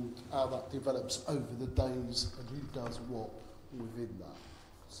 and how that develops over the days and who does what within that.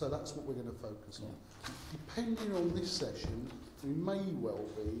 So that's what we're going to focus on. Depending on this session, we may well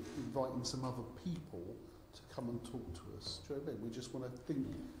be inviting some other people to come and talk to us. Do you know what I mean? We just want to think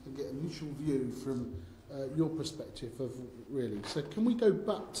and get an initial view from your perspective of really. So can we go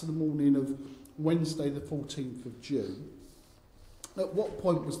back to the morning of Wednesday the 14th of June? At what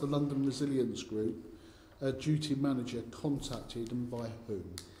point was the London Resilience Group duty manager contacted and by whom?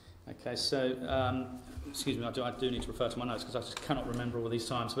 Okay, so, excuse me, I do need to refer to my notes because I just cannot remember all these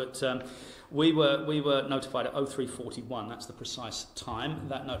times, but we were notified at 03:41, that's the precise time.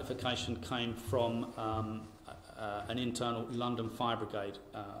 That notification came from an internal London Fire Brigade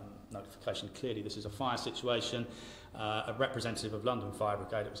notification. Clearly this is a fire situation. A representative of London Fire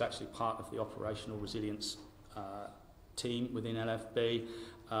Brigade, it was actually part of the operational resilience team within LFB,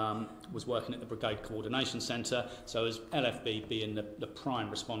 was working at the Brigade Coordination Centre. So as LFB being the prime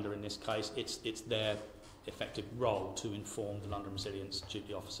responder in this case, it's their effective role to inform the London Resilience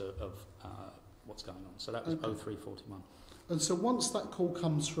Duty Officer of what's going on. So that was 03:41. And so once that call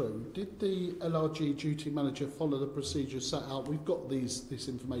comes through, did the LRG duty manager follow the procedure set out? We've got this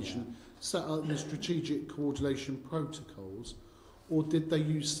information set out in the strategic coordination protocols, or did they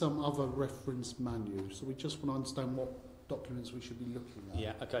use some other reference manual? So we just want to understand what documents we should be looking at.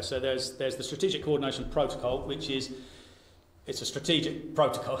 Yeah, okay, so there's the strategic coordination protocol, which is, it's a strategic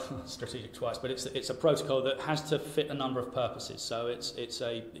protocol, strategic twice, but it's a protocol that has to fit a number of purposes. So it's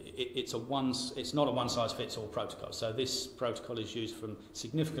not a one-size-fits-all protocol. So this protocol is used from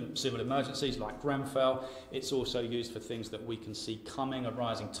significant civil emergencies like Grenfell. It's also used for things that we can see coming, a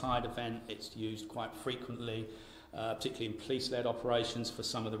rising tide event. It's used quite frequently, particularly in police-led operations for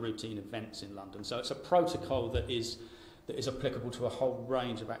some of the routine events in London. So it's a protocol that is applicable to a whole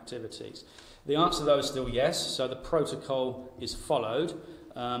range of activities. The answer though is still yes, so the protocol is followed.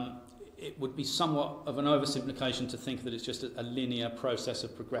 It would be somewhat of an oversimplification to think that it's just a linear process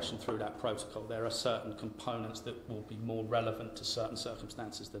of progression through that protocol. There are certain components that will be more relevant to certain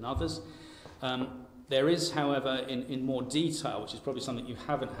circumstances than others. There is, however, in more detail, which is probably something you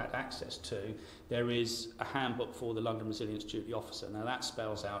haven't had access to, there is a handbook for the London Resilience Duty Officer. Now that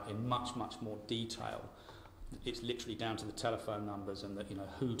spells out in much, much more detail. It's literally down to the telephone numbers and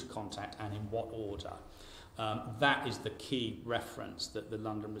who to contact and in what order. That is the key reference that the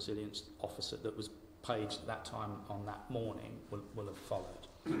London Resilience Officer that was paged at that time on that morning will have followed.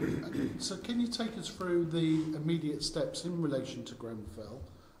 So can you take us through the immediate steps in relation to Grenfell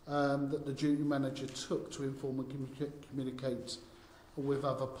that the duty manager took to inform and communicate with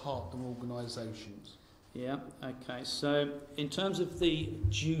other partner organisations? Yeah, okay. So in terms of the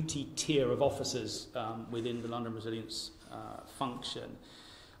duty tier of officers within the London Resilience function,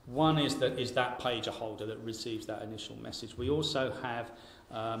 one is that pager holder that receives that initial message. We also have,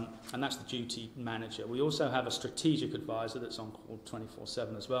 and that's the duty manager, we also have a strategic advisor that's on call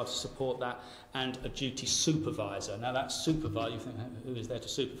 24/7 as well to support that, and a duty supervisor. Now that supervisor, you think who is there to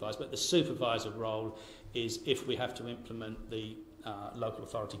supervise, but the supervisor role is if we have to implement the local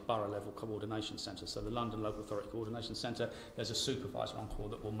authority borough level coordination centre. So the London Local Authority Coordination Centre, there's a supervisor on call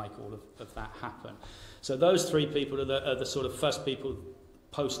that will make all of that happen. So those three people are the sort of first people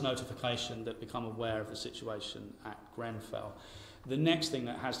post-notification that become aware of the situation at Grenfell. The next thing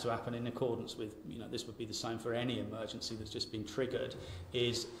that has to happen in accordance with, this would be the same for any emergency that's just been triggered,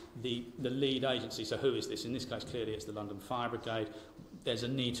 is the lead agency. So who is this? In this case, clearly it's the London Fire Brigade. There's a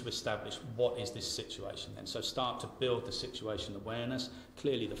need to establish what is this situation then. So start to build the situation awareness.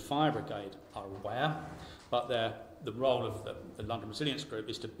 Clearly the Fire Brigade are aware, but the role of the London Resilience Group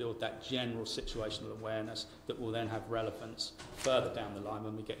is to build that general situational awareness that will then have relevance further down the line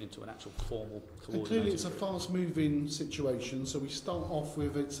when we get into an actual formal coordination. And clearly it's a fast-moving situation, so we start off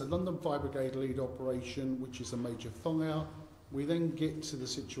with it's a London Fire Brigade lead operation, which is a major fire. We then get to the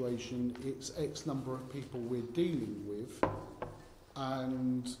situation, it's X number of people we're dealing with,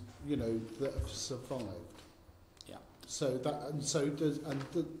 and that have survived. Yeah. So that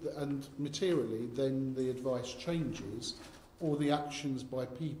and materially, then the advice changes, or the actions by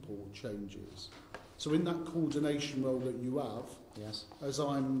people changes. So in that coordination role that you have, yes, as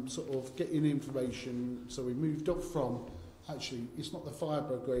I'm sort of getting information, so we moved up from actually it's not the fire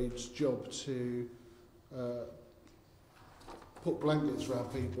brigade's job to put blankets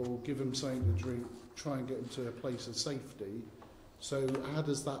around people, give them something to drink, try and get them to a place of safety. So how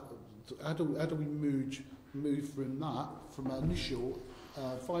do we move from an initial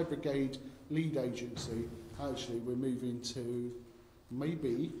fire brigade lead agency? Actually, we're moving to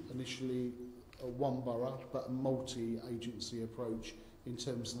maybe initially one borough, but a multi-agency approach in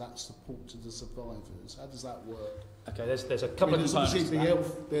terms of that support to the survivors? How does that work? Okay, there's a couple of components.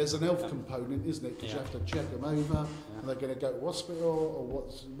 There's an health component, isn't it? Because you have to check them over, and they're going to go to hospital, or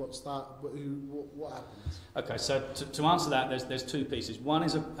what's that? What happens? Okay, so to answer that, there's two pieces. One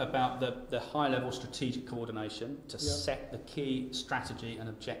is about the high-level strategic coordination to set the key strategy and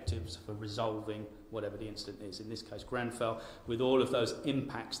objectives for resolving whatever the incident is. In this case, Grenfell, with all of those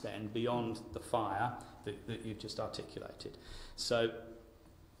impacts then beyond the fire that you've just articulated. So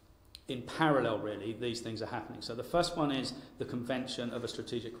in parallel, really, these things are happening. So the first one is the convention of a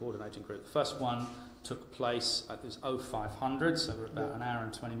strategic coordinating group. The first one took place at this 0500, so we're about an hour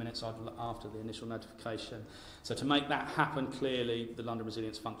and 20 minutes after the initial notification. So to make that happen, clearly, the London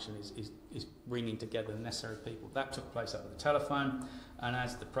Resilience Function is bringing together the necessary people. That took place over the telephone, and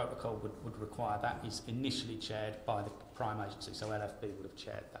as the protocol would require, that is initially chaired by the prime agency, so LFB would have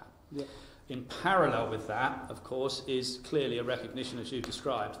chaired that. Yeah. In parallel with that, of course, is clearly a recognition, as you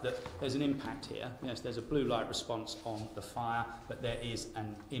described, that there's an impact here. Yes, there's a blue light response on the fire, but there is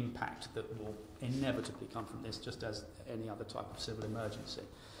an impact that will inevitably come from this, just as any other type of civil emergency.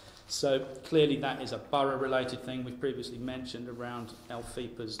 So clearly that is a borough-related thing. We've previously mentioned around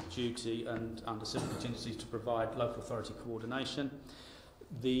LFIPA's duty and under civil contingencies to provide local authority coordination.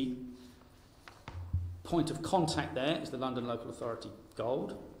 The point of contact there is the London Local Authority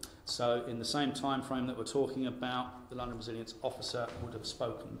Gold. So in the same time frame that we're talking about, the London Resilience Officer would have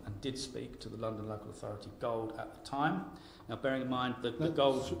spoken and did speak to the London Local Authority Gold at the time. Now, bearing in mind that the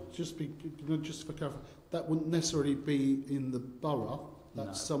Gold... Just for clarification, that wouldn't necessarily be in the borough.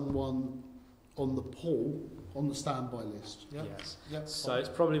 That's someone on the pool, on the standby list. Yep. Yes. Yep. So it's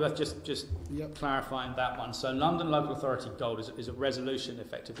probably worth just clarifying that one. So London Local Authority Gold is a resolution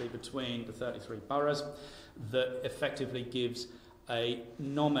effectively between the 33 boroughs that effectively gives a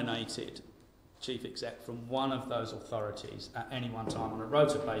nominated chief exec from one of those authorities at any one time on a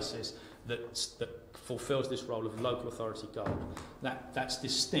rota basis that fulfills this role of local authority gold. That's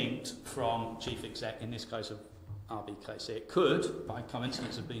distinct from chief exec, in this case of RBKC. It could, by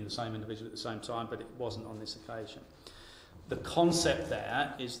coincidence, have been the same individual at the same time, but it wasn't on this occasion. The concept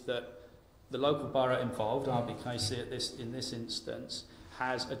there is that the local borough involved, RBKC in this instance,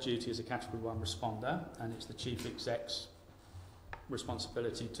 has a duty as a Category 1 responder, and it's the chief exec's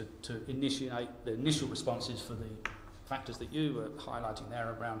responsibility to initiate the initial responses for the factors that you were highlighting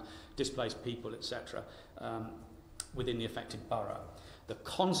there around displaced people, etc., within the affected borough. The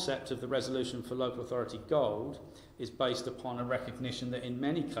concept of the resolution for local authority gold is based upon a recognition that in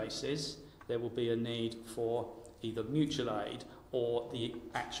many cases there will be a need for either mutual aid or the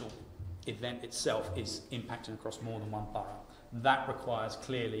actual event itself is impacting across more than one borough. That requires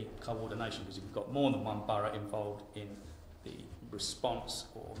clearly coordination, because if you've got more than one borough involved in the response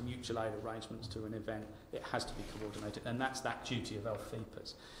or mutual aid arrangements to an event, it has to be coordinated, and that's that duty of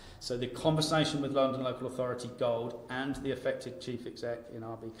LFIPAs. So the conversation with London Local Authority Gold and the affected chief exec in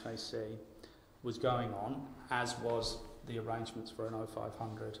RBKC was going on, as was the arrangements for an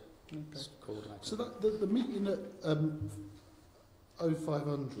 0500 coordinator. So that, the meeting at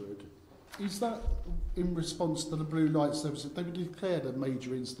 0500, is that in response to the blue light services? They declared a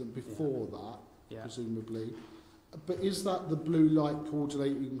major incident before that, presumably. But is that the blue light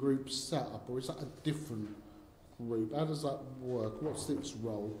coordinating group set up, or is that a different group? How does that work? What's its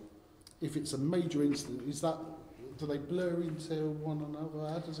role? If it's a major incident, do they blur into one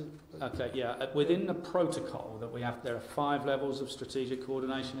another? How does it... Okay, yeah. Within the protocol that we have, there are 5 levels of strategic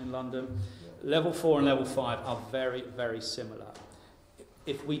coordination in London. Level 4 and level 5 are very, very similar.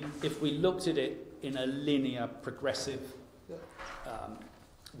 If we looked at it in a linear, progressive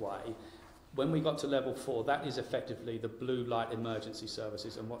way, when we got to level 4, that is effectively the blue light emergency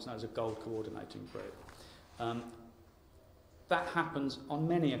services and what's known as a gold coordinating group. That happens on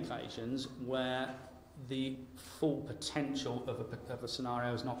many occasions where the full potential of a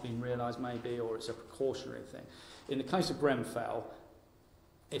scenario has not been realised, maybe, or it's a precautionary thing. In the case of Grenfell,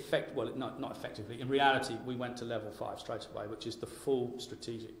 not effectively, in reality, we went to level 5 straight away, which is the full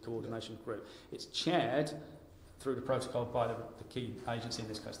strategic coordination group. It's chaired through the protocol by the key agency, in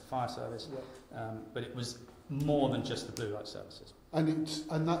this case the fire service, but it was more than just the blue light services.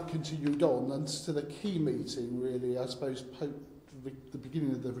 And that continued on, and to the key meeting, really, I suppose, the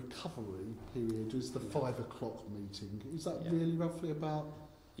beginning of the recovery period is the 5 o'clock meeting. Is that really roughly about...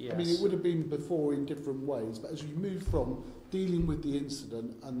 Yes. I mean, it would have been before in different ways, but as you move from dealing with the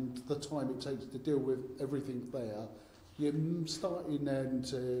incident and the time it takes to deal with everything there, you're starting then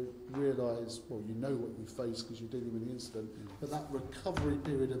to realise, well, you know what you face because you're dealing with the incident, but that recovery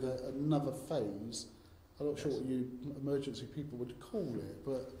period of another phase, I'm not sure what you emergency people would call it,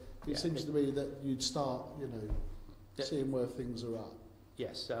 but it seems to me that you'd start, seeing where things are at.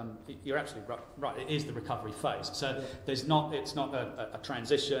 Yes, you're absolutely right. It is the recovery phase. So it's not a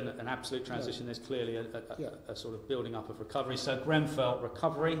transition, an absolute transition. There's clearly a sort of building up of recovery. So Grenfell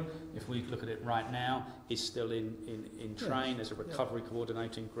recovery, if we look at it right now, is still in train. There's a recovery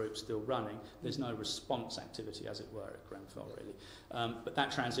coordinating group still running. There's no response activity, as it were, at Grenfell really. But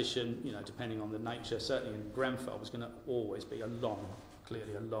that transition, depending on the nature, certainly in Grenfell, was going to always be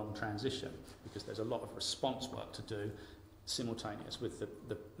clearly a long transition, because there's a lot of response work to do simultaneous with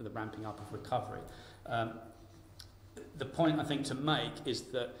the ramping up of recovery. The point I think to make is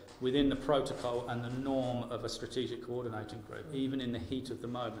that within the protocol and the norm of a strategic coordinating group, even in the heat of the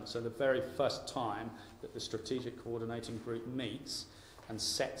moment, so the very first time that the strategic coordinating group meets and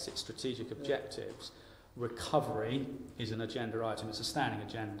sets its strategic objectives, recovery is an agenda item. It's a standing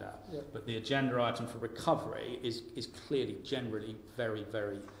agenda, but the agenda item for recovery is clearly generally very,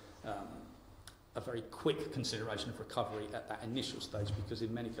 very a very quick consideration of recovery at that initial stage, because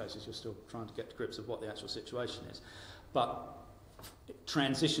in many cases you're still trying to get to grips of what the actual situation is. But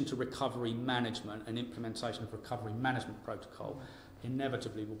transition to recovery management and implementation of recovery management protocol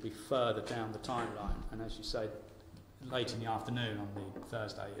inevitably will be further down the timeline, and as you say, late in the afternoon on the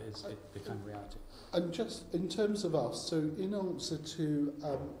Thursday it became reality. And just in terms of us, so in answer to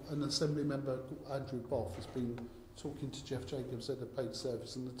an Assembly member, Andrew Boff, has been talking to Jeff Jacobs at the paid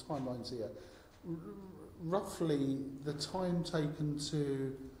service, and the timelines here. Roughly the time taken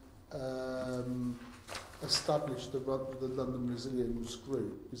to establish the London Resilience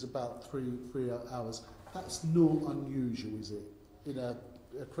Group is about three hours. That's not unusual, is it, in a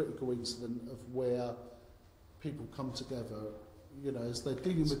critical incident of where people come together, as they're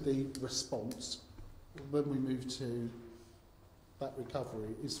dealing with the response. When we move to that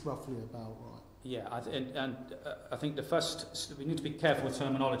recovery, it's roughly about right. Yeah, I think the first, we need to be careful with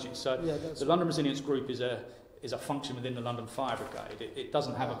terminology. So the London Resilience Group is a function within the London Fire Brigade. It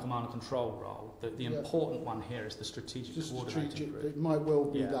doesn't have a command and control role. The important one here is the strategic coordinating group. It might well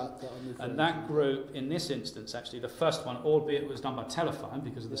be that and that group, in this instance, actually, the first one, albeit it was done by telephone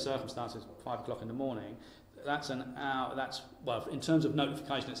because of the circumstances, 5 o'clock in the morning, that's an hour, well, in terms of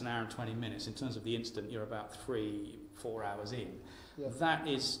notification, it's an hour and 20 minutes. In terms of the incident, you're about 3-4 hours in.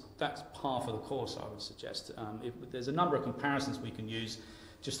 That's par for the course, I would suggest. There's a number of comparisons we can use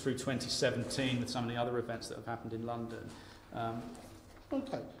just through 2017 with some of the other events that have happened in London.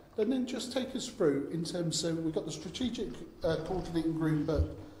 Okay, and then just take us through in terms, so we've got the strategic coordinating group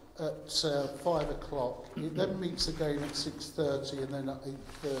at 5 o'clock. It then meets again at 6:30 and then at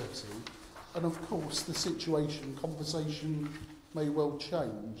 8:30. And of course, the conversation may well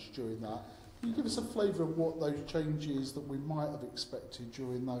change during that. Can you give us a flavour of what those changes that we might have expected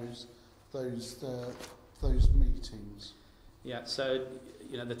during those meetings? Yeah, so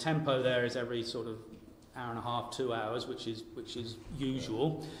the tempo there is every sort of hour and a half, 2 hours, which is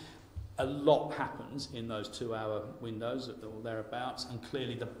usual. A lot happens in those 2-hour windows or thereabouts, and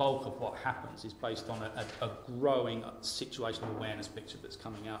clearly the bulk of what happens is based on a growing situational awareness picture that's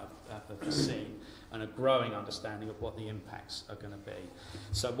coming out of the scene, and a growing understanding of what the impacts are going to be.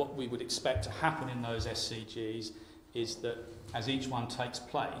 So what we would expect to happen in those SCGs is that as each one takes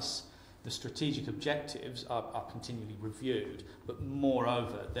place, the strategic objectives are continually reviewed, but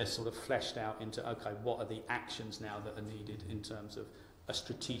moreover they're sort of fleshed out into, okay, what are the actions now that are needed in terms of a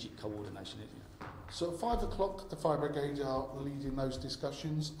strategic coordination. So at 5 o'clock, the Fire Brigade are leading those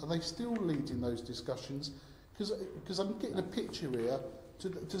discussions. Are they still leading those discussions? Because I'm getting a picture here.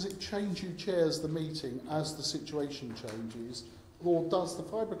 Does it change who chairs the meeting as the situation changes? Or does the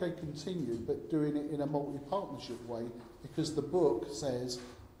Fire Brigade continue, but doing it in a multi-partnership way? Because the book says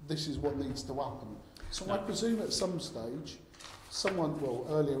this is what needs to happen. So I presume at some stage,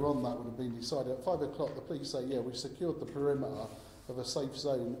 earlier on that would have been decided. At 5 o'clock, the police say, we've secured the perimeter of a safe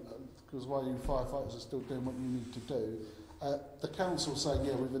zone, because while you firefighters are still doing what you need to do, the council say,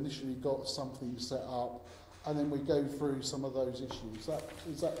 we've initially got something set up, and then we go through some of those issues.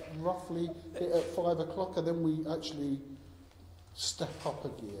 Is that roughly it at 5 o'clock, and then we actually step up a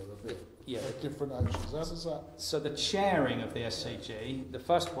gear a bit at different actions? How does that? So the chairing of the SCG, the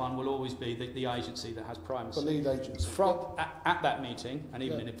first one will always be the agency that has primacy. The lead agency. At that meeting, and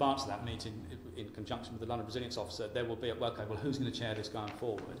even in advance of that meeting, in conjunction with the London Resilience Officer, there will be, who's going to chair this going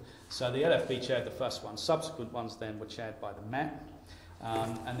forward? So the LFB chaired the first one. Subsequent ones then were chaired by the Met.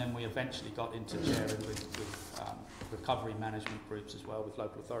 And then we eventually got into chairing with recovery management groups as well, with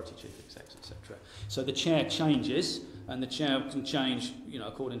local authority chief execs, etc. So the chair changes, and the chair can change,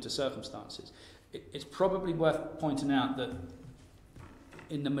 according to circumstances. It's probably worth pointing out that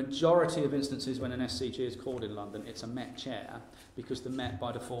In the majority of instances when an SCG is called in London, it's a Met chair, because the Met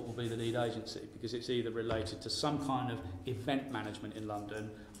by default will be the lead agency, because it's either related to some kind of event management in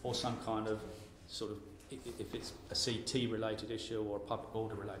London or some kind of sort of, if it's a CT related issue or a public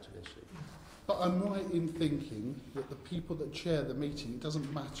order related issue. But I'm right in thinking that the people that chair the meeting, it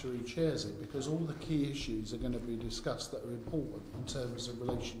doesn't matter who chairs it, because all the key issues are going to be discussed that are important in terms of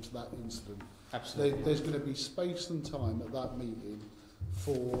relation to that incident. Absolutely. There's going to be space and time at that meeting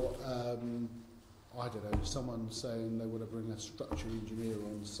for, I don't know, someone saying they want to bring a structural engineer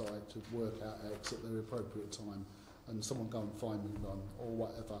on site to work out X at the appropriate time, and someone go and find me one, or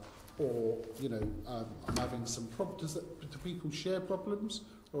whatever. Or, you know, I'm having some problems. Do people share problems,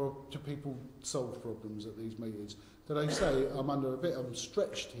 or do people solve problems at these meetings? Do they say, I'm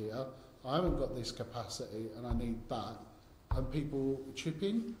stretched here, I haven't got this capacity, and I need that? And people chip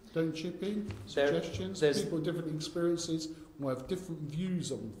in, don't chip in, suggestions, people with different experiences will have different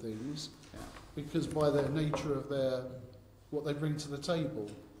views on things, because by their nature of what they bring to the table.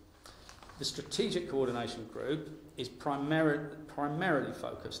 The strategic coordination group is primarily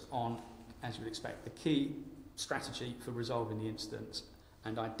focused on, as you would expect, the key strategy for resolving the incidents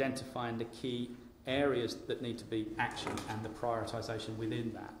and identifying the key areas that need to be action and the prioritisation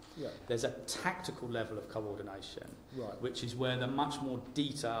within that. Yeah. There's a tactical level of coordination, right, which is where the much more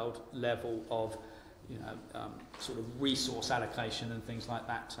detailed level of sort of resource allocation and things like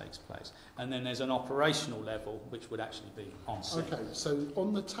that takes place. And then there's an operational level which would actually be on scene. Okay, so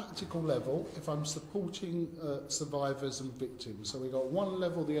on the tactical level, if I'm supporting survivors and victims, so we've got one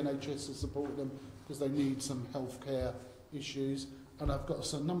level the NHS is supporting them because they need some healthcare issues, and I've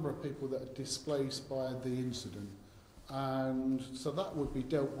got a number of people that are displaced by the incident. And so that would be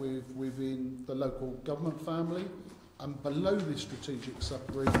dealt with within the local government family, and below this strategic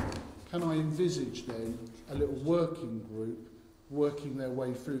subgroup, can I envisage then a little working group working their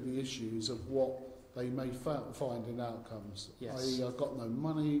way through the issues of what they may find in outcomes? Yes. I.e., I've got no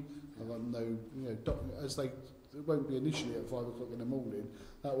money, I've got no, it won't be initially at 5 o'clock in the morning,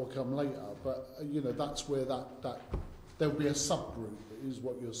 that will come later, but that's where that there'll be a subgroup, is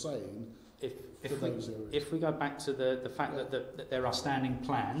what you're saying. If we go back to the fact that there are standing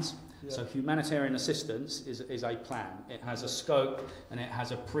plans, so humanitarian assistance is a plan. It has a scope and it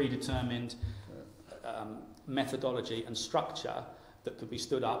has a predetermined methodology and structure that could be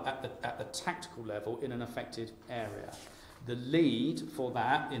stood up at the tactical level in an affected area. The lead for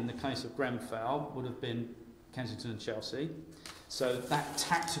that, in the case of Grenfell, would have been Kensington and Chelsea. So that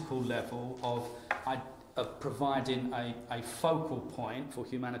tactical level of providing a focal point for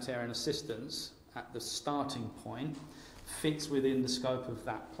humanitarian assistance at the starting point fits within the scope of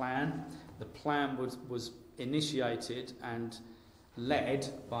that plan. The plan was initiated and led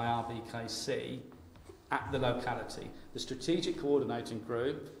by RBKC at the locality. The strategic coordinating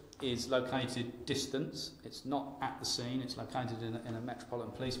group is located distance. It's not at the scene. It's located in a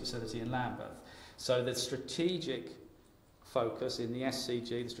Metropolitan Police facility in Lambeth. So the strategic focus in the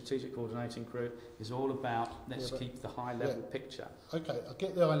SCG, the Strategic Coordinating Group, is all about let's keep the high-level picture. Okay, I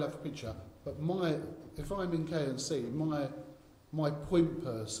get the high-level picture, but if I'm in K&C, my point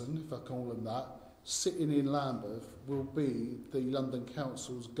person, if I call them that, sitting in Lambeth will be the London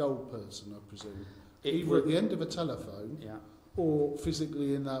Council's goal person, I presume. Either at the end of a telephone or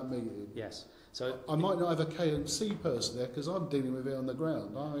physically in that meeting. Yes. So I might not have a K&C person there because I'm dealing with it on the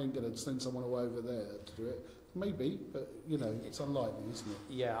ground. I ain't going to send someone away over there to do it. Maybe, but it's unlikely, isn't it?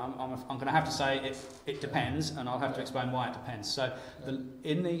 Yeah, I'm going to have to say it depends, and I'll have to explain why it depends. So,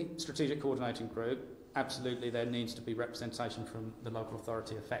 in the strategic coordinating group, absolutely there needs to be representation from the local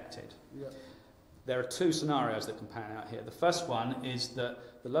authority affected. Yeah. There are two scenarios that can pan out here. The first one is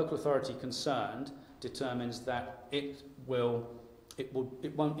that the local authority concerned determines that it won't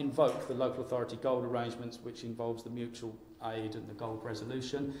invoke the local authority goal arrangements, which involves the mutual aid and the gold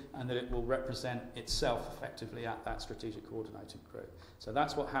resolution, and that it will represent itself effectively at that strategic coordinating group. So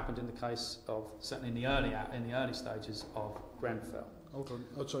that's what happened in the case of, certainly in the early stages of Grenfell. Hold on.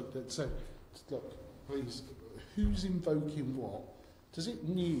 Oh, sorry. So, look, please, who's invoking what? Does it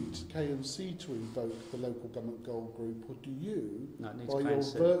need K&C to invoke the local government goal group, or do you, no, it needs by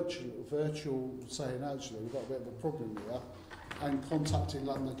K&C. your virtual saying, actually, we've got a bit of a problem here, and contacting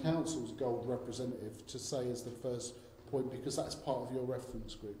London Council's gold representative to say as the first point, because that's part of your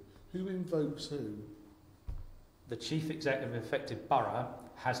reference group? Who invokes who? The chief executive of affected borough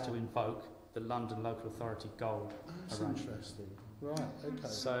has to invoke the London Local Authority gold arrangement. Interesting. Right, okay.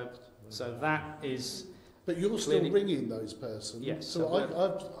 So that is... But you're still ringing those persons. Yes. So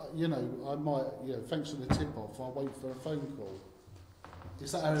I might, thanks for the tip-off, I'll wait for a phone call.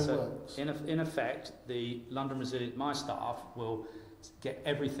 Is that how it works? In effect, the London Resilient, my staff will get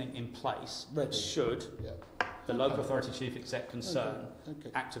everything in place Ready. should Yeah. the local authority chief exec concern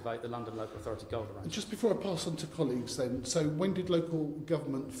Okay. activate the London Local Authority Gold And arrangement. just before I pass on to colleagues then, so when did local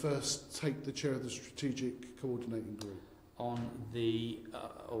government first take the chair of the strategic coordinating group? On the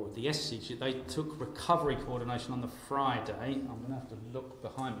SCG, they took recovery coordination on the Friday. I'm going to have to look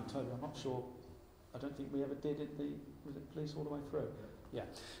behind me, Toby. I'm not sure. I don't think we ever did it. Was it police all the way through? Yeah.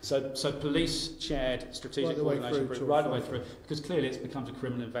 So police chaired strategic coordination group right the way through, because clearly it becomes a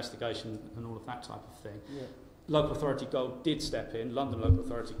criminal investigation and all of that type of thing. Yeah. Local Authority Gold did step in. London Local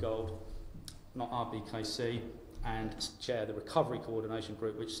Authority Gold, not RBKC, and chair the recovery coordination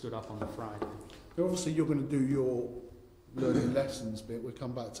group, which stood up on the Friday. Now obviously you're going to do your learning lessons bit, we'll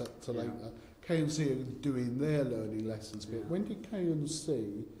come back to later. K&C are doing their learning lessons bit. When did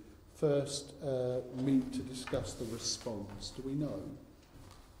K&C first meet to discuss the response? Do we know?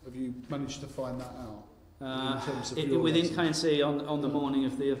 Have you managed to find that out? Within K&C on the morning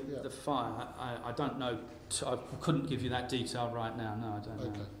of the fire, I don't know. I couldn't give you that detail right now. No, I don't know.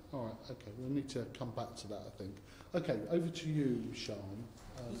 Okay, all right. Okay, we'll need to come back to that, I think. Okay, over to you, Sian.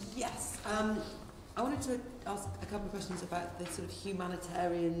 Yes. I wanted to ask a couple of questions about the sort of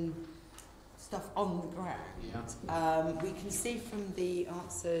humanitarian stuff on the ground. Yeah. We can see from the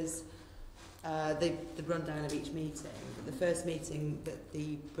answers, the rundown of each meeting, that the first meeting that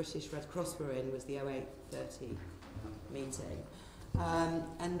the British Red Cross were in was the 0830 meeting.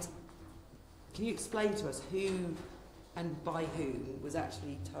 And can you explain to us who and by whom was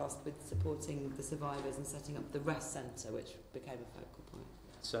actually tasked with supporting the survivors and setting up the rest centre, which became a focal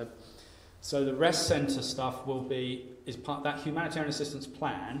point? So the rest centre stuff is part that humanitarian assistance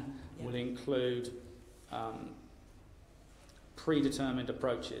plan will include predetermined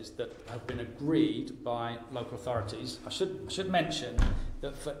approaches that have been agreed by local authorities. I should mention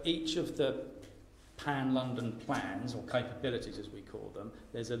that for each of the Pan-London plans, or capabilities as we call them,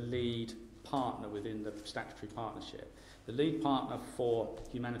 there's a lead partner within the statutory partnership. The lead partner for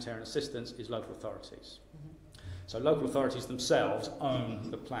humanitarian assistance is local authorities. So local authorities themselves own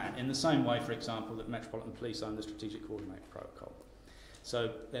the plan, in the same way, for example, that Metropolitan Police own the Strategic Coordinating Protocol.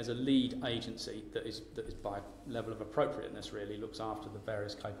 So there's a lead agency that is by level of appropriateness really looks after the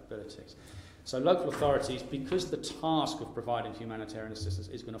various capabilities. So local authorities, because the task of providing humanitarian assistance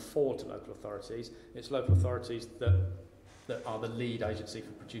is going to fall to local authorities, it's local authorities that are the lead agency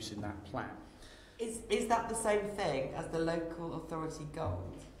for producing that plan. Is that the same thing as the local authority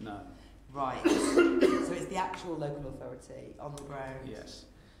goal? No. Right. So it's the actual local authority on the ground? Yes.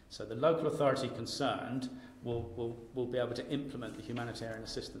 So the local authority concerned will be able to implement the humanitarian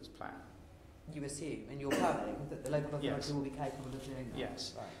assistance plan. You assume, and you're hoping that the local authority will be capable of doing that?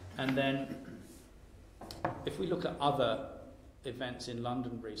 Yes. Right. And then if we look at other events in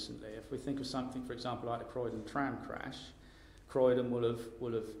London recently, if we think of something, for example, like the Croydon tram crash, Croydon will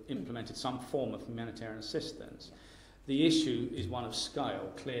have implemented some form of humanitarian assistance. The issue is one of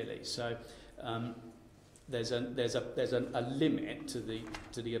scale, clearly. So there's a limit to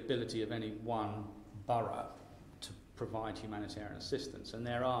the ability of any one borough to provide humanitarian assistance, and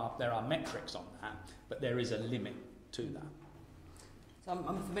there are metrics on that, but there is a limit to that. So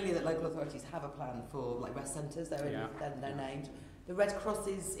I'm familiar that local authorities have a plan for like rest centres. They're named. The Red Cross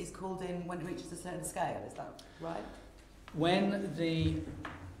is called in when it reaches a certain scale. Is that right? When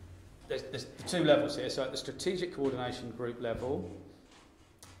there's the two levels here, so at the strategic coordination group level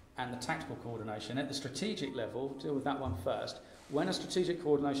and the tactical coordination. At the strategic level, deal with that one first. When a strategic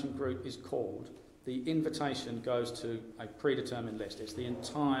coordination group is called, the invitation goes to a predetermined list. It's the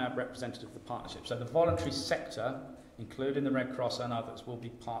entire representative of the partnership. So the voluntary sector, including the Red Cross and others, will be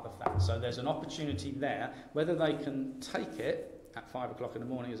part of that. So there's an opportunity there. Whether they can take it at 5 o'clock in the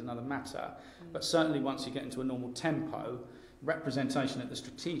morning is another matter, but certainly once you get into a normal tempo, representation at the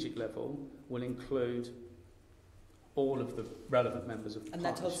strategic level will include all of the relevant members of the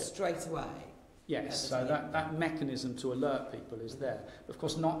partnership. And they're told straight away? Yes, so that mechanism to alert people is there. Of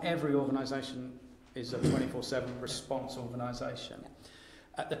course, not every organisation is a 24/7 response organisation.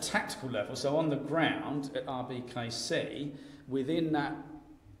 At the tactical level, so on the ground at RBKC, within that,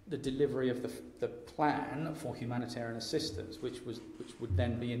 the delivery of the plan for humanitarian assistance, which would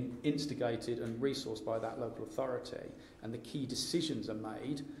then be instigated and resourced by that local authority, and the key decisions are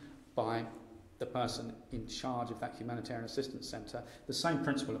made by the person in charge of that humanitarian assistance centre, the same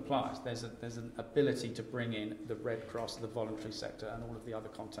principle applies. There's an ability to bring in the Red Cross, the voluntary sector, and all of the other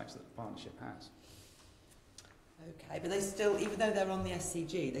contacts that the partnership has. Okay, but they still, even though they're on the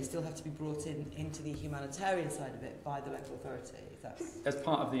SCG, they still have to be brought into the humanitarian side of it by the local authority. As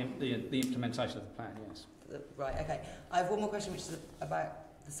part of the implementation of the plan, yes. Right, okay. I have one more question which is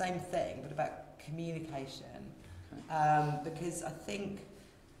about the same thing, but about communication. because I think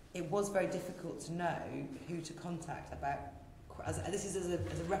it was very difficult to know who to contact about, this is as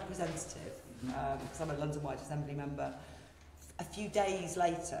a representative, because I'm a London-wide Assembly member. A few days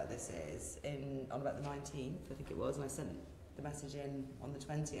later, this is, on about the 19th, I think it was, and I sent the message in on the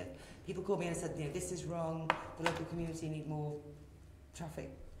 20th. People called me and said, this is wrong, the local community need more traffic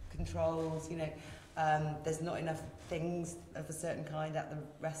controls, there's not enough things of a certain kind at the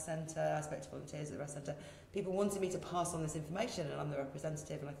rest centre. I spoke to volunteers at the rest centre. People wanted me to pass on this information, and I'm the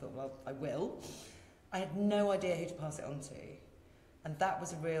representative, and I thought, well, I will. I had no idea who to pass it on to, and that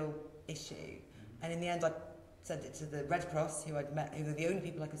was a real issue. And in the end, I sent it to the Red Cross, who I'd met, who were the only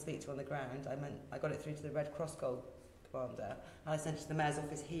people I could speak to on the ground. I got it through to the Red Cross Gold Commander, and I sent it to the Mayor's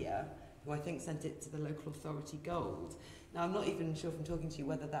office here, who I think sent it to the local authority Gold. Now, I'm not even sure from talking to you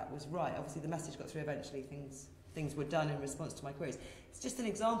whether that was right. Obviously, the message got through eventually. Things were done in response to my queries. It's just an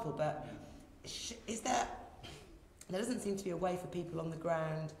example, but there doesn't seem to be a way for people on the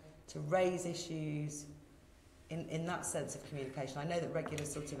ground to raise issues in that sense of communication. I know that regular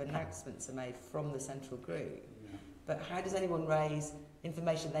sort of announcements are made from the central group, but how does anyone raise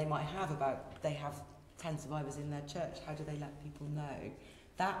information they might have about they have 10 survivors in their church? How do they let people know?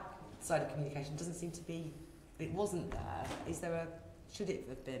 That side of communication doesn't seem to be, it wasn't there. Should it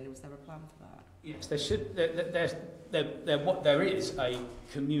have been? Was there a plan for that? Yes, there should. There is a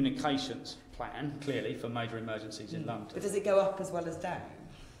communications plan, clearly, for major emergencies in London. But does it go up as well as down?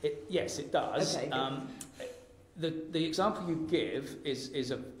 Yes, it does. Okay, the example you give is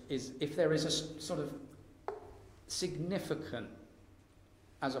if there is a sort of significant,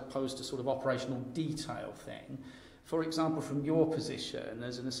 as opposed to sort of operational detail thing. For example, from your position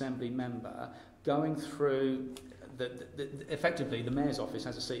as an Assembly member, going through effectively the Mayor's office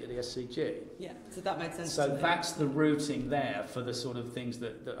has a seat at the SCG. Yeah, so that makes sense. So to me. that's the routing there for the sort of things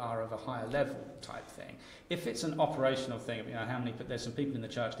that are of a higher level type thing. If it's an operational thing, there's some people in the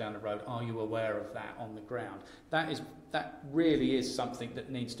church down the road, are you aware of that on the ground? That really is something that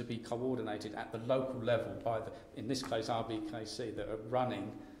needs to be coordinated at the local level by in this case, RBKC, that are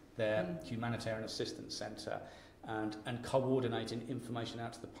running their humanitarian assistance centre and coordinating information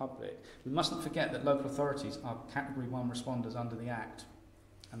out to the public. We mustn't forget that local authorities are Category 1 responders under the Act,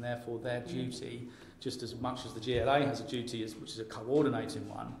 and therefore their duty, just as much as the GLA has a duty, which is a coordinating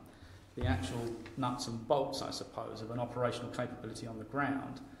one, the actual nuts and bolts, I suppose, of an operational capability on the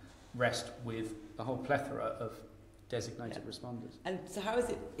ground rest with the whole plethora of designated responders. And so how is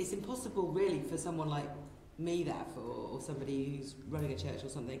it, it's impossible really for someone like me therefore, or somebody who's running a church or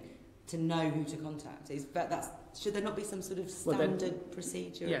something, to know who to contact? Should there not be some sort of standard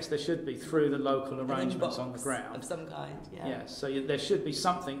procedure? Yes, there should be, through the local arrangements on the ground. Of some kind, yeah. Yes, so there should be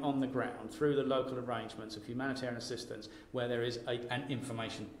something on the ground through the local arrangements of humanitarian assistance where there is an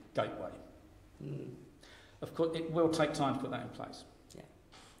information gateway. Of course, it will take time to put that in place. Yeah.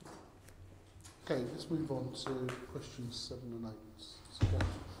 Okay, let's move on to questions 7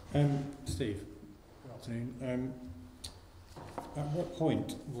 and 8. Steve, good afternoon. At what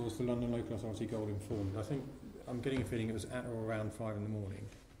point was the London Local Authority Gold informed? I think I'm getting a feeling it was at or around 5 in the morning.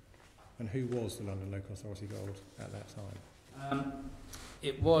 And who was the London Local Authority Gold at that time?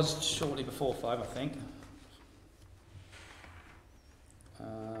 It was shortly before 5, I think.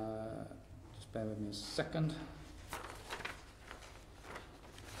 Just bear with me a second.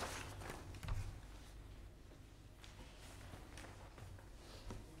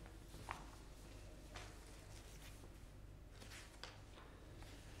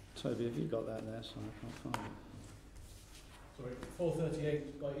 Toby, have you got that there? Sorry, I can't find it. Sorry,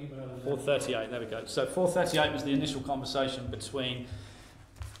 4:38 by email. 4:38, there we go. So 4:38 was the initial conversation between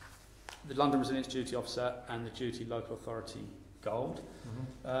the London Resilience Duty Officer and the Duty Local Authority Gold.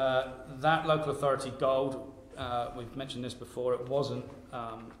 That Local Authority Gold, we've mentioned this before, it wasn't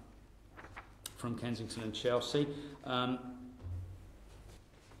from Kensington and Chelsea.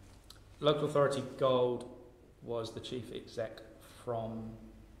 Local Authority Gold was the Chief Exec from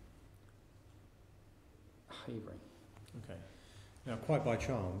Havering. Okay. Now, quite by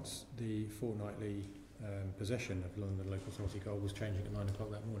chance, the fortnightly possession of London Local Authority Gold was changing at 9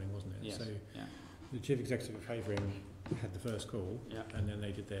 o'clock that morning, wasn't it? Yes. So yeah. The Chief Executive of Havering had the first call, yeah. and then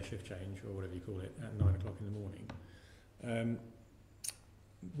they did their shift change, or whatever you call it, at 9 o'clock in the morning.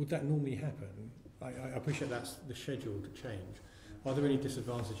 Would that normally happen? I appreciate that's the scheduled change. Are there any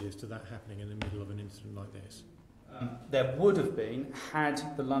disadvantages to that happening in the middle of an incident like this? There would have been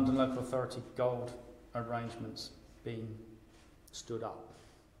had the London Local Authority Gold arrangements been stood up.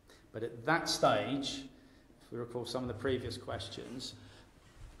 But at that stage, if we recall some of the previous questions,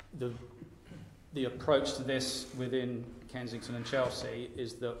 the approach to this within Kensington and Chelsea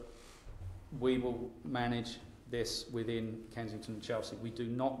is that we will manage this within Kensington and Chelsea. We do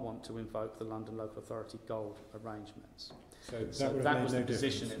not want to invoke the London Local Authority Gold arrangements. So that was no the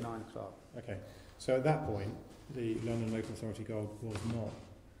position difference. at 9 o'clock. Okay. So at that point, the London Local Authority Gold was not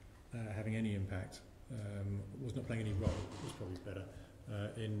having any impact, was not playing any role, was probably better,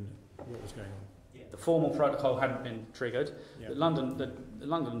 in what was going on. The formal protocol hadn't been triggered. Yeah. The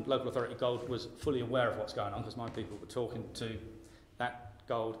London Local Authority Gold was fully aware of what's going on because my people were talking to that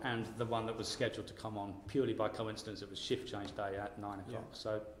Gold and the one that was scheduled to come on purely by coincidence. It was shift change day at 9 o'clock. Yeah.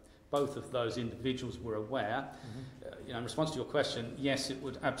 So both of those individuals were aware. In response to your question, yes, it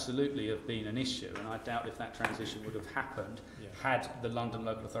would absolutely have been an issue, and I doubt if that transition would have happened had the London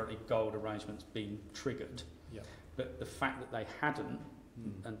Local Authority Gold arrangements been triggered. Yeah. But the fact that they hadn't,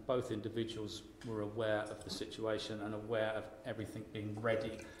 and both individuals were aware of the situation and aware of everything being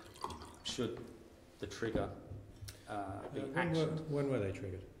ready should the trigger be actioned. When were they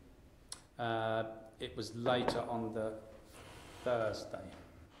triggered? It was later on the Thursday.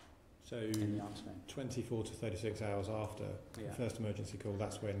 So in the afternoon. 24 to 36 hours after the first emergency call,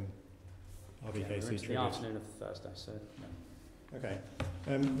 that's when RBKC triggered. The afternoon of the Thursday, so yeah. Okay.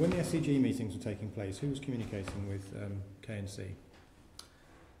 When the SCG meetings were taking place, who was communicating with KNC?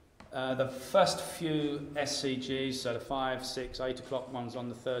 The first few SCGs, so the 5, 6, 8 o'clock ones on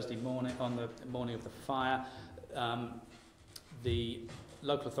the Thursday morning, on the morning of the fire, the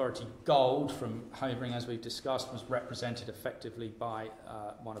Local Authority Gold from Havering, as we've discussed, was represented effectively by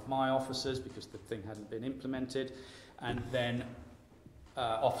one of my officers because the thing hadn't been implemented, and then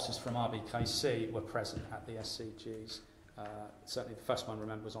officers from RBKC were present at the SCGs. Certainly the first one,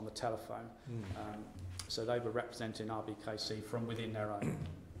 remember, was on the telephone. So they were representing RBKC from within their own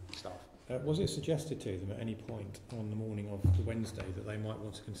staff. Was it suggested to them at any point on the morning of the Wednesday that they might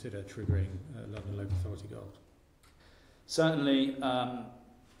want to consider triggering London Local Authority Gold? Certainly,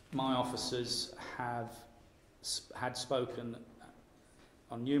 my officers had spoken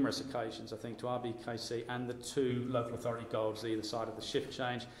on numerous occasions, I think, to RBKC and the two local authority golds either side of the shift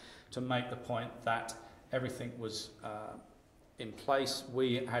change to make the point that everything was in place.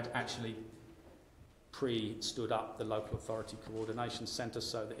 We had actually stood up the Local Authority Coordination Centre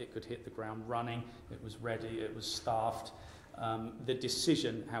so that it could hit the ground running. It was ready, it was staffed. The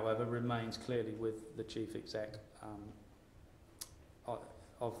decision, however, remains clearly with the Chief Exec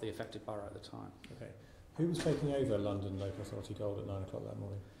of the affected borough at the time. Okay. Who was taking over London Local Authority Gold at 9 o'clock that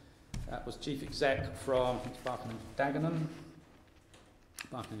morning? That was Chief Exec from Barking and Dagenham.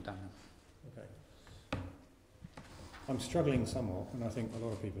 Okay. I'm struggling somewhat, and I think a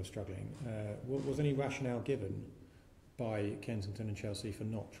lot of people are struggling. Was any rationale given by Kensington and Chelsea for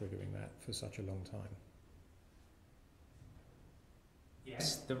not triggering that for such a long time?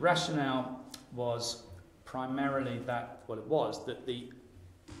 Yes, the rationale was primarily that, that the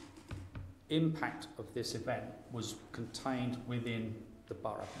impact of this event was contained within the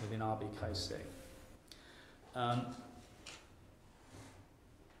borough, within RBKC.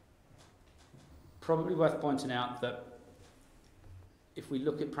 Probably worth pointing out that if we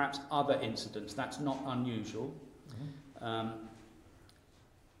look at perhaps other incidents, that's not unusual. Not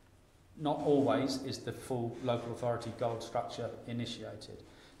always is the full local authority gold structure initiated.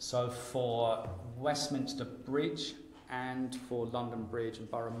 So for Westminster Bridge and for London Bridge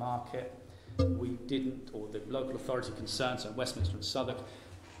and Borough Market, we didn't, or the local authority concerned, so Westminster and Southwark,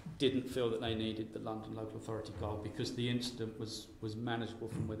 didn't feel that they needed the London Local Authority Gold because the incident was manageable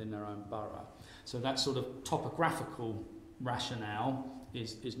from within their own borough. So that sort of topographical rationale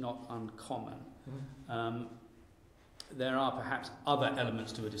is not uncommon. There are perhaps other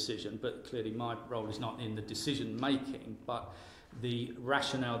elements to a decision, but clearly my role is not in the decision making, but the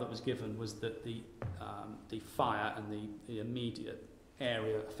rationale that was given was that the fire and the immediate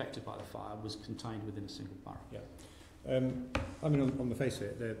area affected by the fire was contained within a single borough. Yeah. I mean, on the face of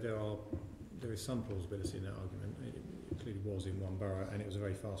it, there is some plausibility in that argument. It clearly was in one borough, and it was a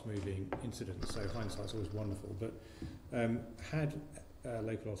very fast-moving incident, so hindsight's always wonderful. But had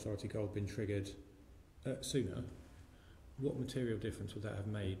local authority gold been triggered sooner, what material difference would that have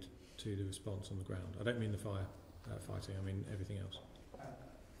made to the response on the ground? I don't mean the fire fighting, I mean everything else.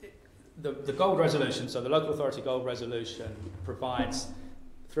 The gold resolution, so the local authority gold resolution provides,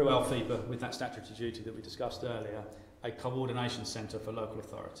 through LFIPA, with that statutory duty that we discussed earlier, a coordination centre for local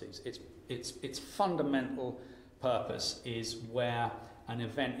authorities. Its fundamental purpose is where an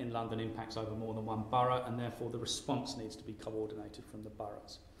event in London impacts over more than one borough, and therefore the response needs to be coordinated from the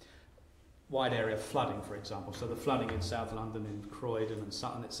boroughs. Wide area flooding, for example, so the flooding in South London, in Croydon and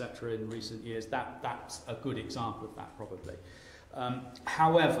Sutton, etc., in recent years, that's a good example of that, probably.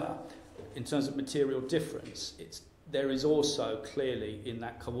 However, in terms of material difference, it's there is also clearly in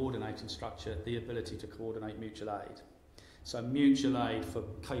that coordinating structure the ability to coordinate mutual aid. So mutual aid for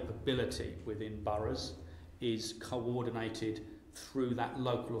capability within boroughs is coordinated through that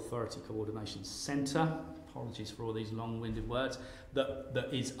local authority coordination centre, apologies for all these long-winded words, that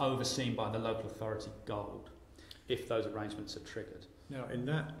is overseen by the local authority gold, if those arrangements are triggered. Now, in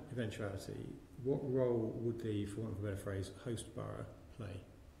that eventuality, what role would the, for want of a better phrase, host borough play?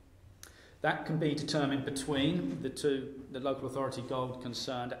 That can be determined between the local authority gold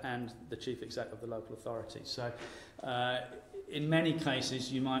concerned and the chief exec of the local authority. So in many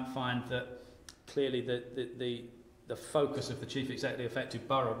cases you might find that clearly the focus of the chief exec of the affected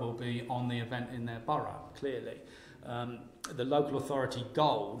borough will be on the event in their borough, clearly. The local authority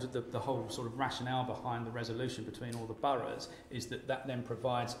gold, the whole sort of rationale behind the resolution between all the boroughs is that then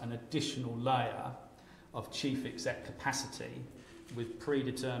provides an additional layer of chief exec capacity with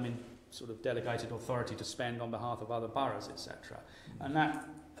predetermined sort of delegated authority to spend on behalf of other boroughs, etc. And that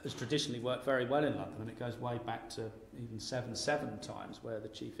has traditionally worked very well in London, and it goes way back to even 7 times, where the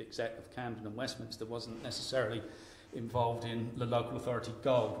chief exec of Camden and Westminster wasn't necessarily involved in the local authority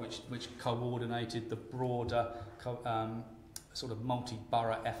gold, which coordinated the broader sort of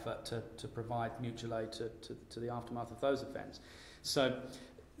multi-borough effort to provide mutual aid to the aftermath of those events. So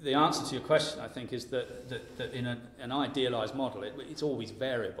the answer to your question, I think, is that in an idealised model, it's always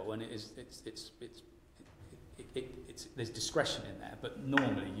variable, and there's discretion in there. But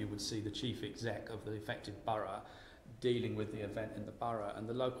normally, you would see the chief exec of the affected borough dealing with the event in the borough, and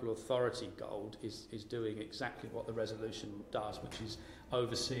the local authority gold is doing exactly what the resolution does, which is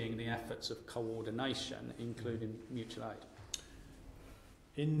overseeing the efforts of coordination, including mutual aid.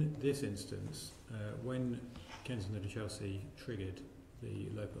 In this instance, when Kensington and Chelsea triggered the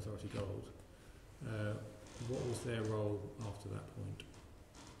local authority gold, what was their role after that point?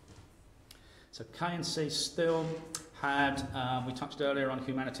 So K&C still had, we touched earlier on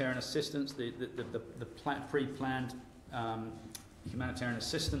humanitarian assistance, the pre-planned humanitarian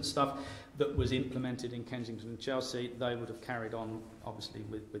assistance stuff that was implemented in Kensington and Chelsea. They would have carried on, obviously,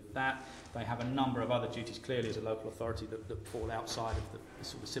 with that. They have a number of other duties, clearly, as a local authority that fall outside of the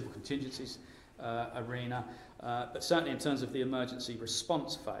sort of civil contingencies arena. But certainly in terms of the emergency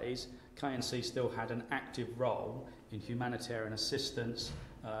response phase, K&C still had an active role in humanitarian assistance,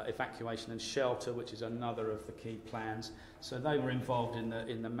 evacuation and shelter, which is another of the key plans. So they were involved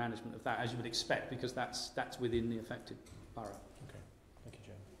in the management of that, as you would expect, because that's within the affected borough. Okay, thank you,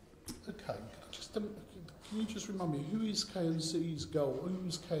 Jane. Okay, can you just remind me, who is K&C's gold? Who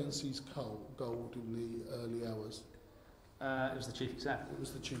was K&C's gold in the early hours? It was the chief exec. It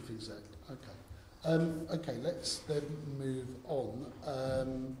was the chief exec. Okay. Okay, let's then move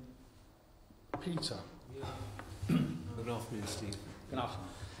on. Peter. Yeah. Good afternoon, Steve. Good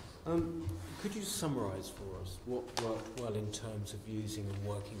afternoon. Could you summarise for us what worked well in terms of using and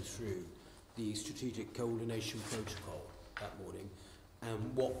working through the strategic coordination protocol that morning,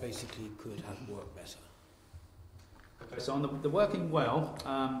 and what basically could have worked better? Okay, so on the working well,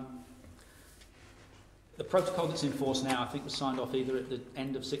 the protocol that's in force now, I think, was signed off either at the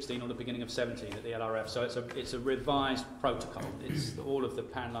end of 16 or the beginning of 17 at the LRF. So it's a revised protocol. It's all of the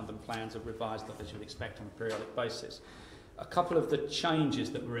Pan-London plans are revised, as you would expect, on a periodic basis. A couple of the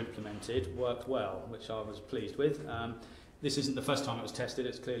changes that were implemented worked well, which I was pleased with. This isn't the first time it was tested.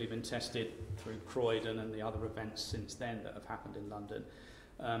 It's clearly been tested through Croydon and the other events since then that have happened in London.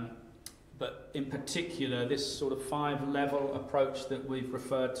 But in particular, this sort of 5-level approach that we've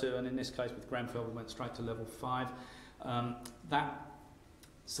referred to, and in this case with Grenfell, we went straight to level 5. That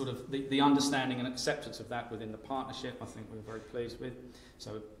sort of the understanding and acceptance of that within the partnership, I think we were very pleased with.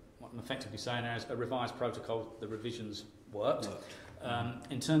 So what I'm effectively saying there is a revised protocol, the revisions worked.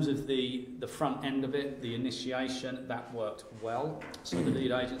 In terms of the front end of it, the initiation, that worked well. So the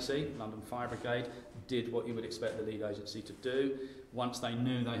lead agency, London Fire Brigade, did what you would expect the lead agency to do. Once they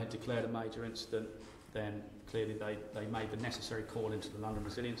knew they had declared a major incident, then clearly they made the necessary call into the London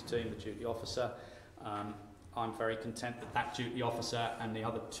Resilience team, the duty officer. I'm very content that duty officer and the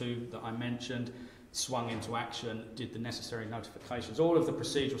other 2 that I mentioned swung into action, did the necessary notifications, all of the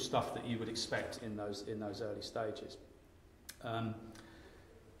procedural stuff that you would expect in those early stages.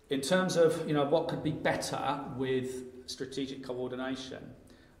 In terms of what could be better with strategic coordination,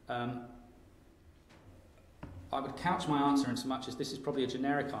 I would couch my answer in so much as this is probably a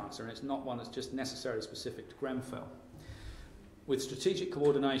generic answer, and it's not one that's just necessarily specific to Grenfell. With strategic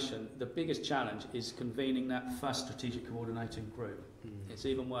coordination, the biggest challenge is convening that first strategic coordinating group. It's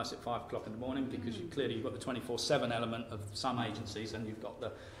even worse at 5 o'clock in the morning, because you've got the 24/7 element of some agencies and you've got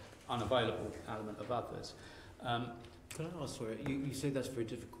the unavailable element of others. Can I ask, sorry, you say that's very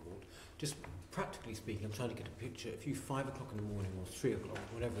difficult. Just practically speaking, I'm trying to get a picture. If you 5 o'clock in the morning or 3 o'clock,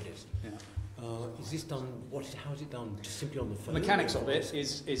 whatever it is, is this done? How is it done? Just simply on the phone? The mechanics of it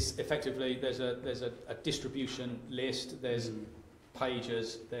is effectively there's a distribution list. There's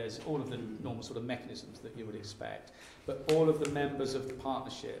pages. There's all of the normal sort of mechanisms that you would expect. But all of the members of the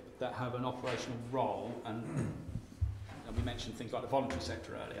partnership that have an operational role, and we mentioned things like the voluntary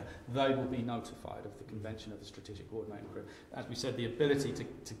sector earlier, they will be notified of the convention of the strategic coordinating group. As we said, the ability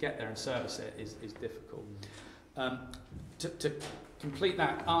to get there and service it is difficult. To complete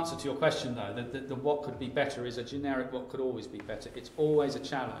that answer to your question, though, the what could be better is a generic what could always be better. It's always a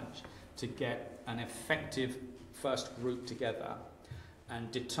challenge to get an effective first group together and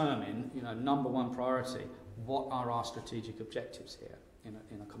determine, number one priority, what are our strategic objectives here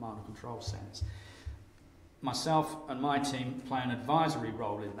in a command and control sense. Myself and my team play an advisory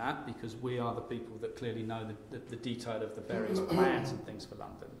role in that because we are the people that clearly know the detail of the various plans and things for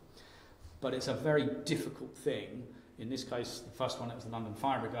London. But it's a very difficult thing. In this case, the first one, it was the London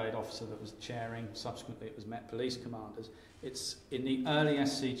Fire Brigade officer that was chairing. Subsequently, it was Met Police commanders. It's in the early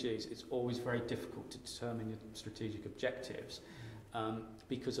SCGs, it's always very difficult to determine your strategic objectives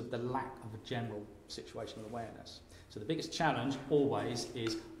because of the lack of a general situational awareness. So the biggest challenge always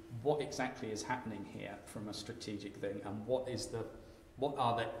is what exactly is happening here from a strategic thing, and what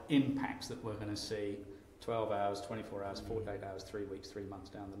are the impacts that we're going to see 12 hours, 24 hours, 48 hours, 3 weeks, 3 months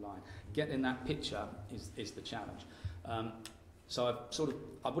down the line. Getting that picture is the challenge. So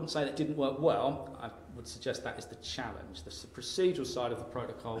I wouldn't say that didn't work well. I would suggest that is the challenge. The procedural side of the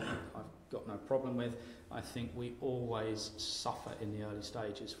protocol, I've got no problem with. I think we always suffer in the early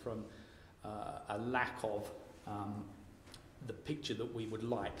stages from a lack of the picture that we would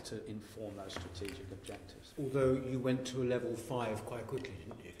like to inform those strategic objectives. Although you went to a level 5 quite quickly,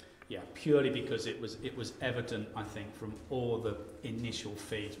 didn't you? Yeah, purely because it was evident, I think, from all the initial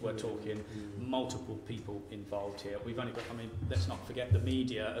feeds. We're talking multiple people involved here. We've only got, let's not forget the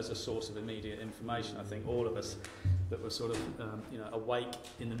media as a source of immediate information. I think all of us that were sort of, awake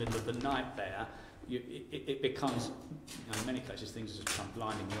in the middle of the night there, it becomes, in many cases, things just become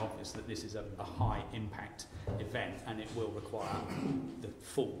blindingly obvious that this is a high impact event and it will require the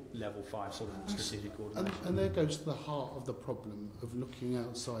full level 5 sort of strategic coordination. And there goes to the heart of the problem of looking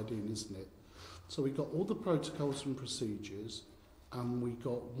outside in, isn't it? So we've got all the protocols and procedures, and we've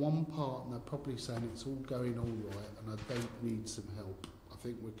got one partner probably saying it's all going all right and I don't need some help. I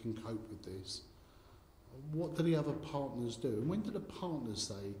think we can cope with this. What do the other partners do? And when do the partners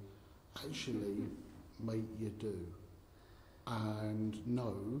say, actually, mate, you do? And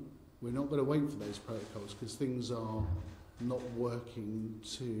no, we're not going to wait for those protocols because things are not working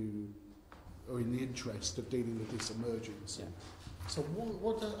or in the interest of dealing with this emergency. Yeah. So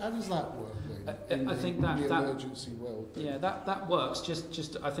how does that work then? I think that emergency world. Yeah, that works.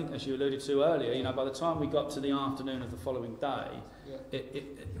 Just I think, as you alluded to earlier, by the time we got to the afternoon of the following day,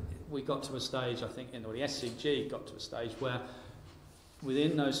 we got to a stage. I think, or the SCG got to a stage where,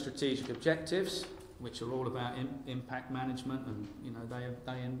 within those strategic objectives, which are all about impact management, and they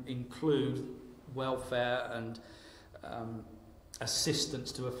include welfare and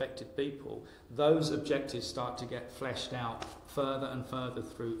assistance to affected people, those objectives start to get fleshed out further and further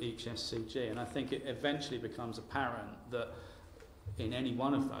through each SCG. And I think it eventually becomes apparent that in any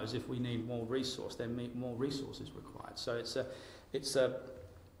one of those, if we need more resource, then more resources required. So it's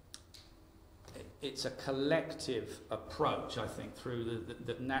a collective approach, I think, through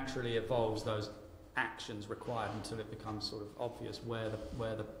that naturally evolves those actions required until it becomes sort of obvious where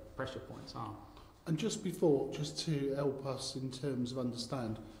the pressure points are. And just to help us in terms of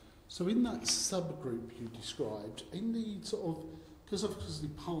understand, so in that subgroup you described, in the sort of, because obviously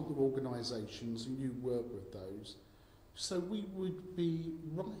partner organisations and you work with those, so we would be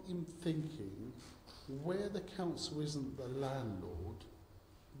right in thinking where the council isn't the landlord,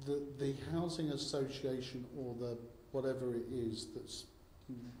 the housing association or the whatever it is that's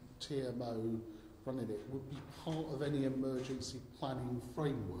TMO running it would be part of any emergency planning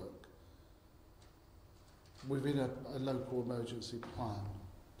framework within a local emergency plan.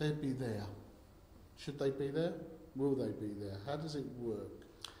 They'd be there. Should they be there? Will they be there? How does it work?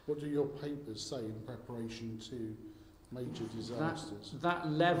 What do your papers say in preparation to major disasters? That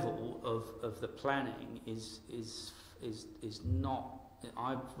level of the planning is not.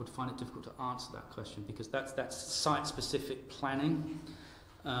 I would find it difficult to answer that question because that's site-specific planning.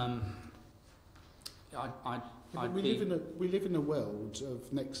 We live in a world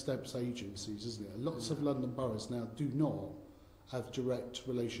of next steps agencies, isn't it? Lots of London boroughs now do not have direct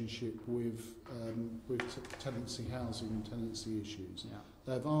relationship with tenancy housing, tenancy issues. Yeah.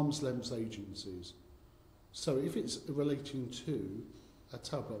 They have arm's length agencies. So if it's relating to a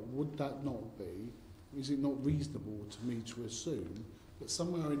tower block, would that not be, is it not reasonable to me to assume that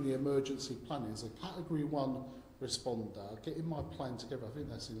somewhere in the emergency plan is a category 1 responder, getting my plan together, I think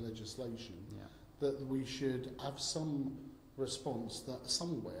that's in legislation, that we should have some response that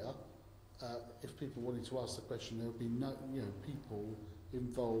somewhere, if people wanted to ask the question, there would be no, people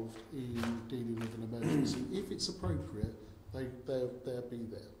involved in dealing with an emergency. If it's appropriate, they'll be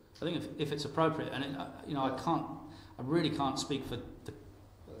there. I think if it's appropriate, and I really can't speak for the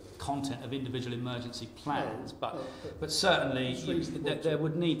content of individual emergency plans, but certainly there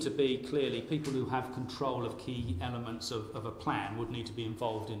would need to be clearly people who have control of key elements of a plan would need to be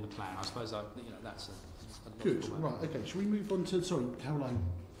involved in the plan. I suppose that's a good. Right. Okay. Shall we move on to Caroline?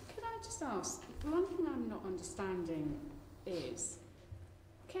 Can I just ask? One thing I'm not understanding is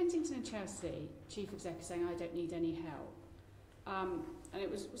Kensington and Chelsea chief executive saying I don't need any help, and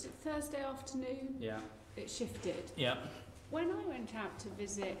it was it Thursday afternoon? Yeah. It shifted. Yeah. When I went out to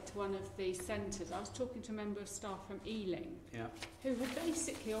visit one of the centres, I was talking to a member of staff from Ealing, who had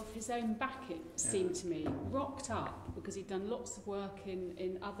basically, off his own back, it seemed to me, rocked up, because he'd done lots of work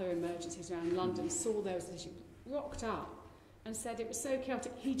in other emergencies around London, saw those issues, rocked up and said it was so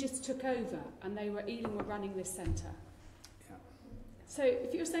chaotic, he just took over, and Ealing were running this centre. Yeah. So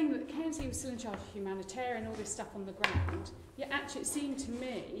if you're saying that the KNC was still in charge of humanitarian, all this stuff on the ground, yet actually it seemed to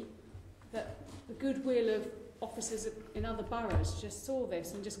me that the goodwill of officers in other boroughs just saw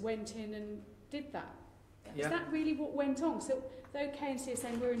this and just went in and did that. Is that really what went on? So though KNC are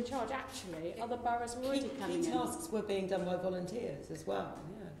saying we're in charge, actually other boroughs were already coming in. Tasks were being done by volunteers as well.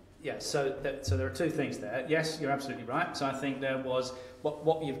 Yeah, so there are two things there. Yes, you're absolutely right. So I think there was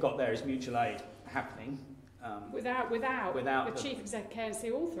what you've got there is mutual aid happening without the chief executive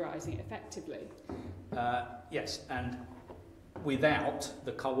KNC authorising it effectively. Yes, and without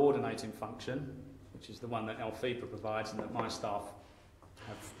the coordinating function, which is the one that LFIPA provides and that my staff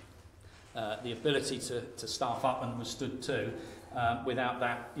have the ability to staff up and was stood to, without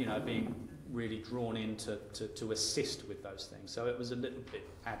that, being really drawn in to assist with those things. So it was a little bit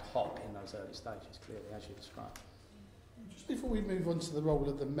ad hoc in those early stages, clearly, as you described. Just before we move on to the role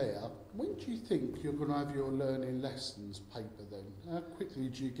of the mayor, when do you think you're going to have your learning lessons paper then? How quickly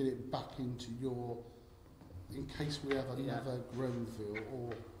do you get it back into your, in case we have another Grenfell or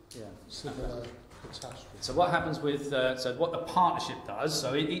similar catastrophe? So what happens with, so what the partnership does,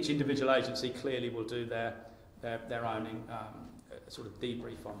 so each individual agency clearly will do their own sort of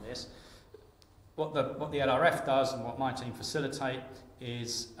debrief on this. What the LRF does and what my team facilitate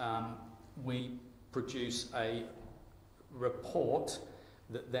is we produce a report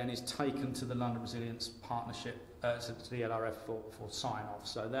that then is taken to the London Resilience Partnership, to the LRF for sign-off.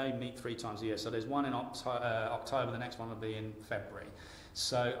 So they meet 3 times a year. So there's one in October, the next one will be in February.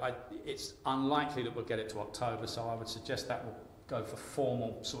 So it's unlikely that we'll get it to October, so I would suggest that will go for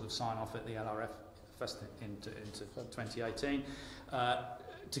formal sort of sign-off at the LRF first into 2018.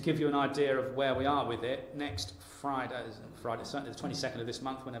 To give you an idea of where we are with it, next Friday, certainly the 22nd of this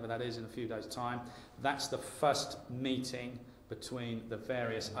month, whenever that is, in a few days' time, that's the first meeting between the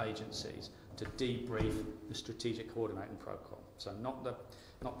various agencies to debrief the strategic coordinating protocol. So not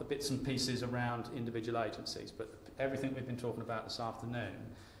the bits and pieces around individual agencies, but everything we've been talking about this afternoon,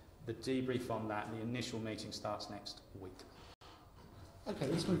 the debrief on that, the initial meeting starts next week. Okay,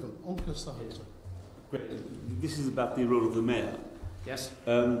 let's move on. This is about the role of the mayor. Yes.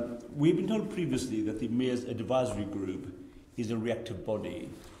 We've been told previously that the mayor's advisory group is a reactive body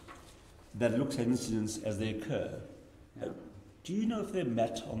that looks at incidents as they occur. Do you know if they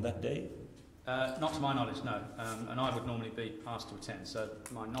met on that day? Not to my knowledge, no. And I would normally be asked to attend. So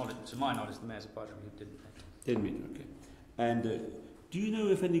to my knowledge, the mayor's advisory group didn't meet. Didn't meet, okay. And do you know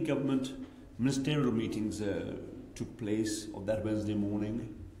if any government ministerial meetings took place on that Wednesday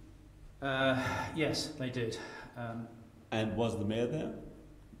morning? Yes, they did. And was the mayor there?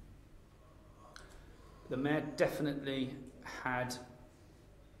 The mayor definitely had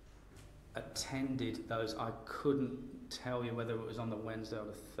attended those. I couldn't tell you whether it was on the Wednesday or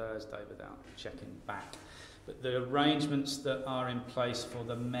the Thursday without checking back. But the arrangements that are in place for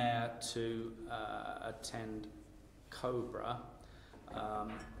the mayor to attend Cobra,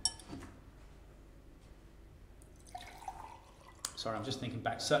 sorry, I'm just thinking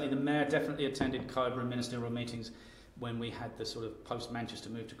back. Certainly the mayor definitely attended Cobra ministerial meetings when we had the sort of post-Manchester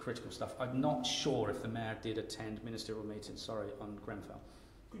move to critical stuff. I'm not sure if the mayor did attend ministerial meetings, on Grenfell.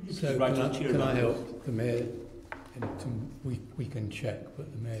 So can I help the mayor? We can check,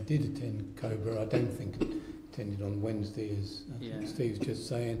 but the mayor did attend Cobra. I don't think attended on Wednesday, as I think Steve's just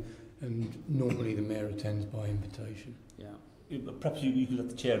saying, and normally the mayor attends by invitation. Perhaps you could let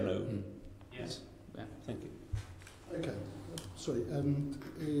the chair know. Yes. Yeah. Thank you. Okay. Sorry,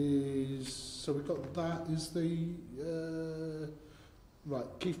 so we've got that. Is the right?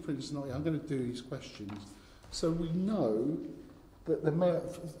 Keith Prince is not here. I'm going to do these questions. So we know that the mayor,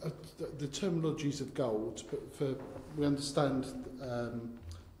 the terminologies of gold, but we understand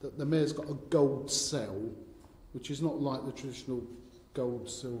that the mayor's got a gold cell, which is not like the traditional gold,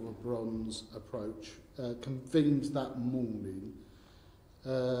 silver, bronze approach. Convened that morning.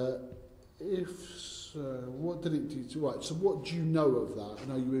 What did it do? Right, so what do you know of that?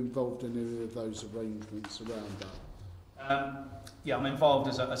 And are you involved in any of those arrangements around that? Yeah, I'm involved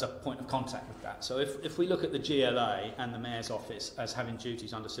as a point of contact with that. So if we look at the GLA and the Mayor's Office as having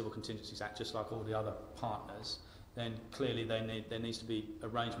duties under Civil Contingencies Act, just like all the other partners, then clearly there needs to be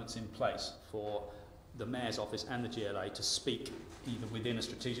arrangements in place for the Mayor's Office and the GLA to speak either within a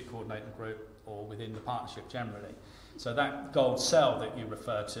strategic coordinating group or within the partnership generally. So that gold cell that you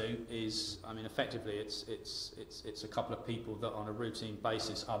refer to is, I mean, effectively it's a couple of people that on a routine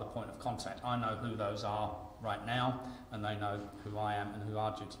basis are the point of contact. I know who those are right now, and they know who I am and who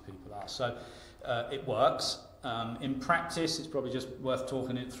our duty people are. So it works. In practice, it's probably just worth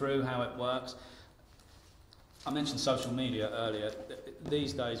talking it through how it works. I mentioned social media earlier.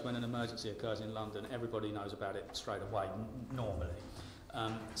 These days, when an emergency occurs in London, everybody knows about it straight away, normally.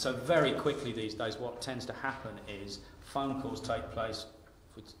 So very quickly these days, what tends to happen is phone calls take place,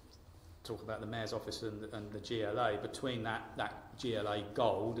 if we talk about the Mayor's Office and the GLA, between that GLA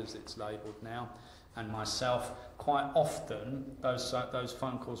Gold, as it's labelled now, and myself. Quite often, those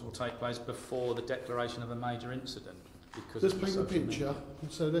phone calls will take place before the declaration of a major incident. Let's paint a picture.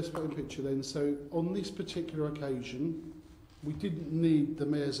 So let's paint a picture then. So on this particular occasion, we didn't need the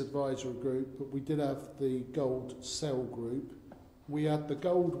Mayor's Advisory Group, but we did have the Gold Cell Group. We had the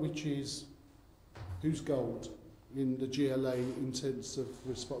gold, which is, who's gold in the GLA in sense of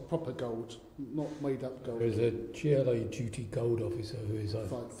proper gold, not made up gold. There's a GLA duty gold officer who is, I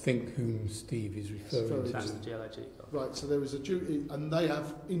think, whom Steve is referring to. That's the GLA duty gold. Right, so there is a duty, and they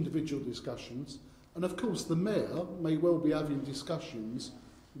have individual discussions. And of course, the Mayor may well be having discussions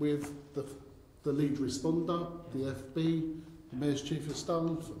with the lead responder, the FB, the Mayor's Chief of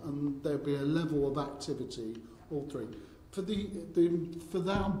Staff, and there'll be a level of activity, all three. For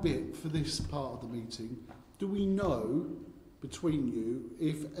our bit, for this part of the meeting, do we know between you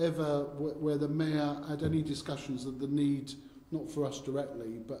if ever where the Mayor had any discussions of the need, not for us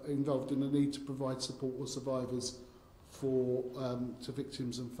directly, but involved in the need to provide support or survivors for to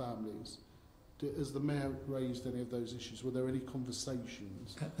victims and families? Has the Mayor raised any of those issues? Were there any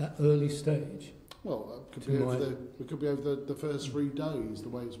conversations? At that early stage? Well, it could be over the first 3 days, the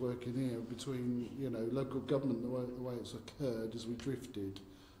way it's working here, between local government, the way it's occurred as we drifted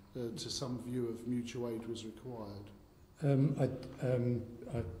to some view of mutual aid was required. I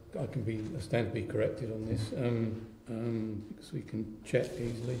stand to be corrected on this because we can check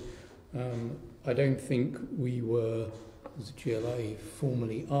easily. I don't think we were, as a GLA,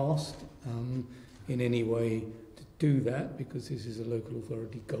 formally asked in any way to do that, because this is a local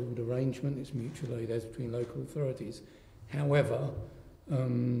authority gold arrangement. It's mutual aid as between local authorities. However,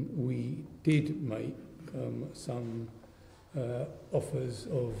 we did make some offers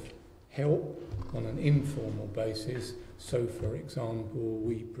of help on an informal basis. So, for example,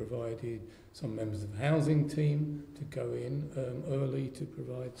 we provided some members of the housing team to go in early to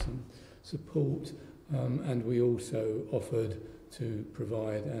provide some support, and we also offered to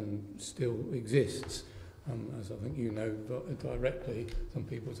provide, and still exists, as I think you know directly, some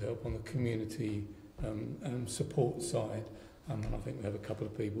people's help on the community support side. And I think we have a couple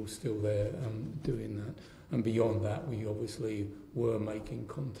of people still there doing that. And beyond that, we obviously were making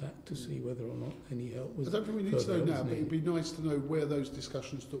contact to see whether or not any help was. I don't think we need to know now, but it'd be nice to know where those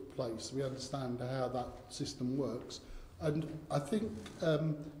discussions took place. We understand how that system works. And I think,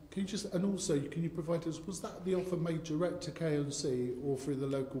 can you provide us, was that the offer made direct to KNC or through the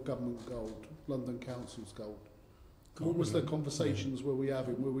local government gold, London Council's gold? What was the conversations were we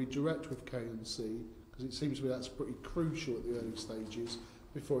having? Were we direct with KNC? Because it seems to me that's pretty crucial at the early stages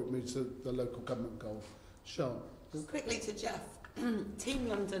before it moves to the local government goal. Sean? Just quickly to Jeff. Team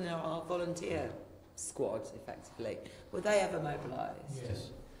London are our volunteer squad, effectively. Were they ever mobilised? Yes.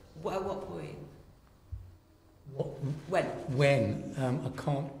 At what point? When? I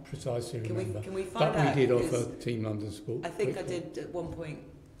can't precisely remember. Can we find out? But we did offer Team London support. I think I did at one point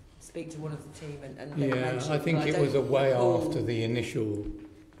speak to one of the team and they mentioned, I think it was a way after the initial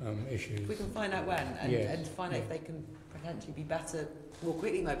issues. We can find out when and find out if they can potentially be better, more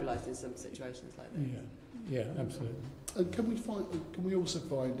quickly mobilised in some situations like this. Yeah, absolutely. And can we also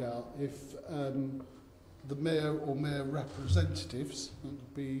find out if the mayor or mayor representatives, that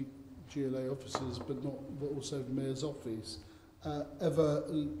could be GLA officers, but also the mayor's office, ever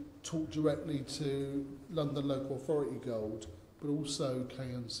talk directly to London Local Authority Gold, but also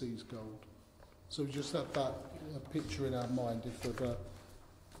KNC's Gold. So we just have that picture in our mind if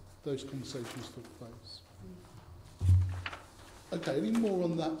those conversations took place. Okay, any more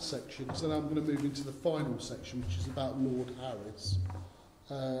on that section? Because then I'm going to move into the final section, which is about Lord Harris.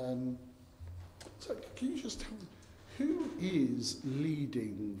 So can you just tell me, who is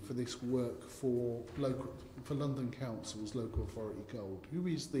leading for this work for London Council's Local Authority Gold? Who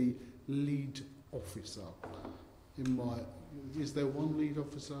is the lead officer? Is there one lead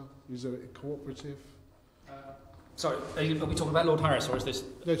officer? Is there a cooperative? Sorry, are we talking about Lord Harris, or is this...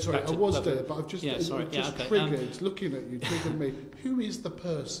 No, sorry, I was there, but I've just, okay. Triggered, looking at you, triggered me. Who is the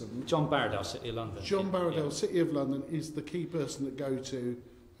person? John Barradell, City of London. John Barradell, City of London, is the key person that go to,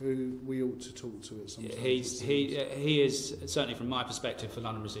 who we ought to talk to at some time. He is, certainly from my perspective for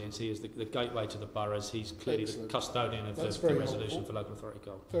London Resilience, he is the gateway to the boroughs. He's clearly the custodian of the resolution for Local Authority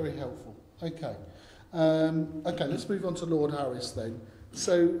Gold. Very helpful. Okay. Okay, let's move on to Lord Harris then.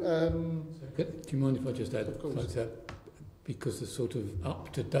 So, do you mind if I just add, of course. Because the sort of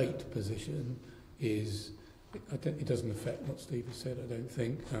up-to-date position is, it doesn't affect what Steve has said, I don't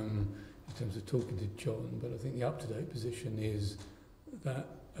think, in terms of talking to John, but I think the up-to-date position is that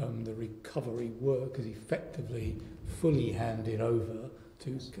the recovery work is effectively fully handed over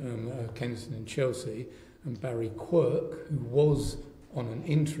to Kensington and Chelsea, and Barry Quirk, who was on an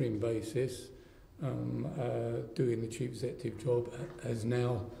interim basis doing the chief executive job, has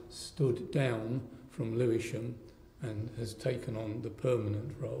now stood down from Lewisham and has taken on the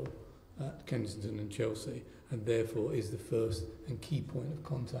permanent role at Kensington and Chelsea, and therefore is the first and key point of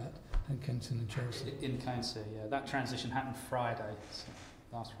contact at Kensington and Chelsea. In Kensington, yeah. That transition happened Friday,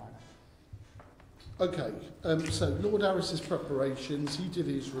 last Friday. Okay, so Lord Harris's preparations, he did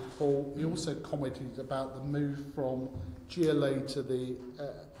his report. He also commented about the move from GLA to the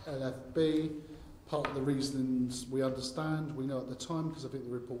LFB. Part of the reasons we understand, we know at the time, because I think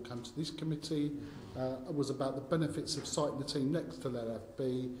the report came to this committee, was about the benefits of siting the team next to the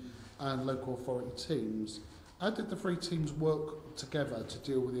LFB and local authority teams. How did the three teams work together to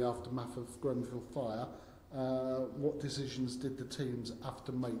deal with the aftermath of Grenfell Fire? What decisions did the teams have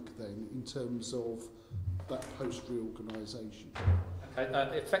to make then in terms of that post-reorganisation?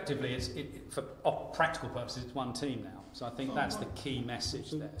 Effectively, for practical purposes, it's one team now. So I think that's the key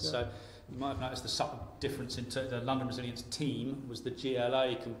message there. Yeah. So you might have noticed the subtle difference in the London Resilience team was the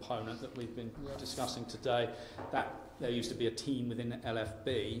GLA component that we've been discussing today. That there used to be a team within the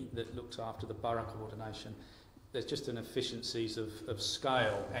LFB that looked after the borough coordination. There's just an efficiencies of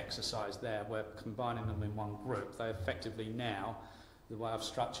scale exercise there where combining them in one group, they effectively now, the way I've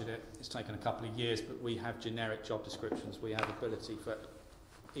structured it, it's taken a couple of years, but we have generic job descriptions. We have ability for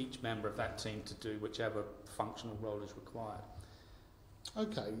each member of that team to do whichever functional role is required.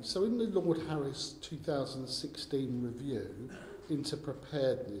 Okay, so in the Lord Harris 2016 review into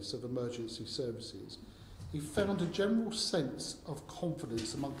preparedness of emergency services, he found a general sense of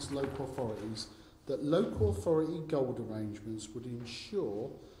confidence amongst local authorities that local authority gold arrangements would ensure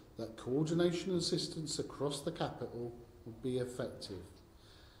that coordination and assistance across the capital would be effective.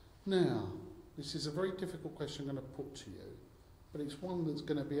 Now, this is a very difficult question I'm going to put to you, but it's one that's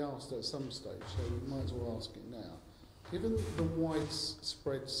going to be asked at some stage, so we might as well ask it now. Given the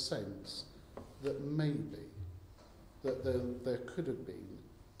widespread sense that maybe that there could have been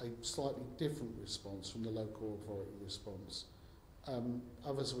a slightly different response from the local authority response,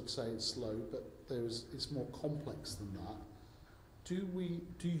 others would say it's slow, but it's more complex than that. Do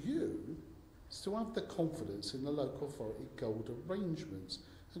you still have the confidence in the local authority gold arrangements?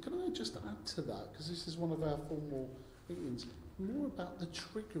 And can I just add to that, because this is one of our formal meetings, more about the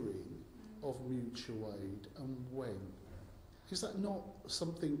triggering of mutual aid and when? Is that not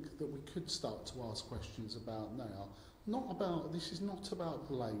something that we could start to ask questions about now? This is not about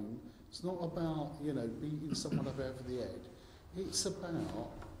blame. It's not about, beating someone up over the head. It's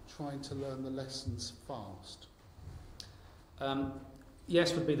about trying to learn the lessons fast.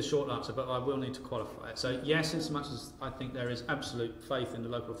 Yes would be the short answer, but I will need to qualify it. So yes, in so much as I think there is absolute faith in the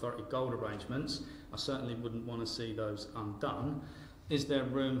local authority gold arrangements, I certainly wouldn't want to see those undone. Is there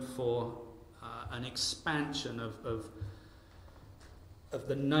room for an expansion of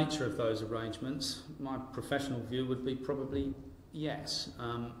the nature of those arrangements? My professional view would be probably yes.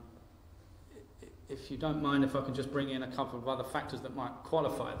 If you don't mind, if I can just bring in a couple of other factors that might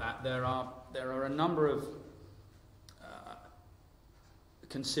qualify that, there are a number of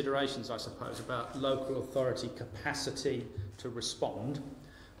considerations, I suppose, about local authority capacity to respond,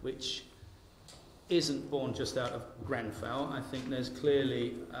 which isn't born just out of Grenfell. I think there's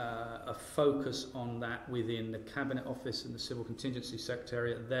clearly a focus on that within the Cabinet Office and the Civil Contingency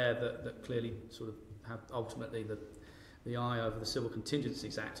Secretariat there that clearly sort of have ultimately the eye over the Civil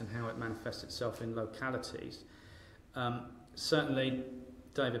Contingencies Act and how it manifests itself in localities. Certainly,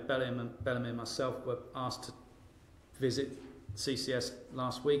 David Bellamy and myself were asked to visit CCS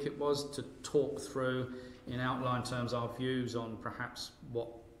last week, it was, to talk through in outline terms our views on perhaps what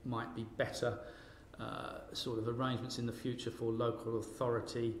might be better sort of arrangements in the future for local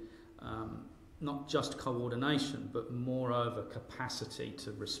authority, not just coordination, but moreover capacity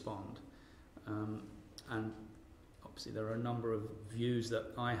to respond. And obviously there are a number of views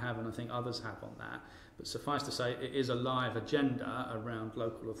that I have and I think others have on that, but suffice to say it is a live agenda around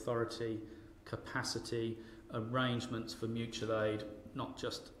local authority, capacity, arrangements for mutual aid, not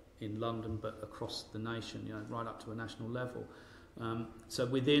just in London but across the nation, you know, right up to a national level. So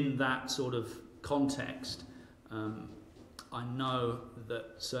within that sort of context, I know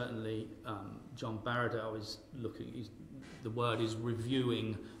that certainly John Barradell is looking, the word is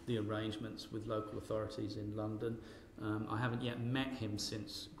reviewing the arrangements with local authorities in London. I haven't yet met him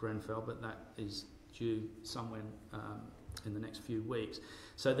since Grenfell, but that is due somewhere in the next few weeks.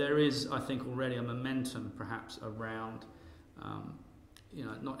 So there is, I think, already a momentum perhaps around, you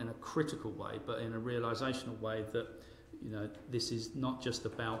know, not in a critical way, but in a realisational way that, you know, this is not just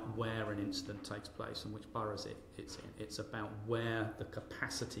about where an incident takes place and which boroughs it's in. It's about where the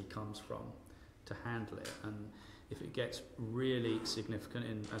capacity comes from to handle it. And if it gets really significant,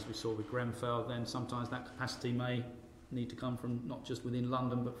 as we saw with Grenfell, then sometimes that capacity may need to come from not just within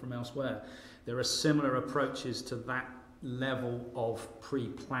London but from elsewhere. There are similar approaches to that level of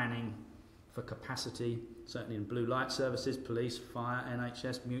pre-planning for capacity, certainly in blue light services, police, fire,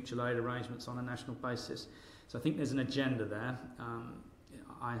 NHS, mutual aid arrangements on a national basis. So I think there's an agenda there.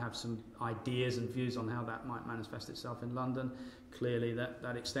 I have some ideas and views on how that might manifest itself in London. Clearly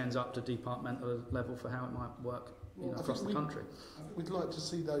that extends up to departmental level for how it might work, you know, across the country. We'd like to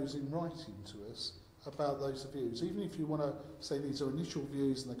see those in writing to us about those views, even if you want to say these are initial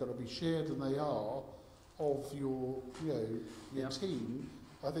views and they've got to be shared, and they are, of your, you know, your team.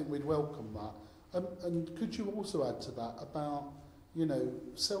 I think we'd welcome that. And could you also add to that about, you know,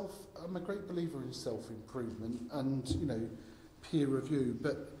 I'm a great believer in self-improvement and, you know, peer review,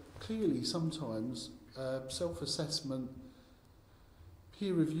 but clearly sometimes self-assessment,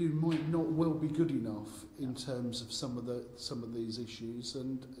 peer review might not well be good enough in terms of some of these issues,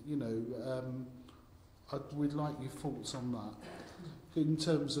 and, you know, we'd like your thoughts on that in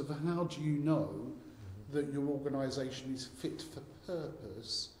terms of how do you know that your organisation is fit for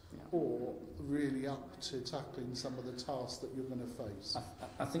purpose, or really up to tackling some of the tasks that you're going to face?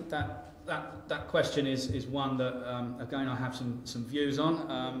 I think that question is one that, again, I have some views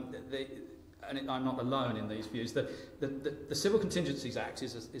on, and I'm not alone in these views. The Civil Contingencies Act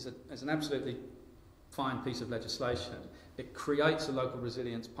is an absolutely fine piece of legislation. It creates a local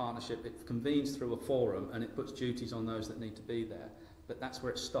resilience partnership, it convenes through a forum, and it puts duties on those that need to be there. But that's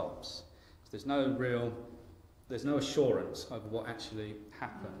where it stops. There's no assurance over what actually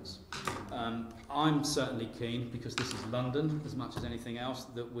happens. I'm certainly keen, because this is London as much as anything else,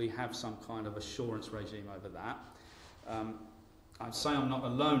 that we have some kind of assurance regime over that. I'd say I'm not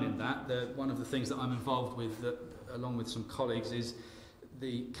alone in that. One of the things that I'm involved with, that, along with some colleagues, is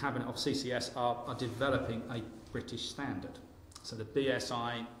the Cabinet of CCS are developing a British standard. So the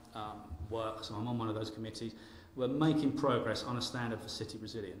BSI work, so I'm on one of those committees. We're making progress on a standard for city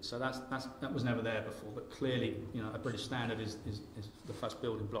resilience. So that was never there before, but clearly, you know, a British standard is the first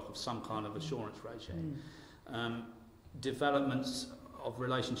building block of some kind of assurance regime. Developments of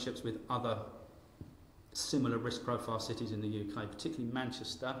relationships with other similar risk profile cities in the UK, particularly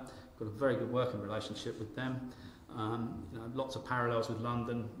Manchester, got a very good working relationship with them. You know, lots of parallels with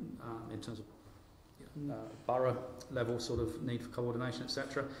London in terms of borough level sort of need for coordination,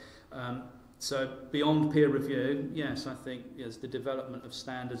 etc. So beyond peer review, yes, I think yes, the development of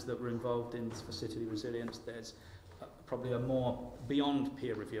standards that were involved in for city resilience, there's probably a more beyond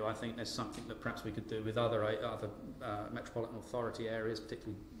peer review. I think there's something that perhaps we could do with other metropolitan authority areas,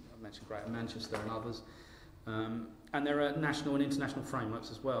 particularly I mentioned Greater Manchester and others. And there are national and international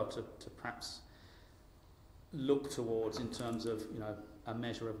frameworks as well to perhaps look towards in terms of, you know, a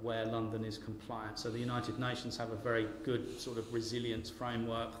measure of where London is compliant. So the United Nations have a very good sort of resilience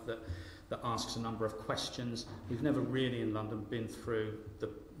framework that asks a number of questions. We've never really in London been through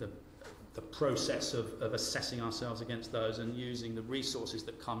the process of assessing ourselves against those and using the resources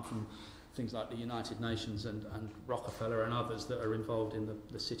that come from things like the United Nations and Rockefeller and others that are involved in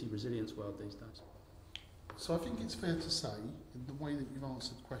the city resilience world these days. So I think it's fair to say, in the way that you've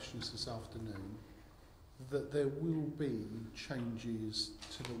answered questions this afternoon, that there will be changes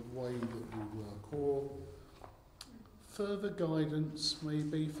to the way that we work, or further guidance,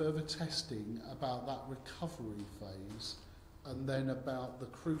 maybe further testing about that recovery phase, and then about the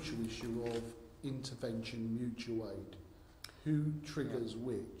crucial issue of intervention mutual aid. Who triggers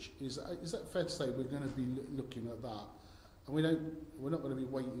which? Is that fair to say we're going to be looking at that? And we're not going to be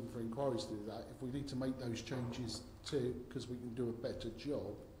waiting for inquiries to do that. If we need to make those changes too, because we can do a better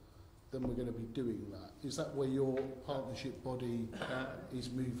job, then we're going to be doing that. Is that where your partnership body is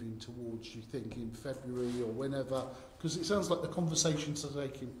moving towards, do you think, in February or whenever? Because it sounds like the conversations are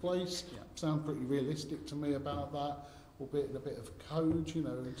taking place. Sound pretty realistic to me about that, albeit in a bit of code, you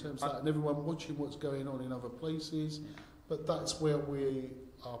know, in terms of that, and everyone watching what's going on in other places. But that's where we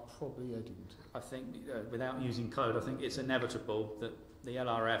are probably heading to. I think, without using code, I think it's inevitable that the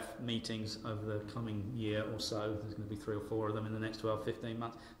LRF meetings over the coming year or so, there's going to be 3 or 4 of them in the next 12, 15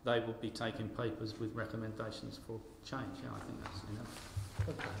 months, they will be taking papers with recommendations for change. Yeah, I think that's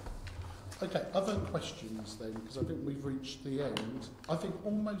inevitable. Okay, other questions then, because I think we've reached the end. I think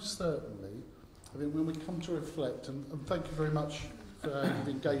almost certainly, I think when we come to reflect, and thank you very much for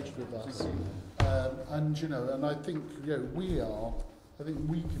having engaged with us, and you know, and I think, you know, I think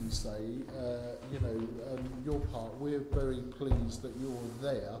we can say, you know, your part, we're very pleased that you're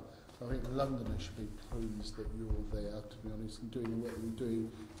there. I think Londoners should be pleased that you're there, to be honest, and doing the work that you're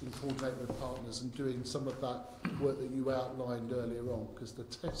doing, in coordinating with partners and doing some of that work that you outlined earlier on, because the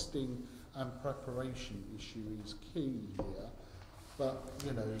testing and preparation issue is key here. But,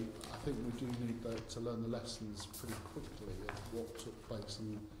 you know, I think we do need to learn the lessons pretty quickly of what took place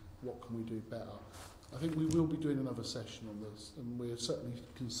and what can we do better. I think we will be doing another session on this, and we'll certainly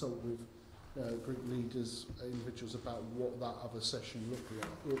consult with group leaders, individuals, about what that other session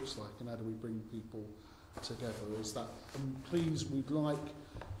looks like and how do we bring people together as that. And please, we'd like,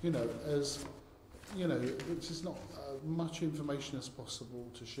 you know, as, you know, which is not much information as possible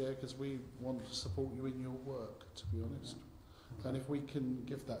to share, because we want to support you in your work, to be honest. And if we can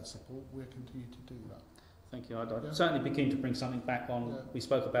give that support, we'll continue to do that. Thank you. I'd certainly be keen to bring something back on. We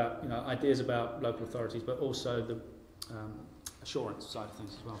spoke about, you know, ideas about local authorities, but also the assurance side of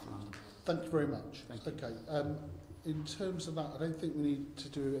things as well for London. Thank you very much. Thank you. Okay. In terms of that, I don't think we need to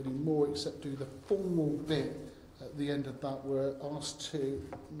do any more except do the formal bit at the end of that. We're asked to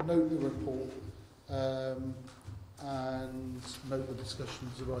note the report and note the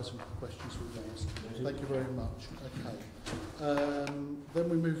discussions arising from questions we've asked. Thank you very much. Okay. Then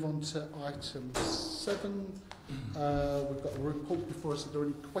we move on to item 7. We've got a report before us. Are there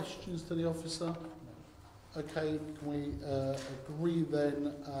any questions to the officer? Okay, can we agree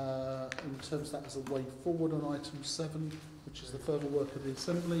then in terms of that as a way forward on item 7, which is the further work of the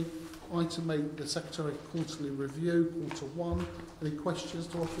Assembly. Item 8, the Secretary Quarterly Review, Quarter 1. Any questions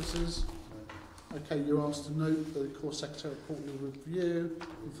to officers? Okay, you're asked to note the Core Secretary Quarterly Review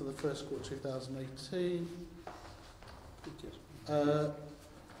for the first quarter 2018.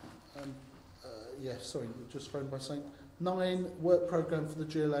 Sorry, just phoned by saying 9, work programme for the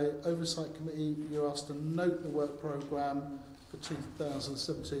GLA Oversight Committee. You're asked to note the work programme for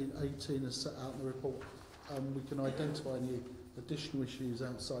 2017-18 as set out in the report. We can identify any additional issues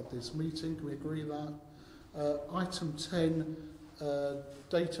outside this meeting. Can we agree that? Item 10,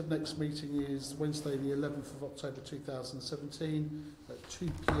 date of next meeting is Wednesday the 11th of October 2017 at 2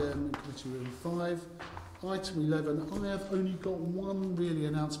 p.m. in Committee Room 5. Item 11, I have only got one really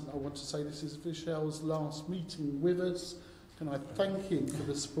announcement I want to say. This is Vishal's last meeting with us. Can I thank him for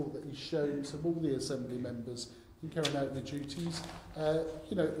the support that he's shown to all the Assembly members in carrying out their duties.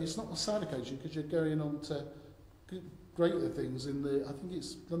 You know, it's not a sad occasion because you're going on to greater things in the, I think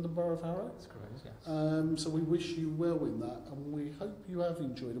it's London Borough of Harrow. That's correct, yes. So we wish you well in that, and we hope you have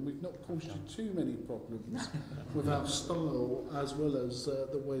enjoyed, and we've not caused you too many problems with our style as well as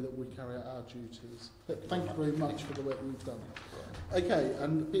the way that we carry out our duties. But thank you very much for the work you've done. Okay,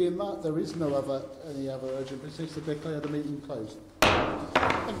 and being that there is no any other urgent business, to declare the meeting closed.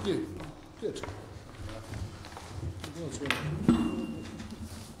 Thank you. Good.